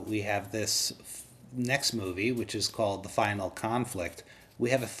 We have this next movie, which is called The Final Conflict.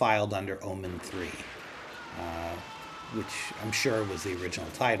 We have it filed under Omen 3, which I'm sure was the original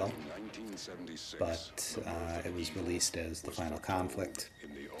title, but it was released as The Final Conflict.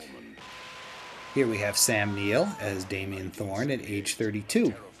 Here we have Sam Neill as Damien Thorne at age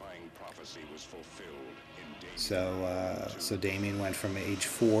 32. So Damien went from age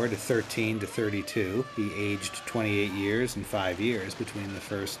 4 to 13 to 32. He aged 28 years and 5 years between the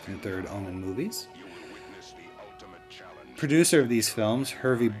first and third Omen movies. Producer of these films,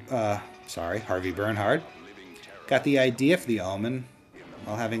 Harvey Bernhard, got the idea for The Omen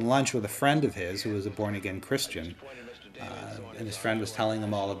while having lunch with a friend of his who was a born-again Christian. And his friend was telling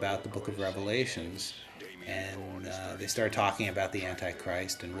him all about the Book of Revelations. And they started talking about the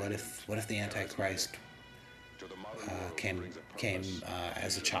Antichrist and what if the Antichrist came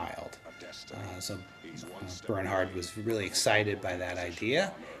as a child. So Bernhard was really excited by that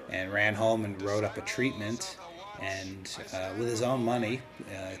idea and ran home and wrote up a treatment, and with his own money,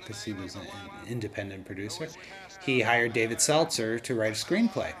 because he was an independent producer, he hired David Seltzer to write a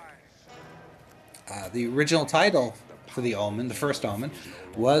screenplay. The original title for The Omen, the first Omen,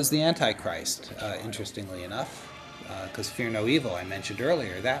 was The Antichrist, interestingly enough, because Fear No Evil, I mentioned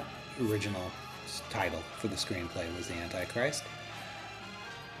earlier, that original title for the screenplay was The Antichrist.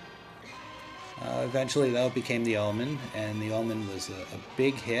 Eventually, though, it became The Omen, and The Omen was a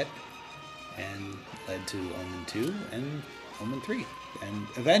big hit and led to Omen 2 and Omen 3. And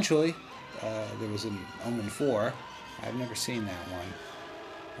eventually, there was an Omen 4. I've never seen that one,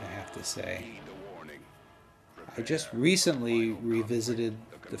 I have to say. I just recently revisited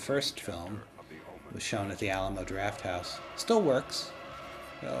the first film. It was shown at the Alamo Drafthouse. Still works.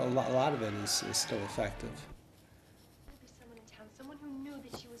 A lot of it is still effective.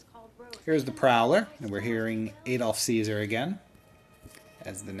 Here's The Prowler, and we're hearing Adolf Caesar again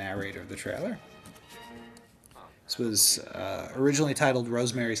as the narrator of the trailer. This was originally titled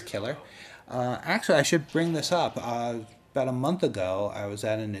Rosemary's Killer. Actually, I should bring this up. About a month ago, I was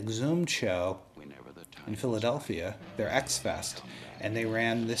at an Exhumed show in Philadelphia, their X-Fest, and they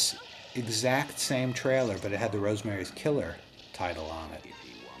ran this exact same trailer, but it had the Rosemary's Killer title on it.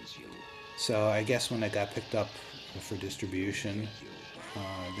 So I guess when it got picked up for distribution,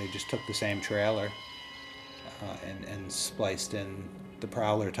 they just took the same trailer and spliced in the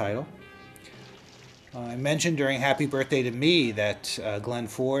Prowler title. I mentioned during Happy Birthday to Me that Glenn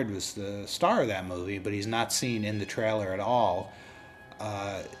Ford was the star of that movie, but he's not seen in the trailer at all.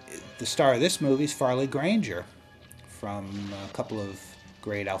 The star of this movie is Farley Granger from a couple of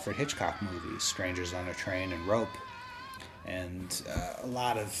great Alfred Hitchcock movies, Strangers on a Train and Rope, and a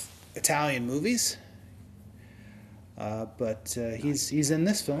lot of Italian movies. But he's in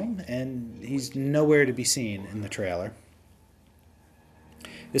this film, and he's nowhere to be seen in the trailer.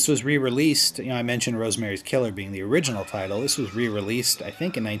 This was re-released. I mentioned Rosemary's Killer being the original title. This was re-released, I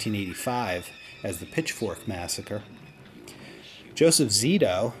think, in 1985 as The Pitchfork Massacre. Joseph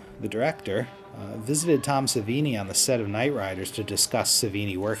Zito, the director, visited Tom Savini on the set of Knight Riders to discuss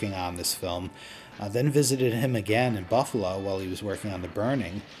Savini working on this film, then visited him again in Buffalo while he was working on The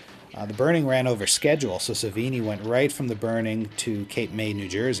Burning. The Burning ran over schedule, so Savini went right from The Burning to Cape May, New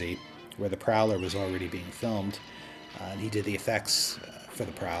Jersey, where The Prowler was already being filmed. And he did the effects for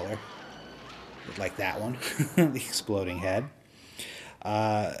The Prowler, like that one, the exploding head.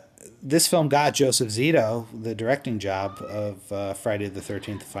 This film got Joseph Zito the directing job of Friday the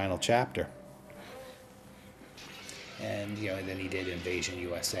 13th, The Final Chapter. And, then he did Invasion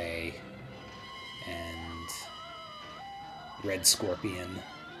USA and Red Scorpion.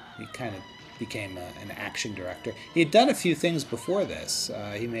 He kind of became an action director. He had done a few things before this.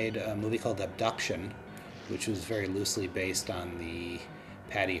 He made a movie called Abduction, which was very loosely based on the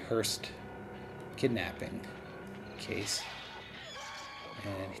Patty Hearst kidnapping case.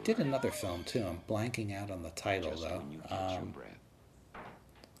 And he did another film, too. I'm blanking out on the title, though.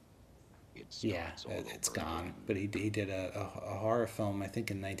 Yeah, it's gone. But he did a horror film, I think,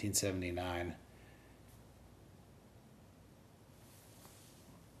 in 1979.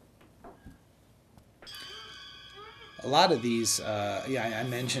 A lot of these, I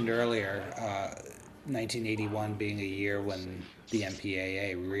mentioned earlier, 1981 being a year when the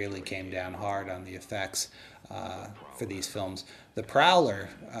MPAA really came down hard on the effects for these films. The Prowler,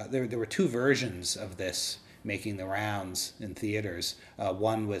 there were two versions of this making the rounds in theaters.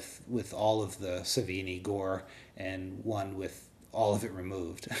 One with all of the Savini gore and one with all of it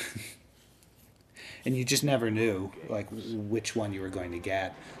removed. And you just never knew which one you were going to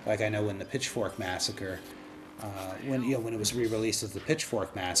get. Like I know when the Pitchfork Massacre, when it was re-released as the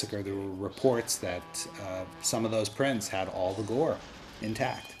Pitchfork Massacre, there were reports that some of those prints had all the gore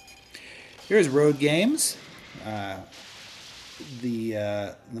intact. Here's Road Games,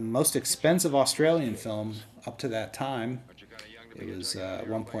 the most expensive Australian film up to that time. It was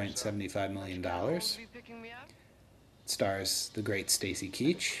 $1.75 million. It stars the great Stacy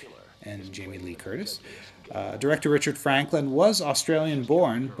Keach and Jamie Lee Curtis. Director Richard Franklin was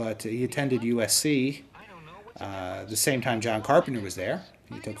Australian-born, but he attended USC. The same time John Carpenter was there.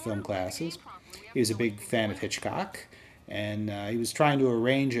 He took film classes. He was a big fan of Hitchcock, and he was trying to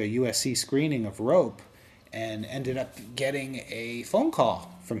arrange a USC screening of Rope and ended up getting a phone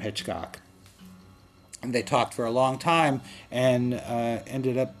call from Hitchcock. And they talked for a long time and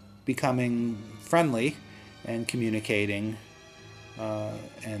ended up becoming friendly and communicating,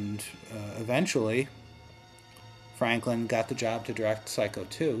 and eventually Franklin got the job to direct Psycho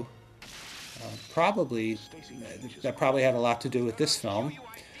 2. That probably had a lot to do with this film.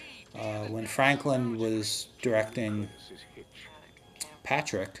 When Franklin was directing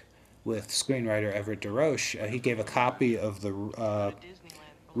Patrick with screenwriter Everett DeRoche, he gave a copy of the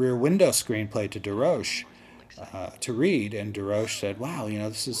Rear Window screenplay to DeRoche to read, and DeRoche said, "Wow,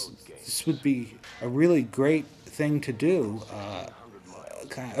 this would be a really great thing to do,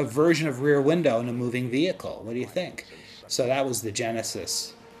 a version of Rear Window in a moving vehicle. What do you think?" So that was the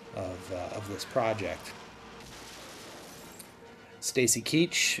genesis of this project. Stacy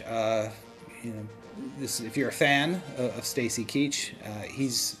Keach, if you're a fan of Stacy Keach,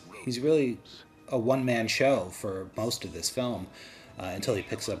 he's really a one-man show for most of this film until he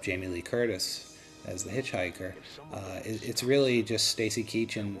picks up Jamie Lee Curtis as the hitchhiker. It's really just Stacy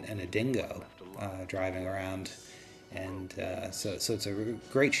Keach and a dingo driving around, and so it's a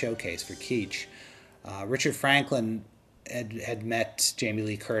great showcase for Keach. Richard Franklin had met Jamie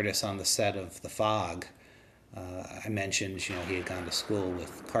Lee Curtis on the set of The Fog. I mentioned, he had gone to school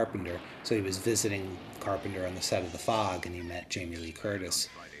with Carpenter, so he was visiting Carpenter on the set of The Fog, and he met Jamie Lee Curtis.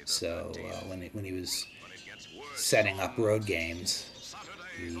 So when he was setting up Road Games,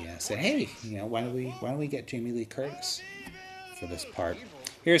 he said, "Hey, why don't we get Jamie Lee Curtis for this part?"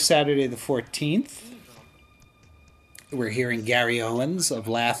 Here's Saturday the 14th. We're hearing Gary Owens of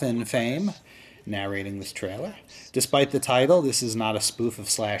Laugh-In fame narrating this trailer. Despite the title, this is not a spoof of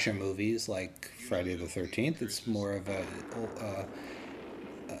slasher movies like Friday the 13th. It's more of a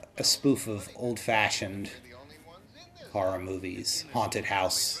spoof of old-fashioned horror movies, haunted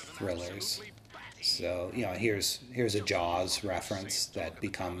house thrillers. So, here's a Jaws reference that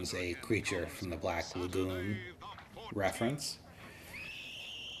becomes a Creature from the Black Lagoon reference.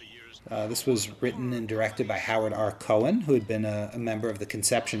 This was written and directed by Howard R. Cohen, who had been a member of the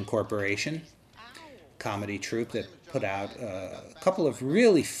Conception Corporation, comedy troupe that put out a couple of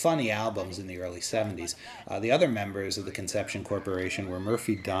really funny albums in the early 70s. The other members of the Conception Corporation were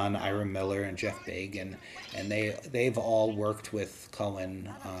Murphy Dunn, Ira Miller, and Jeff Bagan, and they've all worked with Cohen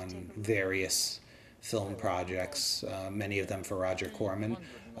on various film projects, many of them for Roger Corman.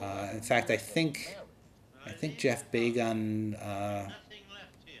 In fact, I think Jeff Bagan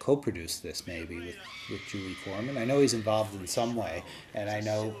co-produced this maybe with Julie Corman. I know he's involved in some way, and I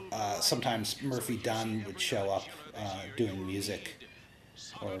know sometimes Murphy Dunn would show up doing music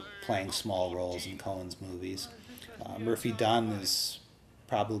or playing small roles in Cohen's movies. Murphy Dunn is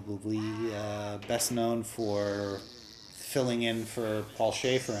probably best known for filling in for Paul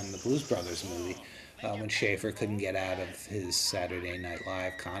Schaefer in the Blues Brothers movie when Schaefer couldn't get out of his Saturday Night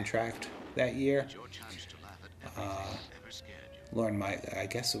Live contract that year. I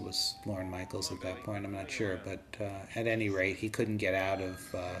guess it was Lorne Michaels at that point, I'm not sure, but at any rate, he couldn't get out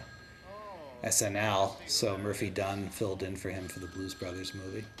of SNL, so Murphy Dunn filled in for him for the Blues Brothers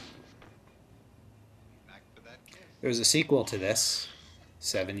movie. There was a sequel to this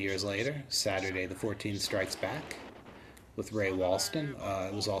 7 years later, Saturday the 14th Strikes Back, with Ray Walston.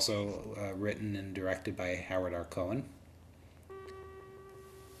 It was also written and directed by Howard R. Cohen.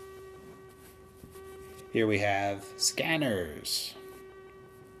 Here we have Scanners,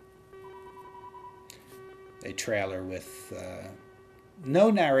 a trailer with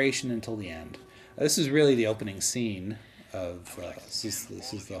no narration until the end. This is really the opening scene of, this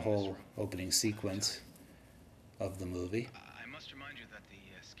is the whole opening sequence of the movie. I must remind you that the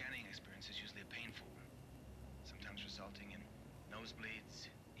scanning experience is usually painful, sometimes resulting in nosebleeds,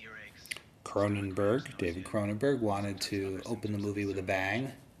 earaches. Cronenberg, David Cronenberg, wanted to open the movie with a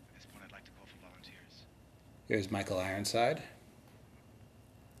bang. Here's Michael Ironside.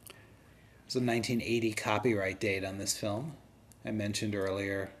 There's a 1980 copyright date on this film. I mentioned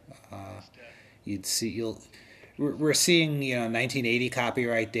earlier. We're seeing 1980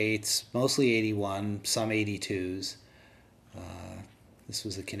 copyright dates, mostly 81, some 82s. This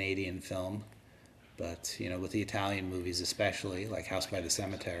was a Canadian film, but with the Italian movies especially, like House by the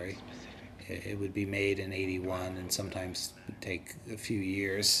Cemetery, it would be made in 81 and sometimes would take a few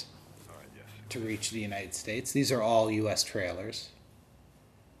years to reach the United States. These are all U.S. trailers.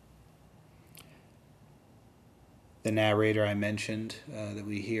 The narrator I mentioned that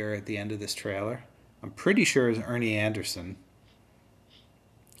we hear at the end of this trailer, I'm pretty sure is Ernie Anderson,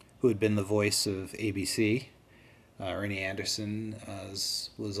 who had been the voice of ABC. Ernie Anderson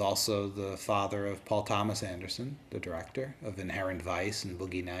was also the father of Paul Thomas Anderson, the director of Inherent Vice and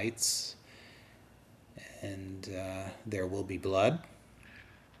Boogie Nights and There Will Be Blood.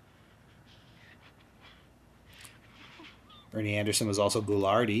 Ernie Anderson was also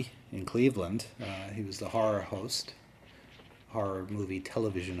Ghoulardi in Cleveland. He was the horror movie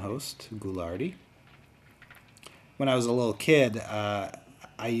television host, Ghoulardi. When I was a little kid, I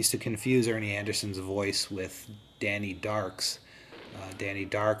used to confuse Ernie Anderson's voice with Danny Dark's. Danny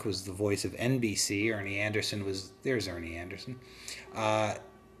Dark was the voice of NBC. Ernie Anderson was... There's Ernie Anderson.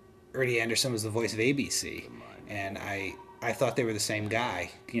 Ernie Anderson was the voice of ABC. And I thought they were the same guy,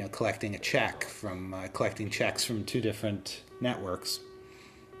 collecting checks from two different networks.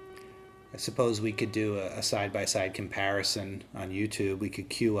 I suppose we could do a side-by-side comparison on YouTube. We could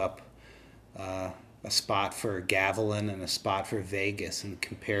queue up a spot for Gavilan and a spot for Vegas and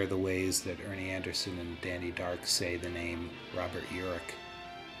compare the ways that Ernie Anderson and Danny Dark say the name Robert Urich,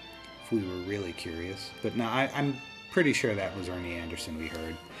 if we were really curious. But no, I'm pretty sure that was Ernie Anderson we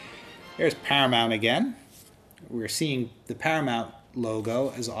heard. There's Paramount again. We're seeing the Paramount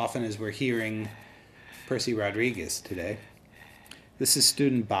logo as often as we're hearing Percy Rodriguez today. This is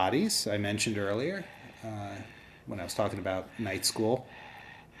Student Bodies, I mentioned earlier when I was talking about Night School.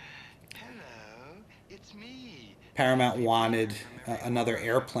 Hello, it's me. Paramount wanted another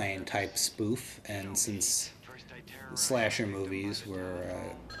Airplane-type spoof, and since the slasher movies were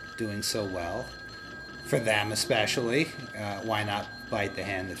doing so well, for them especially, why not bite the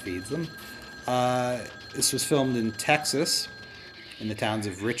hand that feeds them? This was filmed in Texas, in the towns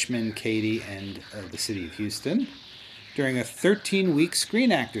of Richmond, Katy, and the city of Houston, during a 13-week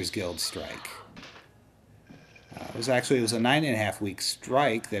Screen Actors Guild strike. It was a 9.5-week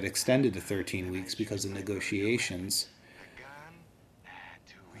strike that extended to 13 weeks because of negotiations.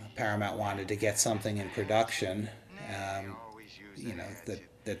 Paramount wanted to get something in production,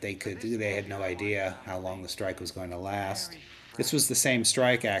 that they could do. They had no idea how long the strike was going to last. This was the same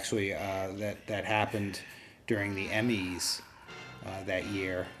strike, actually, that happened during the Emmys that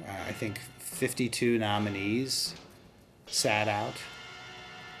year. I think 52 nominees sat out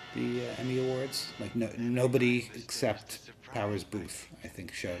the Emmy Awards. Like nobody except Powers Booth, I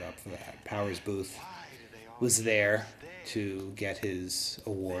think, showed up for that. Powers Booth was there to get his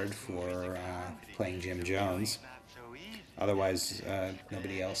award for playing Jim Jones. Otherwise,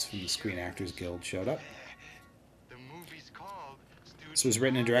 nobody else from the Screen Actors Guild showed up. This was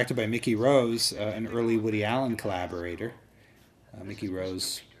written and directed by Mickey Rose, an early Woody Allen collaborator. Mickey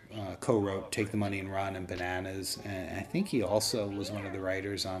Rose co-wrote Take the Money and Run and Bananas, and I think he also was one of the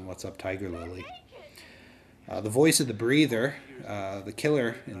writers on What's Up, Tiger Lily. The voice of the breather, the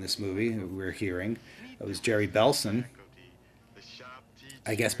killer in this movie who we're hearing, was Jerry Belson.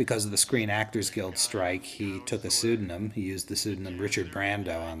 I guess because of the Screen Actors Guild strike, he took a pseudonym. He used the pseudonym Richard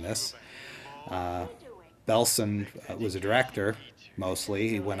Brando on this. Belson was a director, mostly.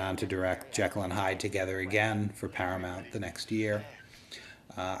 He went on to direct Jekyll and Hyde Together Again for Paramount the next year.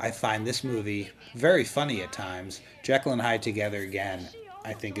 I find this movie very funny at times. Jekyll and Hyde Together Again,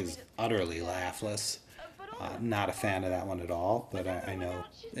 I think, is utterly laughless. Not a fan of that one at all, but I know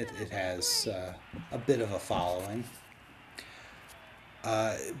it has a bit of a following.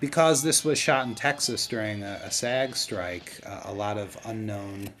 Because this was shot in Texas during a SAG strike, a lot of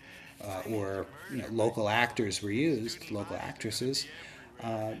unknown or local actors were used, local actresses.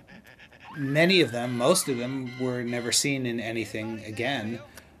 Many of them, most of them, were never seen in anything again,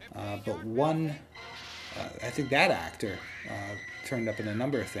 but one, I think that actor turned up in a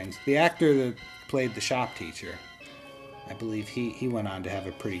number of things. The actor that played the shop teacher, I believe he went on to have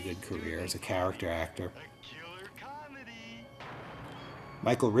a pretty good career as a character actor.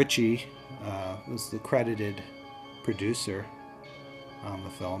 Michael Ritchie was the credited producer on the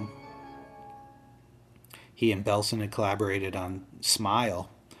film. He and Belson had collaborated on Smile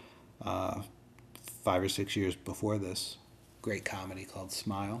 5 or 6 years before this. Great comedy called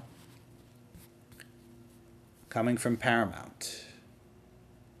Smile. Coming from Paramount.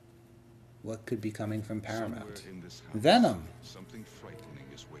 What could be coming from Paramount? Venom.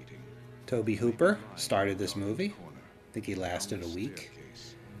 Tobe Hooper started this movie. I think he lasted a week.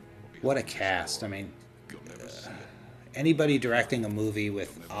 What a cast. I mean, anybody directing a movie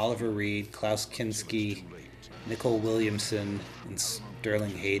with Oliver Reed, Klaus Kinski, Nicole Williamson, and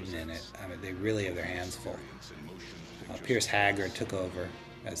Sterling Hayden in it, I mean, they really have their hands full. Pierce Haggard took over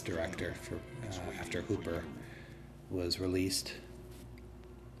as director for after Hooper was released.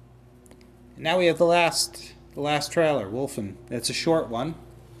 And now we have the last trailer, Wolfen. It's a short one,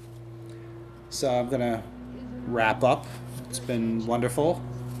 so I'm gonna wrap up. It's been wonderful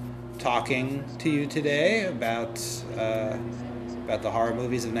talking to you today about the horror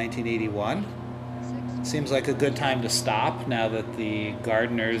movies of 1981. Seems like a good time to stop now that the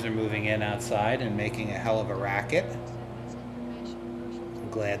gardeners are moving in outside and making a hell of a racket. I'm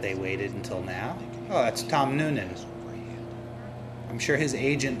glad they waited until now. Oh, that's Tom Noonan. I'm sure his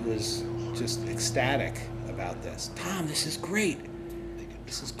agent was just ecstatic about this. Tom, this is great.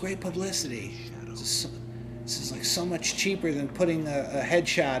 This is great publicity. This is like so much cheaper than putting a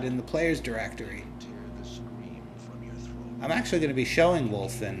headshot in the player's directory. I'm actually going to be showing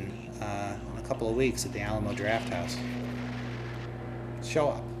Wolfen in a couple of weeks at the Alamo Drafthouse. Show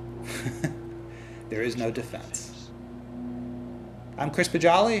up. There is no defense. I'm Chris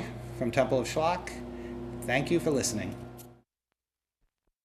Poggiali from Temple of Schlock. Thank you for listening.